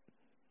print.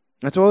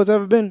 That's all it's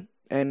ever been.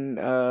 And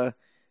I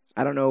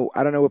don't know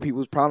what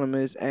people's problem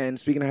is. And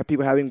speaking of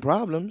people having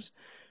problems,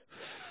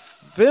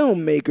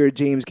 filmmaker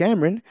James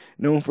Cameron,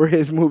 known for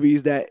his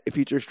movies that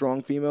feature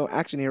strong female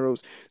action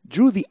heroes,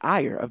 drew the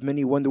ire of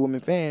many Wonder Woman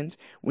fans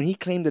when he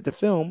claimed that the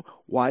film,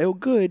 while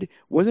good,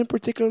 wasn't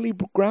particularly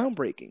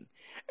groundbreaking,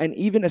 and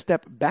even a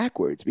step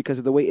backwards because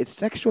of the way it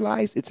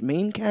sexualized its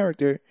main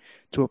character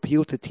to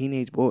appeal to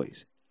teenage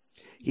boys.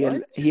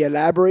 He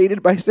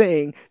elaborated by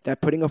saying that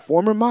putting a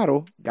former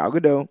model, Gal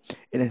Gadot,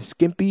 in a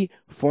skimpy,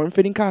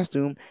 form-fitting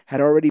costume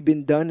had already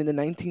been done in the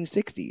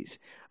 1960s.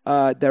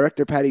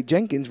 Director Patty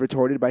Jenkins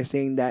retorted by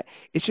saying that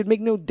it should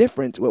make no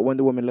difference what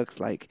Wonder Woman looks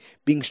like.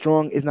 Being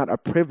strong is not a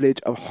privilege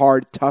of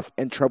hard, tough,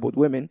 and troubled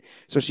women,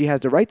 so she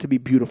has the right to be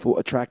beautiful,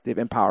 attractive,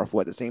 and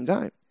powerful at the same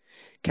time.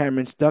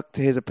 Cameron stuck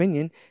to his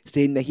opinion,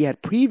 stating that he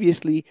had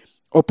previously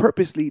or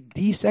purposely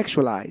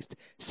desexualized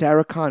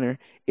Sarah Connor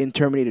in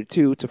Terminator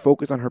 2 to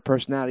focus on her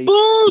personality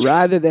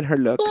rather than her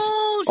looks,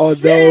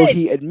 although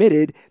he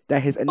admitted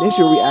that his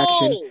initial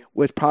reaction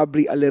was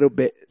probably a little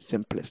bit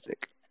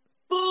simplistic.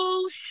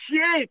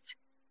 Bullshit.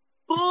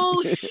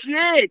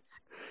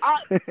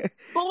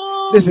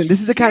 Listen, this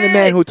is the kind of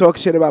man who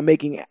talks shit about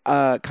making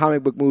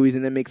comic book movies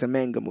and then makes a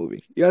manga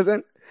movie. You know what I'm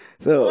saying?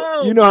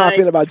 So you know how I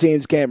feel about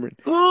James Cameron.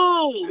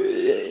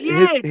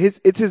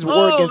 It's his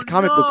war against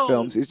comic book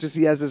films. It's just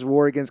he has this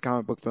war against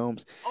comic book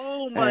films.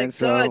 Oh my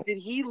God! Did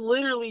he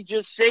literally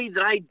just say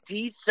that I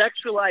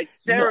desexualized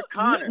Sarah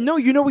Connor? No,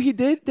 you know what he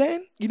did,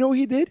 Dan? You know what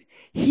he did?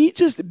 He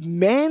just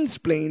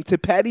mansplained to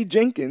Patty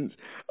Jenkins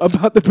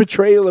about the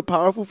portrayal of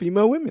powerful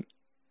female women.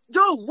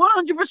 No,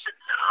 100%.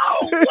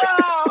 No,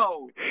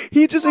 wow.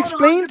 He just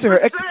explained to her.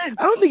 I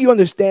don't think you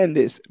understand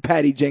this,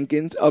 Patty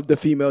Jenkins, of the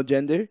female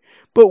gender,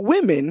 but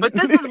women. But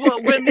this is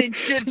what women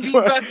should be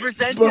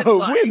represented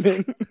like.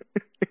 Women.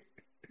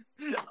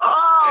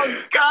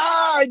 Oh,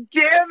 God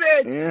damn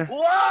it. Yeah.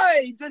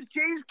 Why does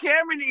James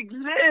Cameron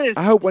exist?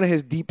 I hope one of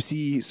his deep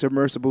sea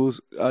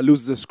submersibles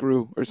loses a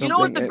screw or something. You know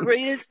what the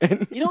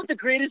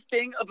greatest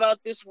thing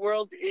about this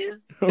world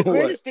is? The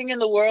greatest thing in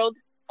the world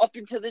up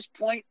until this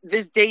point,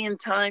 this day and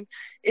time,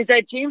 is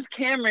that James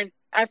Cameron,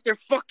 after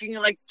fucking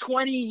like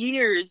 20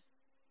 years,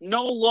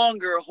 no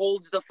longer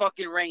holds the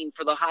fucking reign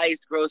for the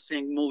highest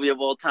grossing movie of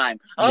all time.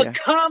 A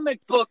comic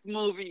book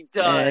movie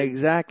does.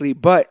 Exactly.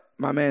 But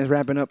my man's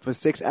ramping up for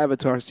 6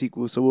 Avatar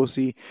sequels, so we'll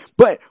see.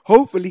 But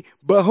hopefully,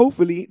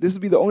 this will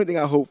be the only thing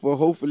I hope for.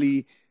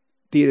 Hopefully,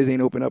 theaters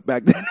ain't open up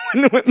back then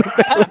when the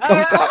film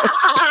comes out.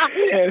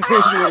 And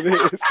what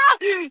it is.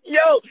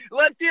 Yo,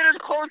 let theaters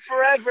close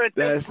forever at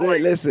this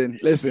point. Listen.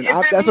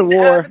 That's a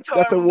war.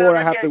 That's a war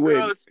I have to win.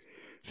 Grossed.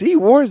 See,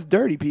 war is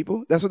dirty,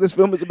 people. That's what this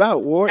film is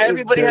about.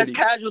 Everybody has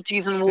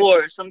casualties in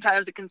war.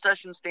 Sometimes the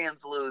concession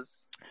stands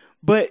lose.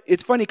 But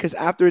it's funny because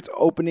after its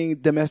opening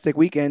domestic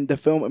weekend, the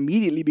film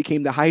immediately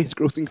became the highest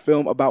grossing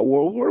film about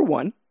World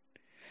War I.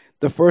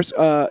 The first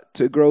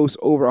to gross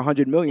over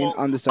 100 million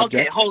on the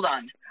subject. Okay, hold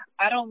on.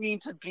 I don't mean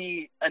to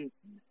be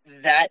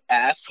that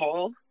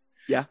asshole.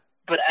 Yeah.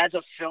 But as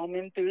a film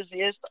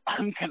enthusiast,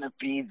 I'm going to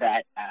be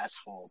that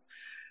asshole.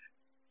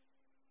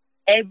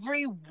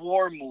 Every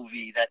war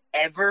movie that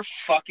ever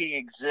fucking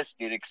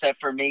existed,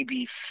 except for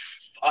maybe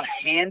a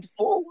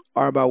handful,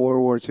 are about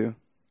World War II.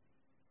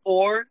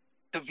 Or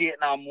the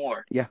Vietnam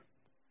War. Yeah.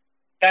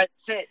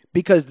 That's it.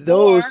 Because Or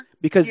those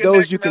the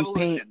American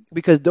Revolution.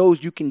 because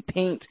those you can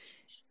paint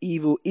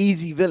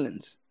easy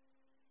villains.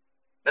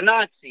 The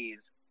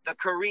Nazis, the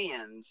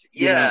Koreans,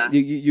 You know,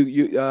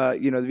 yeah. the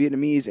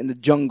Vietnamese in the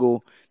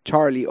jungle,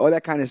 Charlie, all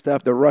that kind of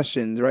stuff. The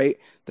Russians, right?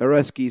 The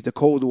Ruskies, the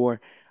Cold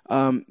War.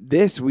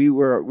 We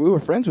were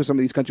friends with some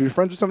of these countries. We're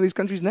friends with some of these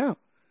countries now,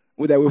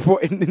 that were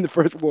fought in the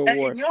First World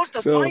War. And you know what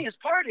the funniest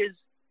part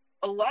is?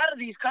 A lot of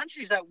these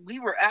countries that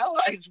we were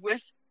allies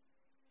with,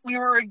 we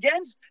were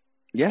against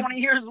 20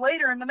 years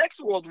later in the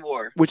next World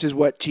War. Which is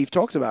what Chief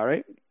talks about,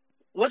 right?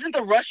 Wasn't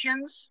the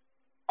Russians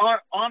on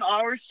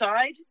our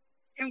side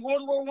in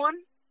World War One,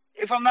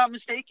 if I'm not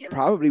mistaken?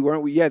 Probably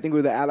weren't we? Yeah, I think we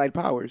were the Allied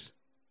powers.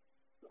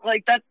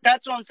 Like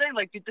that's what I'm saying.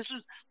 Like this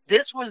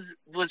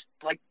was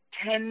like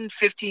 10,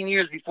 15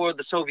 years before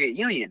the Soviet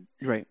Union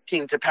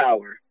came to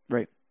power.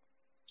 Right.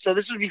 So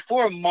this was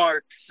before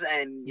Marx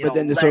and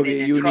then the Lenin Soviet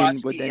and Union,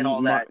 Trotsky and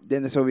all that.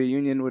 Then the Soviet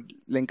Union would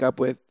link up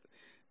with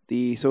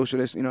the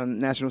Socialist,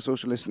 National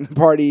Socialist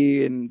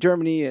Party in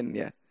Germany, and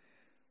a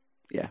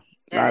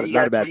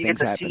lot of bad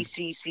things happened. The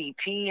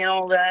CCCP and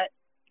all that.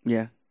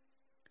 Yeah.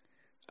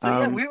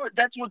 So we were.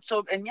 That's what.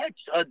 So and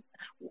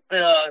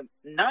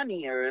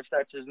Nani, or if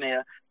that's his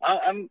name,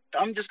 I'm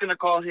just gonna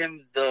call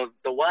him the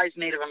wise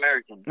Native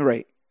American.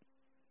 Right.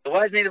 The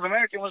wise Native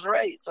American was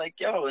right. It's like,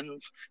 and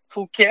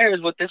who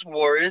cares what this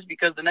war is,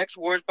 because the next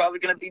war is probably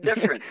going to be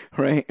different.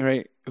 Right.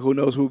 Who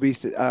knows who'll be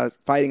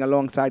fighting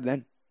alongside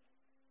then?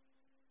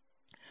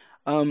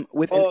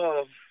 With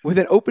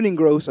an opening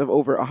gross of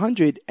over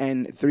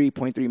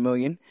 $103.3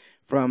 million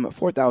from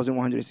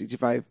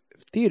 4,165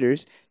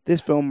 theaters,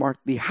 this film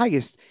marked the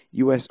highest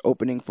U.S.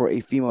 opening for a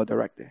female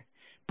director.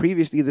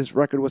 Previously, this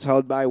record was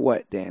held by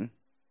what, Dan?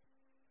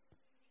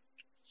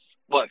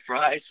 What, for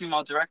highest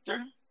female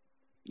director?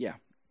 Yeah.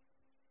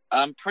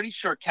 I'm pretty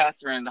sure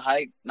Catherine.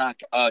 Oh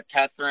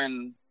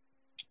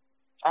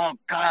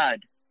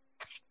God,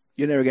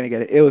 you're never gonna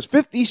get it. It was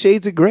 50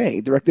 Shades of Grey,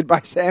 directed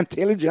by Sam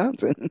Taylor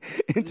Johnson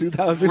in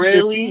 2015.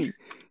 Really?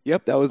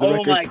 Yep, that was the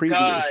record previous.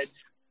 Oh my God,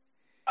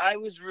 I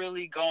was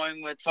really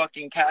going with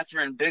fucking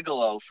Catherine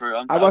Bigelow for. I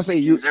was about to say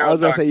you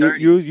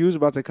was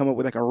about to come up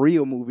with like a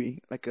real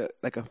movie, like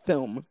a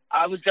film.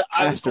 I was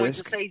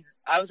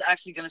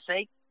actually gonna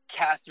say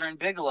Catherine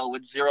Bigelow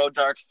with Zero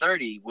Dark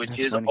 30, which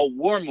is a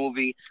war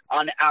movie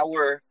on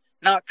our,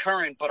 not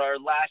current, but our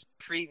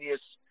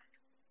previous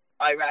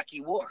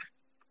Iraqi war.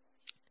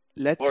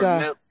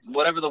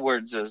 Whatever the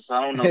words is. I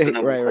don't know the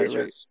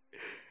nomenclature. Right.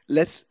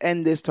 Let's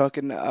end this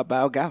talking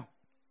about Gal.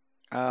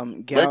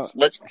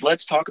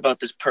 Let's talk about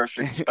this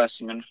perfect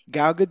specimen.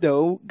 Gal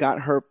Gadot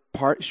got her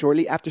part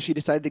shortly after she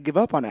decided to give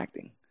up on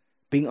acting,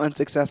 being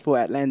unsuccessful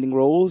at landing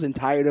roles and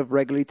tired of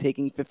regularly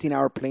taking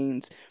 15-hour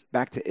planes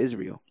back to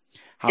Israel.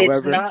 However,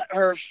 it's not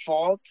her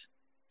fault.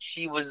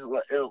 She was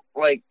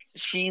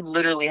she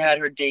literally had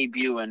her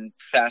debut in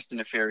Fast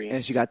and the Furious,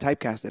 and she got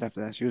typecasted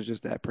after that. She was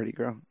just that pretty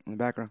girl in the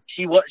background.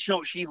 She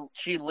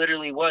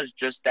literally was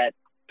just that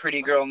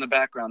pretty girl in the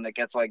background that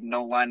gets like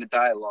no line of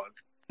dialogue.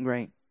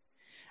 Right.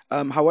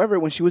 However,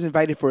 when she was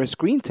invited for a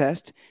screen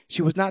test,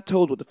 she was not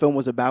told what the film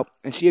was about,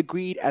 and she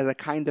agreed as a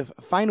kind of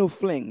final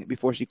fling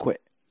before she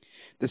quit.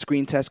 The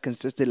screen test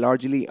consisted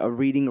largely of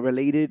reading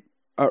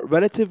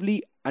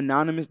relatively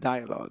anonymous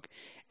dialogue,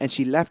 and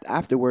she left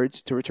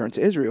afterwards to return to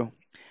Israel.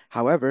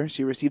 However,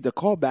 she received a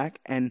call back,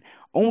 and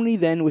only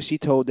then was she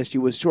told that she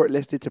was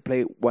shortlisted to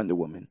play Wonder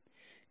Woman.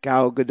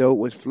 Gal Gadot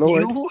was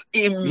floored. You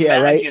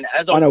imagine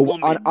as a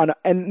woman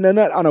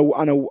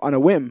on a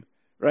whim,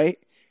 right?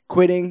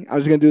 Quitting. I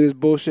was gonna do this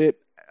bullshit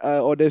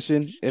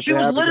audition. She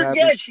was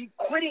literally she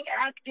quitting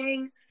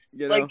acting.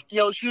 She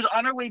was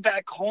on her way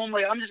back home.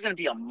 Like, I'm just gonna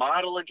be a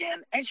model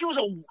again. And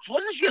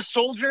wasn't she a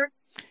soldier?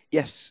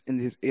 Yes, in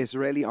the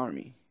Israeli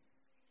army.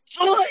 So,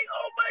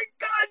 oh my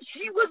God,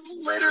 she was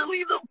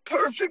literally the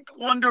perfect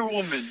Wonder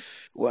Woman.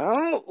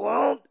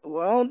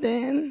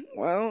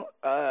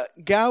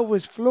 Gal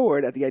was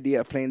floored at the idea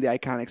of playing the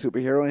iconic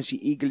superhero, and she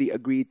eagerly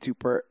agreed to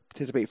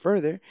participate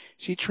further.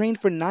 She trained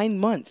for 9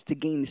 months to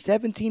gain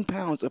 17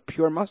 pounds of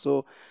pure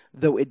muscle,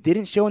 though it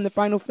didn't show in the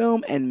final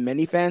film, and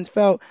many fans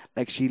felt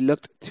like she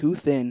looked too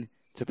thin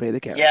to play the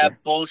character. Yeah,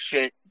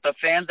 bullshit. The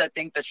fans that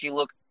think that she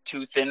looked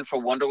too thin for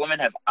Wonder Woman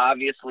have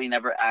obviously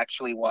never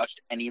actually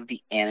watched any of the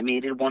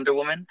animated Wonder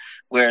Woman,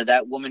 where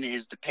that woman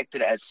is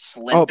depicted as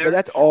slender.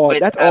 Oh, but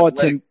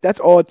that's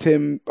all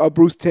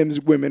Bruce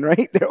Timm's women,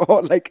 right? They're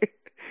all like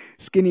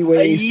skinny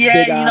waist, big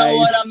eyes. You know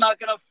what? I'm not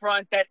gonna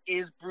front. That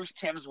is Bruce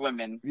Timm's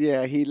women.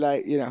 Yeah, he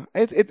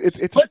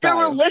it's. But they're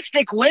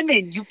realistic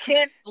women. You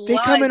can't. They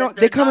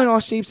come in all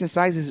shapes and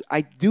sizes.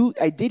 I do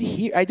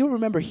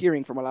remember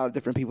hearing from a lot of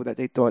different people that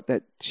they thought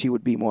that she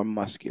would be more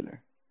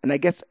muscular. And I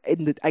guess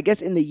in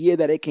the year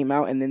that it came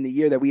out, and then the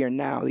year that we are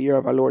now, the year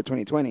of our Lord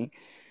 2020,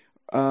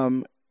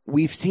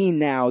 we've seen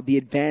now the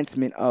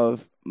advancement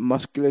of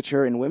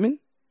musculature in women,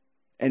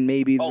 and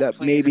maybe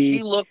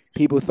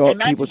people thought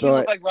looked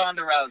like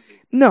Ronda Rousey.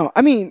 No,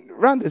 I mean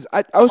Ronda's.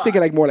 I was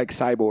thinking like more like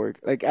Cyborg.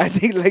 Like I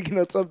think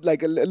something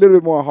like a little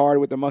bit more hard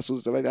with the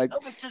muscles. So like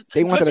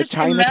they wanted a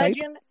China type.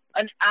 Imagine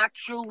an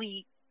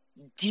actually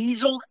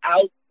dieseled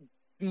out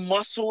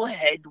muscle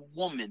head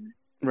woman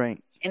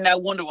Right. in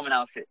that Wonder Woman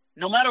outfit.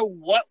 No matter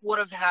what would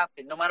have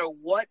happened, no matter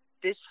what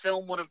this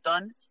film would have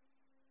done,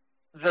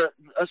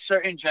 a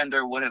certain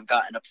gender would have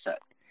gotten upset.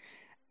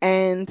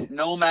 And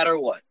no matter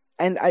what.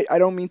 And I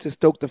don't mean to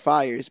stoke the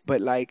fires, but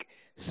like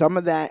some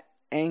of that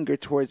anger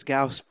towards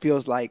Gal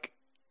feels like,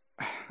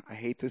 I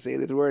hate to say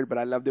this word, but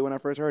I loved it when I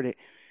first heard it.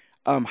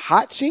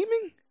 Hot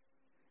shaming?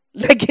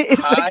 Like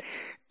it's hot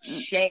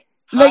shame.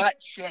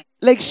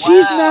 Like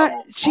she's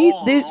not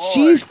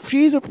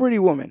she's a pretty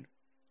woman.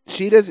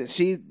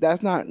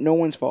 That's not no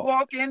one's fault.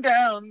 Walking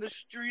down the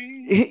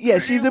street. Yeah,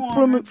 she's a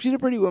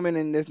pretty woman,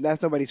 and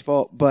that's nobody's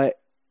fault. But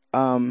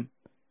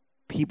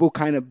people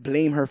kind of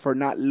blame her for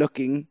not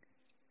looking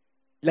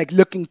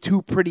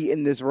too pretty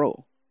in this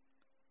role.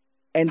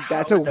 And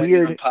that's a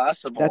weird.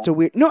 That's a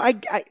weird. No,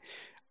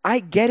 I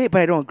get it,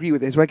 but I don't agree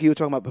with it. It's like you were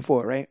talking about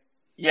before, right?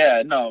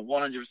 Yeah, no,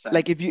 100%.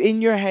 Like if you in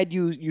your head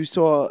you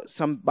saw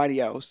somebody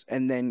else,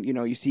 and then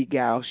you see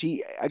Gal.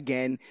 She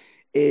again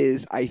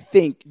is, I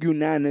think,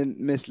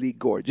 unanimously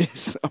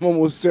gorgeous. I'm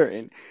almost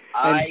certain.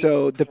 And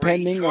so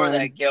depending on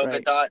that Gal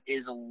Gadot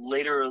is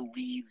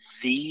literally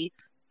the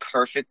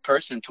perfect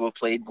person to have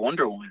played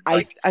Wonder Woman.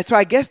 So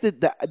I guess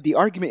the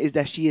argument is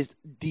that she is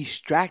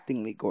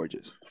distractingly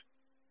gorgeous.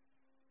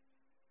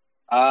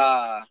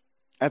 As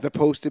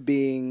opposed to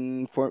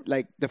being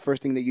the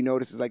first thing that you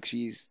notice is like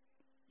she's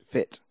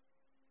fit.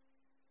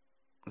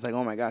 It's like,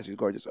 oh my gosh, she's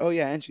gorgeous. Oh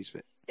yeah, and she's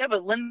fit. Yeah,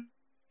 but Linda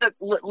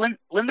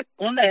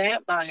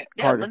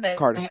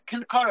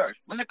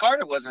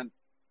Carter wasn't.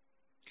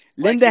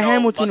 Linda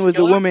Hamilton was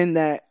the woman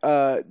that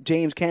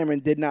James Cameron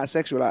did not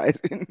sexualize.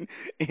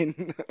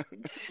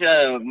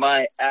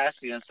 My ass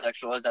didn't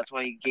sexualize. That's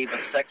why he gave a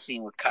sex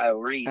scene with Kyle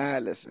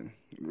Reese. Listen,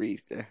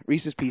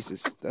 Reese's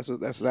Pieces. That's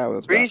what that was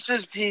about.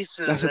 Reese's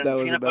Pieces. That's what that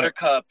was peanut butter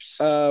cups.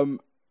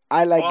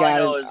 I like All I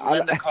know is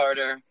Linda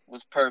Carter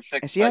was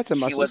perfect. And she had some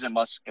muscles. She wasn't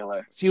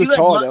muscular. She was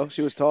tall though.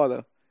 She was tall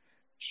though.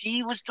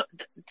 She was.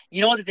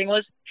 You know what the thing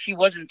was? She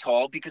wasn't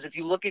tall because if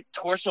you look at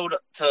torso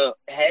to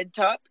head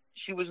top,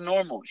 she was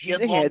normal. She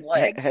had long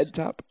legs. Head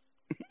top.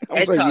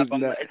 Head top.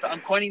 I'm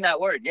coining that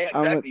word. Yeah,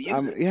 exactly.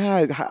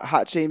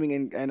 Hot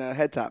shaming and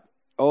head top.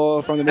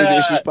 All from the Major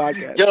Issues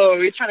podcast. Yo, are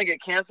we trying to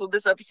get canceled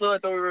this episode? I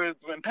thought we were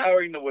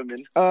empowering the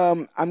women.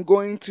 I'm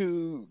going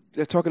to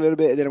talk a little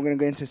bit, and then I'm going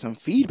to get into some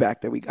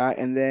feedback that we got,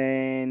 and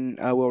then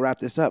we'll wrap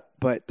this up.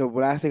 But the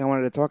last thing I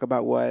wanted to talk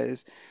about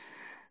was,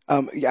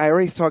 I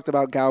already talked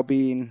about Gal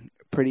being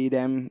pretty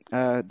damn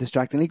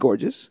distractingly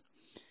gorgeous.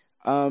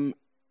 We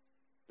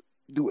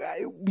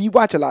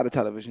watch a lot of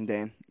television,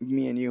 Dan.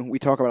 Me and you, we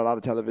talk about a lot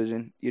of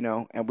television,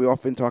 and we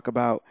often talk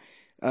about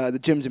the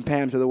Jims and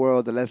Pams of the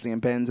world, the Leslie and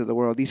Bens of the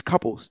world, these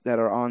couples that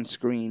are on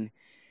screen.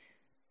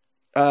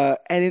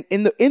 And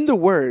in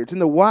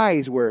the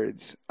wise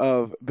words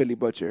of Billy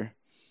Butcher,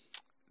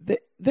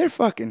 they're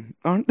fucking,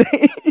 aren't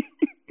they?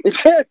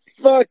 They're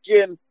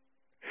fucking.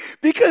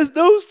 Because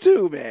those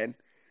two, man,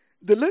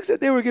 the looks that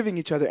they were giving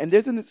each other, and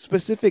there's a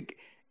specific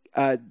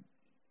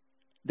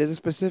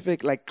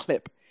like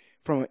clip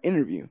from an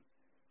interview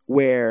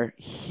where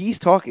he's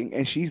talking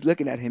and she's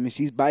looking at him and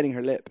she's biting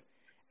her lip,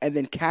 and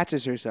then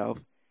catches herself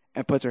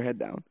and puts her head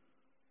down.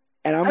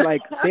 And I'm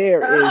like,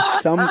 there is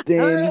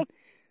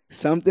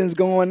something's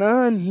going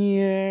on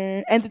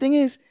here. And the thing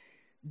is,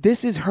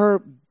 this is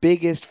her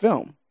biggest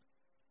film.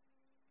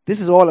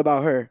 This is all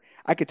about her.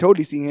 I could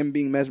totally see him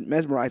being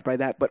mesmerized by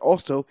that, but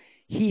also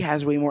he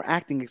has way more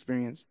acting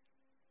experience.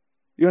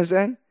 You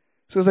understand?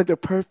 So it's like the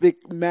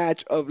perfect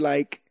match of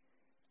like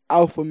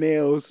alpha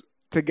males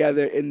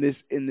together in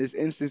this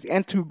instance,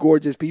 and two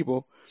gorgeous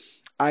people.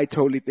 I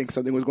totally think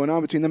something was going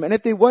on between them. And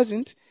if they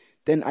wasn't,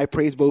 then I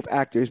praise both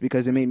actors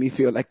because it made me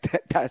feel like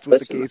that's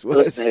what the case was.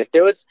 Listen, if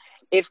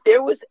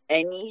there was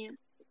any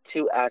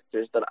two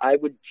actors that I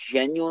would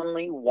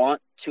genuinely want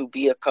to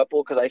be a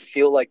couple because I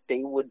feel like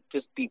they would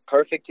just be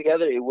perfect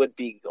together, it would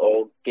be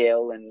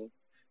Gail and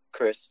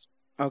Chris.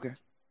 Okay.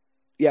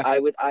 Yeah.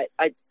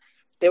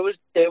 There was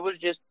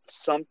just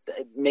something.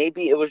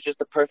 Maybe it was just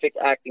the perfect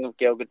acting of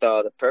Gal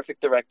Gadot, the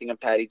perfect directing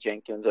of Patty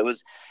Jenkins. It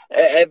was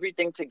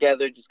everything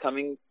together, just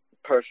coming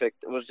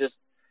perfect. It was just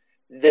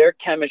their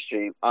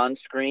chemistry on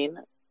screen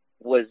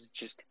was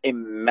just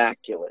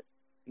immaculate.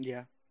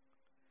 Yeah,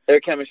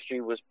 their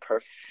chemistry was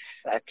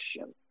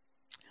perfection.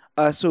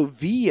 So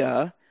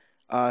via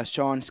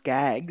Sean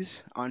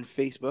Skaggs on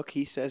Facebook,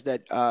 he says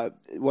that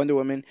Wonder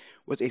Woman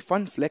was a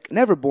fun flick,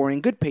 never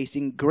boring, good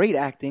pacing, great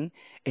acting.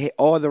 It hit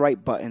all the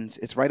right buttons.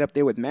 It's right up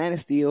there with Man of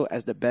Steel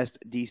as the best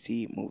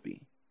DC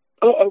movie.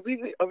 Oh,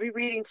 are we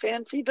reading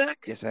fan feedback?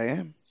 Yes, I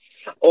am.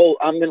 Oh,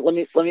 let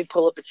me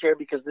pull up a chair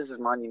because this is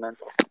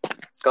monumental.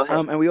 Go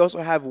ahead. And we also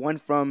have one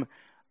from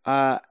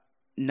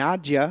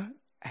Nadia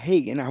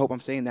Hagen. I hope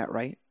I'm saying that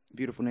right.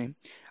 Beautiful name.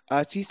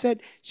 She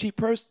said she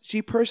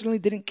personally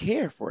didn't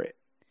care for it,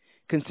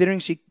 considering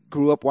she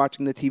grew up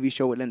watching the TV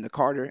show with Linda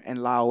Carter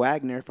and Lyle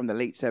Wagner from the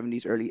late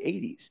 70s, early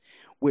 80s,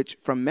 which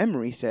from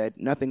memory said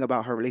nothing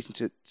about her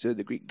relationship to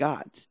the Greek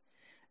gods.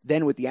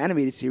 Then with the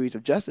animated series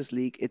of Justice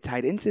League, it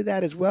tied into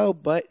that as well,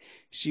 but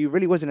she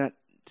really wasn't a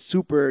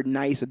super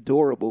nice,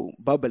 adorable,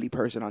 bubbly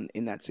person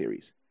in that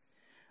series.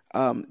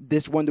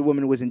 This Wonder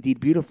Woman was indeed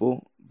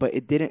beautiful, but I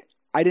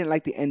didn't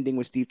like the ending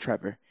with Steve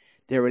Trevor.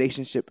 Their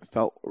relationship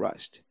felt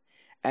rushed.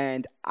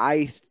 And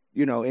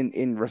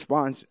in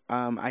response,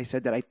 I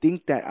said that I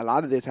think that a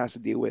lot of this has to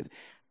deal with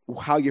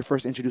how you're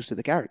first introduced to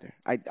the character.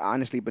 I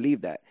honestly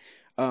believe that.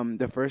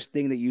 The first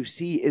thing that you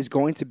see is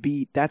going to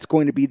be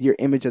your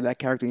image of that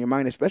character in your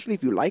mind, especially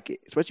if you like it,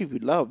 especially if you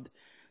loved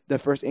the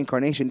first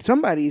incarnation.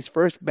 Somebody's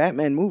first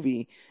Batman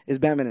movie is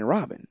Batman and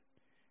Robin.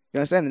 You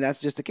understand? And that's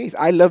just the case.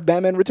 I love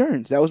Batman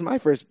Returns. That was my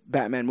first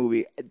Batman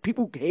movie.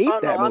 People hate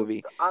that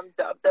movie. I'm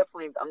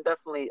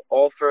definitely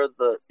all for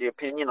the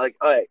opinion. Like,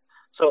 all right,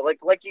 so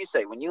like you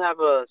say, when you have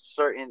a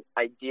certain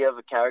idea of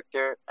a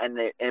character and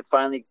it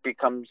finally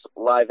becomes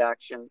live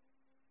action,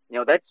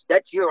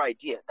 that's your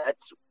idea.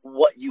 That's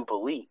what you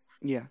believe.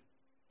 Yeah.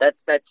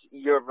 That's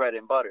your bread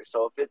and butter.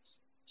 So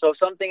if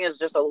something is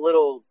just a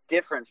little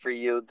different for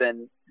you,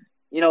 then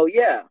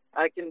yeah,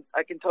 I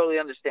can totally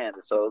understand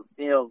it. So,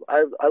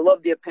 I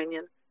love the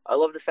opinion. I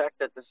love the fact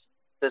that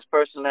this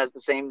person has the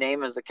same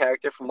name as the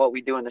character from What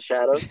We Do in the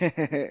Shadows. Yes.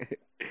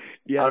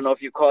 I don't know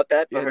if you caught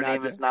that, but her Nadja.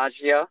 name is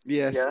Nadja.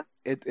 Yes. Yeah.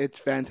 It's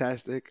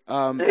fantastic.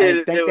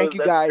 Thank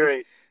you guys.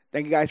 Great.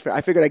 Thank you guys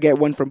I figured I'd get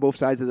one from both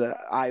sides of the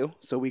aisle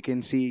so we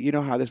can see,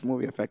 how this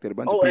movie affected a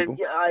bunch of people.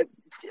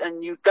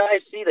 And you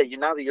guys see that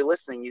now that you're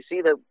listening, you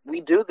see that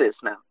we do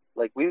this now.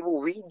 Like, we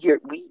will read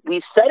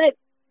we said it.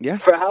 Yeah.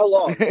 For how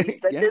long? We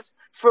said Yeah. this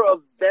for a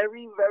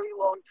very, very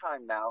long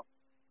time now.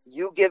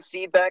 You give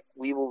feedback,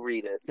 we will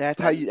read it.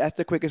 That's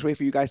the quickest way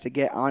for you guys to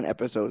get on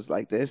episodes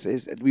like this.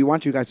 Is we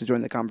want you guys to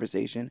join the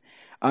conversation,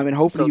 and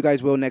hopefully you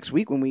guys will next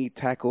week when we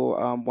tackle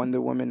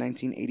Wonder Woman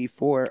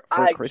 1984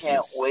 for Christmas. I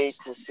can't wait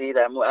to see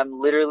that. I'm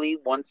literally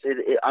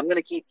I'm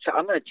gonna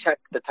check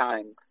the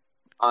time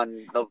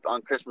on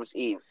Christmas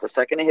Eve. The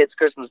second it hits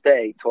Christmas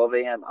Day, 12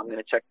 a.m. I'm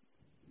gonna check.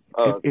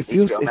 It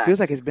feels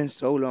like it's been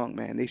so long,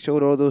 man. They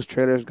showed all those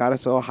trailers, got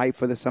us all hyped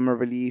for the summer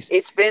release.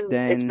 It's been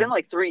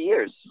like 3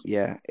 years.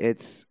 Yeah,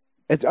 it's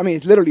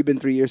literally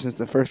been 3 years since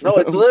the first one. No,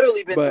 it's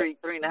literally been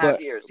three and a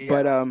half years. Yeah.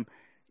 But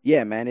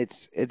yeah, man,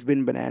 it's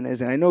been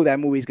bananas, and I know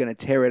that movie's gonna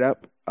tear it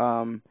up.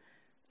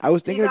 I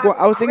was thinking of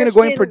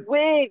going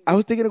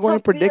in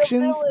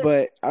predictions,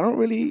 but I don't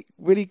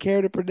really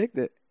care to predict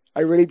it. I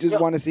really just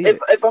want to see it.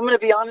 If I'm gonna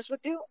be honest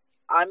with you,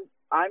 I'm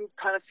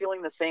kind of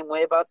feeling the same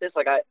way about this.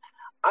 Like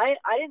I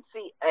didn't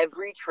see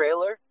every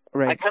trailer.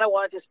 Right. I kind of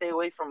wanted to stay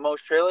away from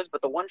most trailers,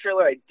 but the one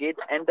trailer I did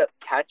end up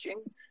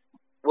catching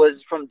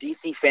was from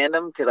DC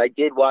Fandom because I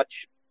did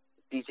watch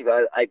DC.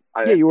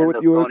 You were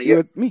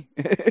with me.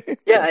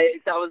 Yeah,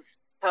 that was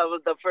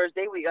the first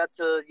day we got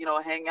to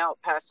hang out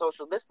past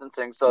social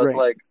distancing. So it's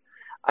like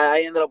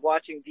I ended up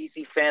watching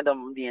DC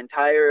Fandom the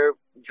entire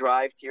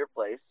drive to your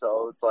place.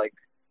 So it's like,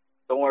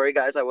 don't worry,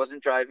 guys, I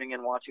wasn't driving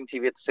and watching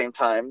TV at the same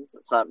time.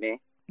 It's not me.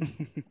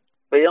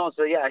 But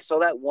so yeah, I saw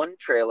that one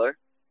trailer,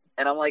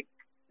 and I'm like,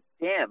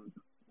 damn,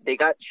 they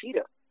got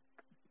Cheetah,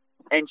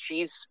 and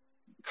she's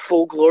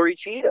full glory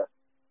Cheetah.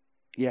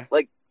 Yeah,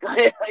 like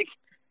they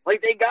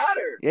got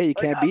her. Yeah, you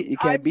can't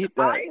beat that.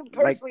 I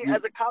personally,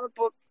 as a comic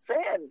book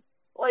fan,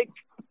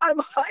 I'm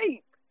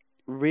hyped.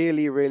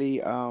 Really, really,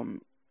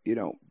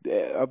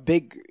 a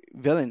big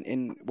villain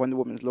in Wonder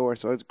Woman's lore.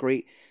 So it's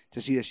great to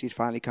see that she's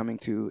finally coming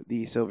to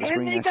the silver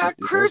screen. And they got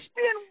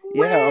Kristen Wiig.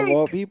 Yeah, of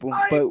all people.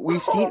 But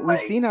we've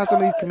seen how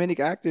some of these comedic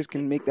actors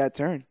can make that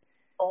turn.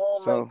 Oh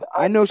so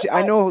my God.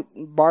 I know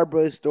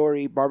Barbara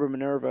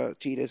Minerva,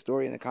 Cheetah's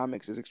story in the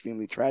comics is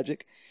extremely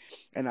tragic,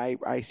 and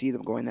I see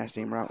them going that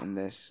same route in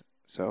this.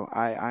 So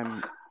I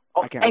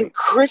can't wait.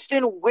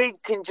 Kristen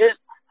Wiig can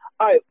just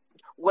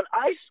when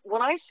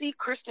I see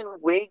Kristen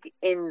Wiig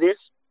in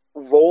this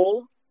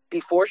role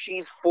before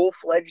she's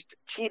full-fledged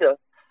Cheetah,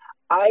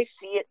 I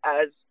see it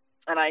as,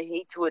 and I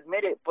hate to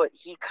admit it, but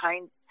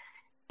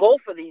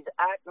both of these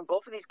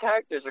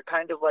characters are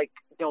kind of like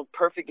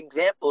perfect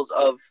examples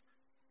of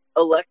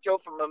Electro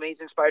from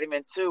Amazing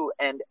Spider-Man 2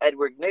 and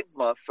Edward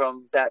Nygma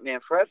from Batman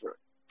Forever.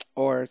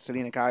 Or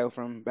Selina Kyle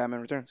from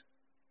Batman Returns.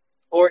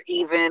 Or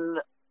even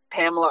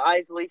Pamela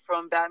Isley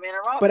from Batman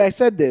and Robin. But I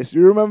said this.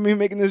 You remember me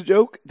making this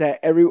joke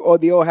that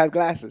they all have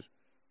glasses,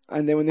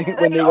 and then when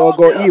they all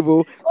go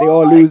evil, they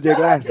all lose their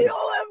glasses. They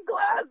all have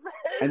glasses.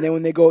 And then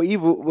when they go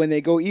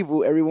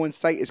evil, everyone's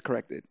sight is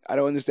corrected. I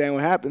don't understand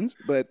what happens,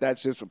 but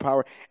that's just a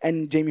power.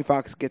 And Jamie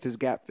Foxx gets his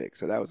gap fixed,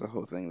 so that was the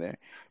whole thing there.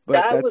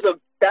 But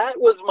that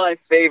was my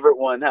favorite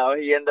one, how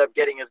he ended up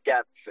getting his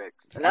gap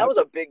fixed. And that was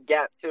a big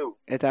gap, too.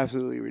 It's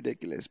absolutely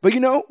ridiculous. But,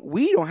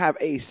 we don't have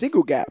a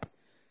single gap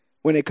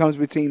when it comes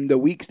between the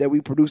weeks that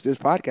we produce this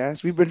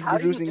podcast. We've been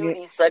producing it. How do you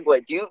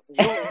do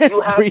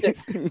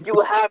these segues?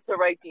 You have to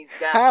write these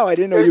gaps. How? I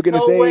didn't know you were going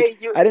to say.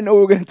 I didn't know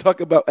we were going to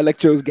talk about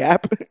Electro's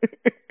gap.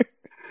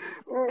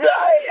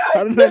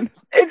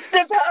 It's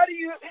just how do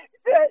you...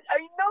 I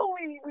know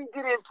we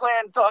didn't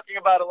plan talking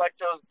about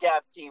Electro's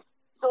gap teeth.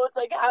 So it's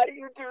like, how do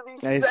you do these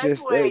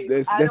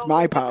segues? That's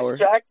my power.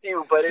 Distract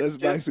you, but it's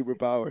my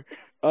superpower.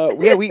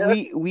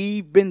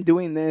 We've been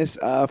doing this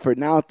for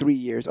now 3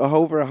 years,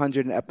 over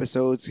 100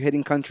 episodes,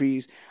 hitting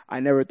countries I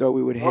never thought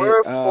we would hit.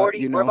 We're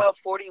about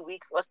 40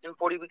 weeks, less than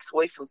 40 weeks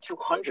away from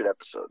 200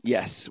 episodes.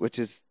 Yes, which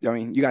is, I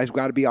mean, you guys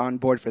got to be on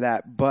board for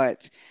that.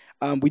 But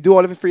we do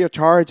all of it free of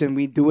charge, and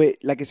we do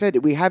it, like I said,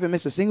 we haven't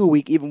missed a single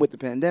week, even with the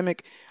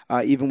pandemic,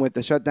 even with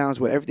the shutdowns,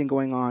 with everything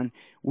going on.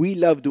 We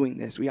love doing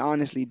this. We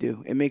honestly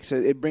do.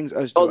 It brings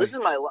us joy. This is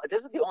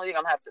the only thing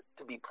I'm have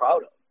to be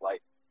proud of.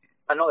 Like,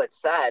 I know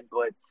that's sad,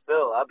 but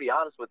still, I'll be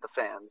honest with the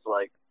fans.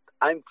 Like,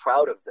 I'm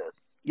proud of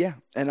this. Yeah,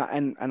 and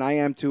I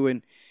am too.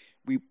 And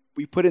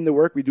we put in the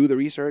work. We do the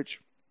research.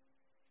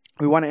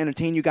 We want to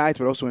entertain you guys,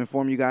 but also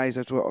inform you guys.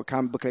 That's what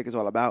Comic Book Click is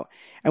all about.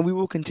 And we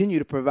will continue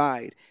to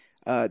provide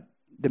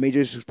the Major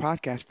Issues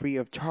podcast free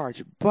of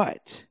charge.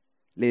 But,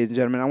 ladies and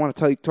gentlemen, I want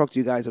to talk to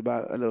you guys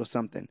about a little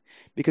something.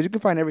 Because you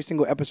can find every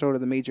single episode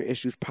of the Major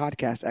Issues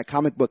podcast at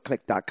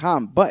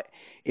comicbookclick.com. But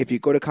if you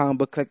go to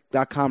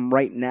comicbookclick.com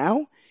right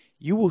now,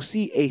 you will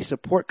see a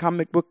support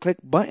Comic Book Click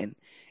button.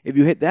 If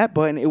you hit that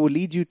button, it will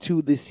lead you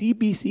to the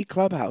CBC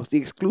Clubhouse, the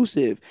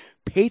exclusive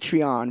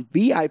Patreon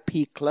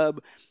VIP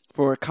club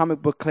for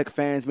Comic Book Click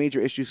fans, Major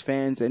Issues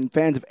fans, and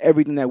fans of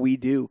everything that we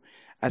do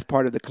as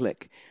part of the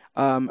Click.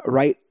 Up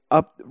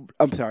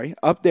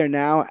there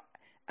now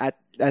at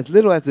as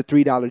little as the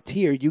 $3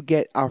 tier, you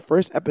get our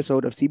first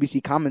episode of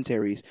CBC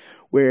Commentaries,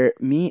 where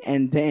me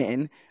and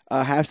Dan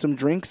have some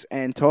drinks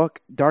and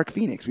talk Dark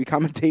Phoenix. We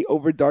commentate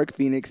over Dark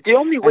Phoenix. The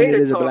only way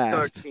to talk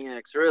Dark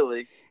Phoenix,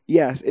 really.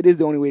 Yes, it is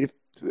the only way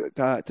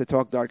to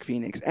talk Dark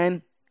Phoenix.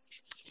 And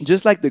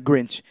just like the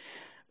Grinch,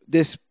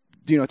 this,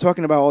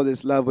 talking about all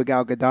this love with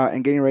Gal Gadot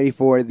and getting ready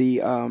for the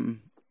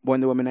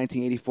Wonder Woman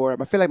 1984,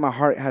 I feel like my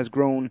heart has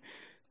grown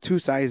 2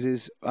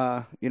 sizes,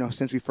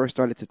 since we first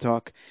started to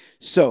talk.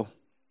 So,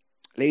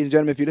 ladies and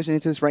gentlemen, if you're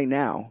listening to this right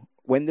now,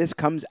 when this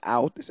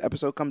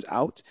episode comes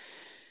out,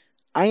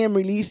 I am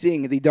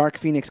releasing the Dark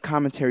Phoenix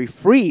commentary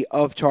free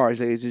of charge,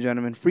 ladies and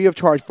gentlemen. Free of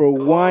charge for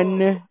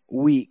 1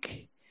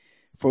 week.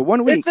 For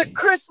 1 week. It's a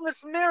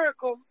Christmas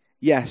miracle.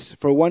 Yes,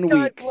 for 1 week.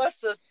 God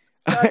bless us.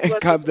 God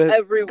bless us,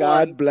 everyone.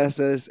 God bless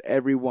us,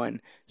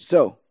 everyone.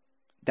 So,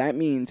 that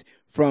means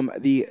from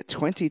the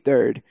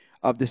 23rd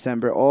of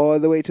December all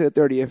the way to the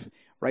 30th,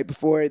 right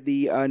before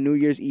the New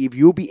Year's Eve,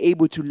 you'll be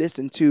able to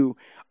listen to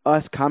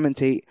us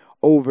commentate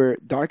over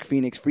Dark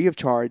Phoenix free of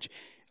charge.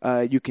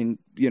 You can,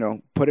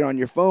 put it on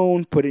your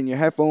phone, put it in your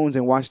headphones,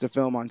 and watch the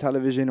film on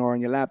television or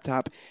on your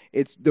laptop.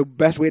 It's the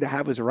best way to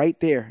have us right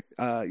there,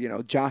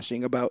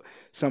 joshing about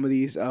some of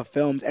these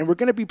films. And we're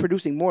going to be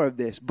producing more of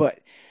this, but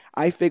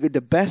I figured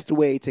the best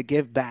way to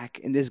give back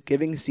in this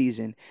giving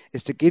season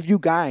is to give you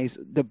guys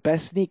the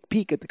best sneak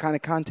peek at the kind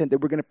of content that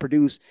we're going to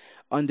produce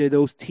under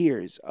those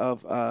tiers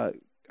of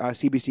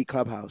CBC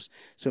Clubhouse.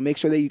 So make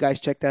sure that you guys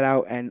check that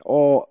out, and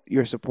all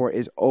your support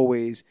is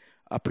always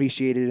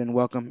appreciated and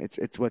welcome.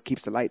 It's what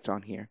keeps the lights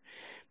on here.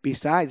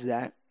 Besides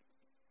that,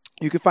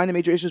 you can find the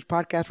Major Issues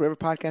podcast wherever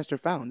podcasts are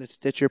found. It's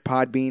Stitcher,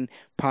 Podbean,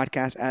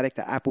 Podcast Addict,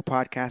 the Apple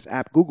Podcast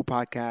app, Google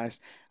Podcast.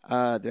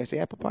 Did I say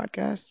Apple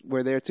Podcasts?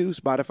 We're there too.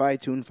 Spotify,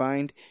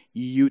 TuneFind,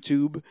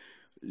 YouTube.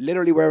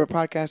 Literally wherever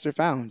podcasts are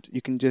found.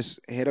 You can just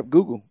hit up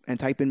Google and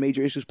type in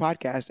Major Issues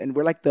Podcast, and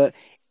we're like the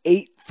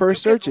 8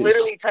 first searches.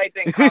 Literally type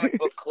in Comic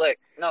Book Click.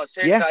 No,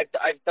 seriously, yeah.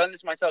 I've done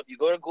this myself. You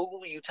go to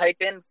Google, you type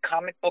in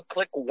Comic Book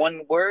Click,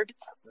 one word,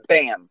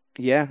 bam.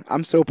 Yeah,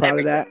 I'm so proud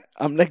of that.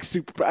 I'm like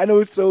super proud. I know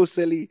it's so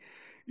silly,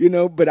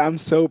 but I'm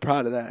so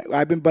proud of that.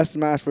 I've been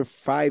busting my ass for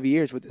 5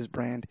 years with this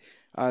brand,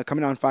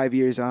 coming on 5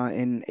 years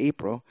in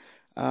April,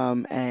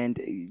 and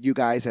you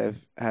guys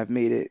have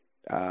made it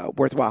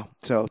worthwhile.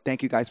 So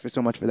thank you guys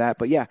so much for that.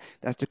 But yeah,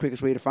 that's the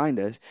quickest way to find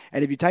us.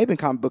 And if you type in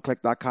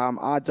comicbookclick.com,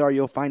 odds are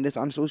you'll find us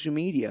on social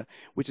media,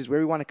 which is where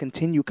we want to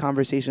continue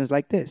conversations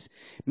like this.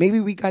 Maybe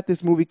we got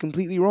this movie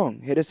completely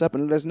wrong. Hit us up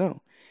and let us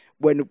know.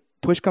 When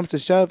push comes to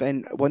shove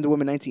and Wonder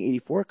Woman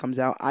 1984 comes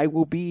out, I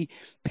will be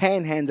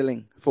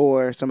panhandling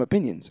for some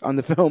opinions on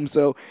the film.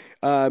 So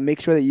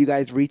make sure that you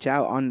guys reach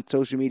out on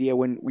social media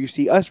when you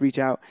see us, reach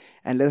out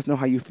and let us know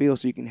how you feel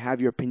so you can have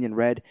your opinion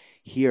read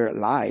here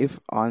live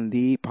on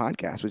the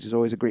podcast, which is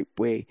always a great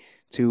way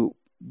to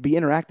be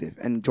interactive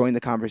and join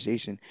the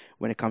conversation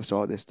when it comes to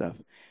all this stuff.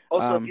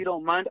 Also, if you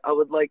don't mind, I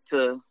would like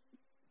to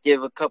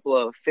give a couple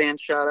of fan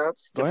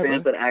shout-outs to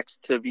fans that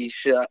asked to be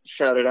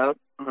shouted out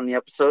on the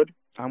episode.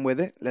 I'm with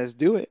it. Let's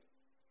do it.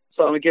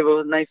 So I'm going to give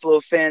a nice little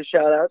fan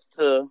shout-outs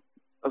to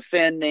a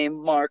fan named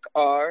Mark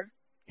R.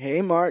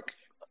 Hey, Mark.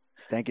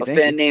 Thank you. A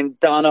fan named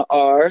Donna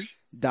R.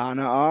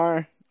 Donna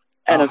R.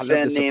 And a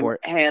fan named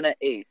Hannah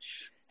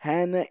H.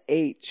 Hannah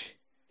H.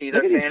 These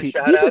are fan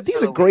shout-outs.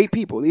 These are great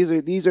people.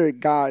 These are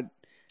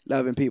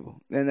God-loving people.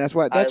 And that's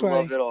why I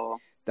love it all.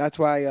 That's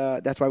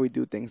why we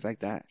do things like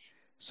that.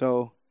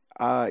 So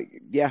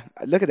yeah,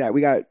 look at that.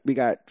 We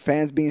got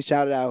fans being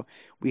shouted out.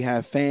 We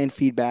have fan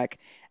feedback,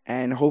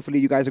 And hopefully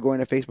you guys are going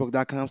to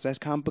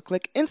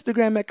facebook.com/comicbookclick,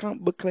 Instagram at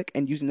comicbookclick,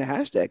 and using the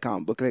hashtag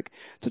comicbookclick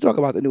to talk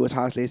about the newest,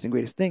 hottest, latest, and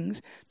greatest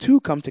things to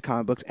come to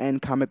comic books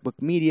and comic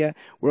book media.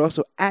 We're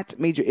also at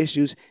Major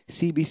Issues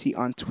CBC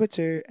on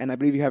Twitter, and I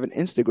believe you have an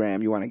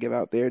Instagram you want to give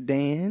out there,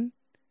 Dan.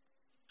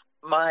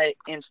 My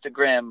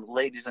Instagram,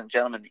 ladies and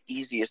gentlemen, the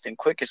easiest and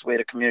quickest way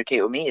to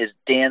communicate with me is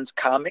Dan's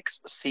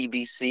Comics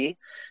CBC.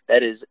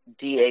 That is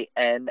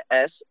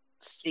DANSCOMICS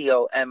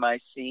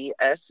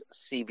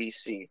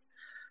CBC.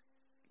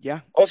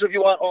 Yeah. Also, if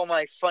you want all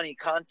my funny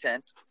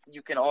content,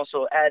 you can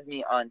also add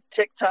me on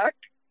TikTok.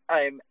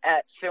 I'm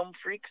at Film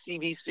Freak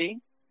CBC.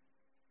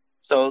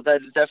 So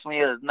that is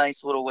definitely a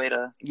nice little way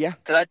to. Yeah.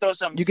 Because I throw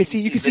some. You can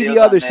see the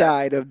other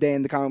side of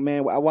Dan the Comic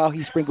Man while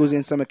he sprinkles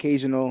in some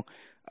occasional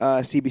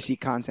CBC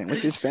content,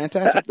 which is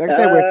fantastic. Like I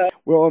said,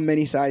 we're all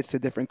many sides to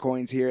different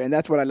coins here, and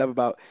that's what I love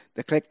about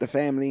the Click, the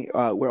family.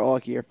 We're all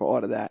here for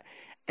all of that.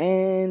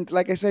 And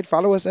like I said,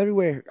 follow us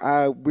everywhere.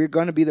 We're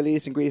going to be the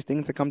latest and greatest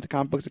things to come to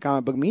comic books and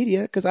comic book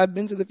media, because I've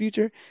been to the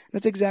future, and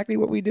that's exactly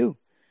what we do.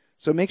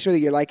 So make sure that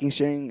you're liking,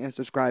 sharing, and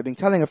subscribing,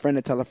 telling a friend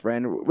to tell a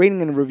friend,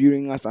 rating and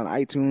reviewing us on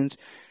iTunes.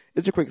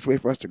 It's the quickest way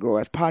for us to grow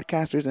as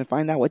podcasters and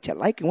find out what you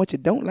like and what you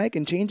don't like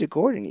and change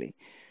accordingly.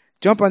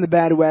 Jump on the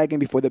bandwagon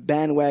before the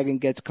bandwagon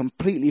gets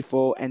completely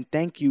full, and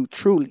thank you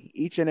truly,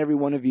 each and every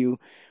one of you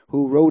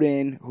who wrote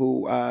in,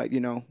 who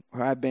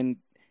have been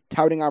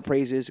touting our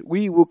praises.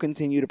 We will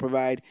continue to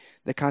provide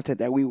the content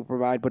that we will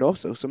provide, but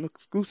also some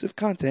exclusive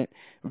content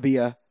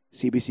via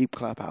CBC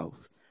Clubhouse.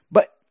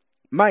 But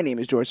my name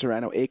is George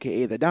Serrano,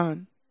 a.k.a. The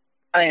Don.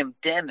 I am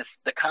Daneth,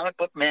 the comic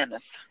book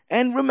maneth.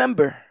 And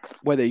remember,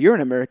 whether you're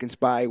an American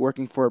spy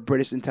working for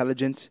British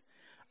intelligence,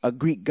 a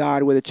Greek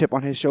god with a chip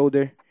on his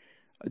shoulder,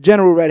 a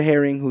General Red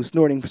Herring who's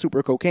snorting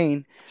super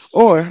cocaine,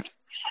 or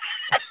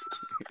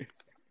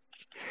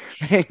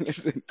hey,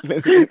 listen,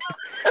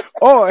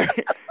 or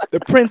the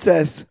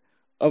princess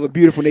of a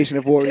beautiful nation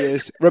of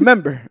warriors,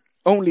 remember,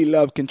 only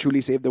love can truly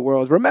save the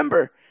world.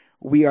 Remember,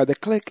 we are the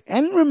Click,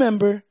 and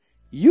remember,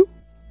 you,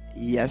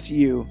 yes,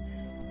 you,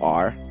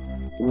 are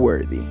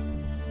worthy.